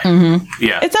 Mm-hmm.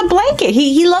 Yeah. It's a blanket.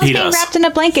 He loves being wrapped in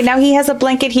a blanket. Now he has a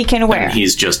blanket he can wear. And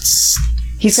he's just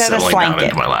got a settling blanket down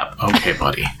into my lap. Okay,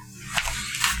 buddy.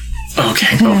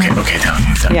 Okay,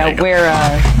 down. Yeah,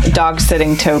 we're dog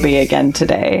sitting Toby again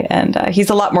today, and he's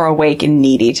a lot more awake and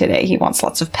needy today. He wants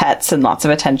lots of pets and lots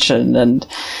of attention, and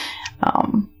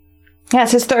yeah,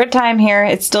 it's his third time here.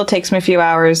 It still takes him a few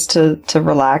hours to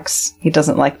relax. He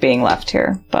doesn't like being left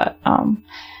here, but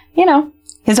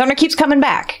his owner keeps coming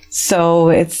back, so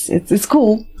it's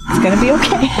cool. It's gonna be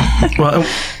okay. Well,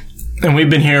 And we've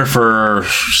been here for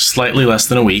slightly less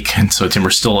than a week, and so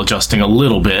Timber's still adjusting a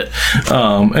little bit.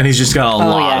 And he's just got a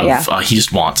lot of, he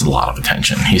just wants a lot of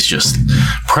attention. He's just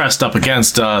pressed up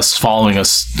against us, following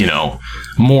us,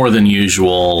 more than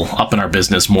usual, up in our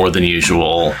business more than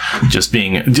usual, just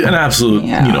being an absolute,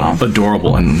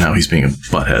 adorable, and now he's being a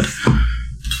butthead.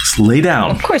 Just lay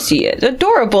down. Of course he is.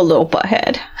 Adorable little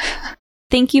butthead.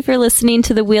 Thank you for listening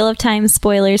to the Wheel of Time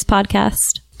Spoilers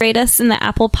podcast. Rate us in the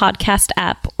Apple Podcast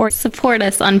app or support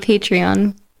us on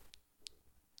Patreon.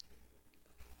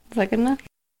 Is that good enough?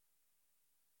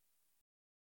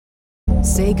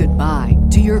 Say goodbye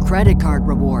to your credit card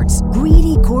rewards.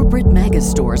 Greedy corporate mega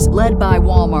stores, led by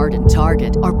Walmart and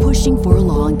Target, are pushing for a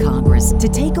law in Congress to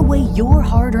take away your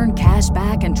hard-earned cash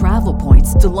back and travel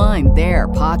points to line their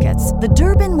pockets. The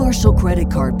Durbin-Marshall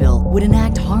credit card bill would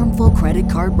enact harmful credit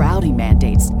card routing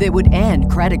mandates that would end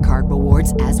credit card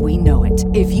rewards as we know it.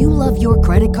 If you love your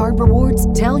credit card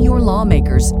rewards, tell your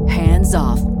lawmakers, hands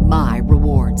off my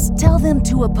rewards. Tell them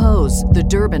to oppose the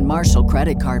Durbin-Marshall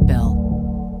credit card bill.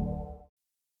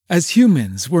 As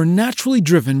humans, we're naturally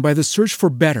driven by the search for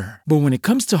better. But when it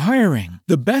comes to hiring,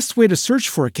 the best way to search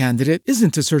for a candidate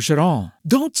isn't to search at all.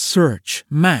 Don't search,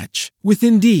 match with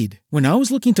Indeed. When I was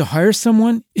looking to hire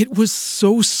someone, it was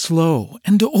so slow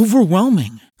and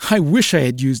overwhelming. I wish I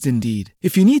had used Indeed.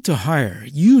 If you need to hire,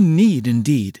 you need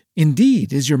Indeed.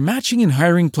 Indeed is your matching and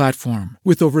hiring platform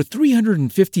with over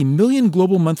 350 million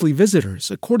global monthly visitors,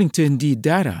 according to Indeed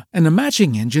data, and a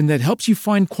matching engine that helps you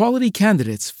find quality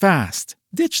candidates fast.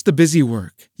 Ditch the busy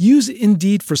work. Use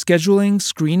Indeed for scheduling,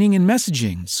 screening, and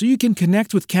messaging so you can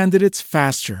connect with candidates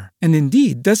faster. And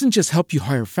Indeed doesn't just help you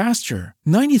hire faster.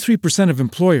 93% of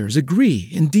employers agree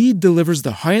Indeed delivers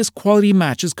the highest quality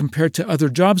matches compared to other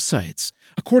job sites,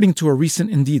 according to a recent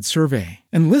Indeed survey.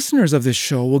 And listeners of this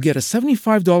show will get a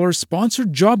 $75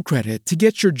 sponsored job credit to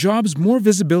get your jobs more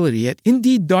visibility at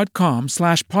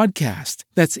Indeed.com/podcast.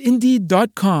 That's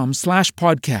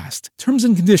Indeed.com/podcast. Terms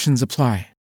and conditions apply.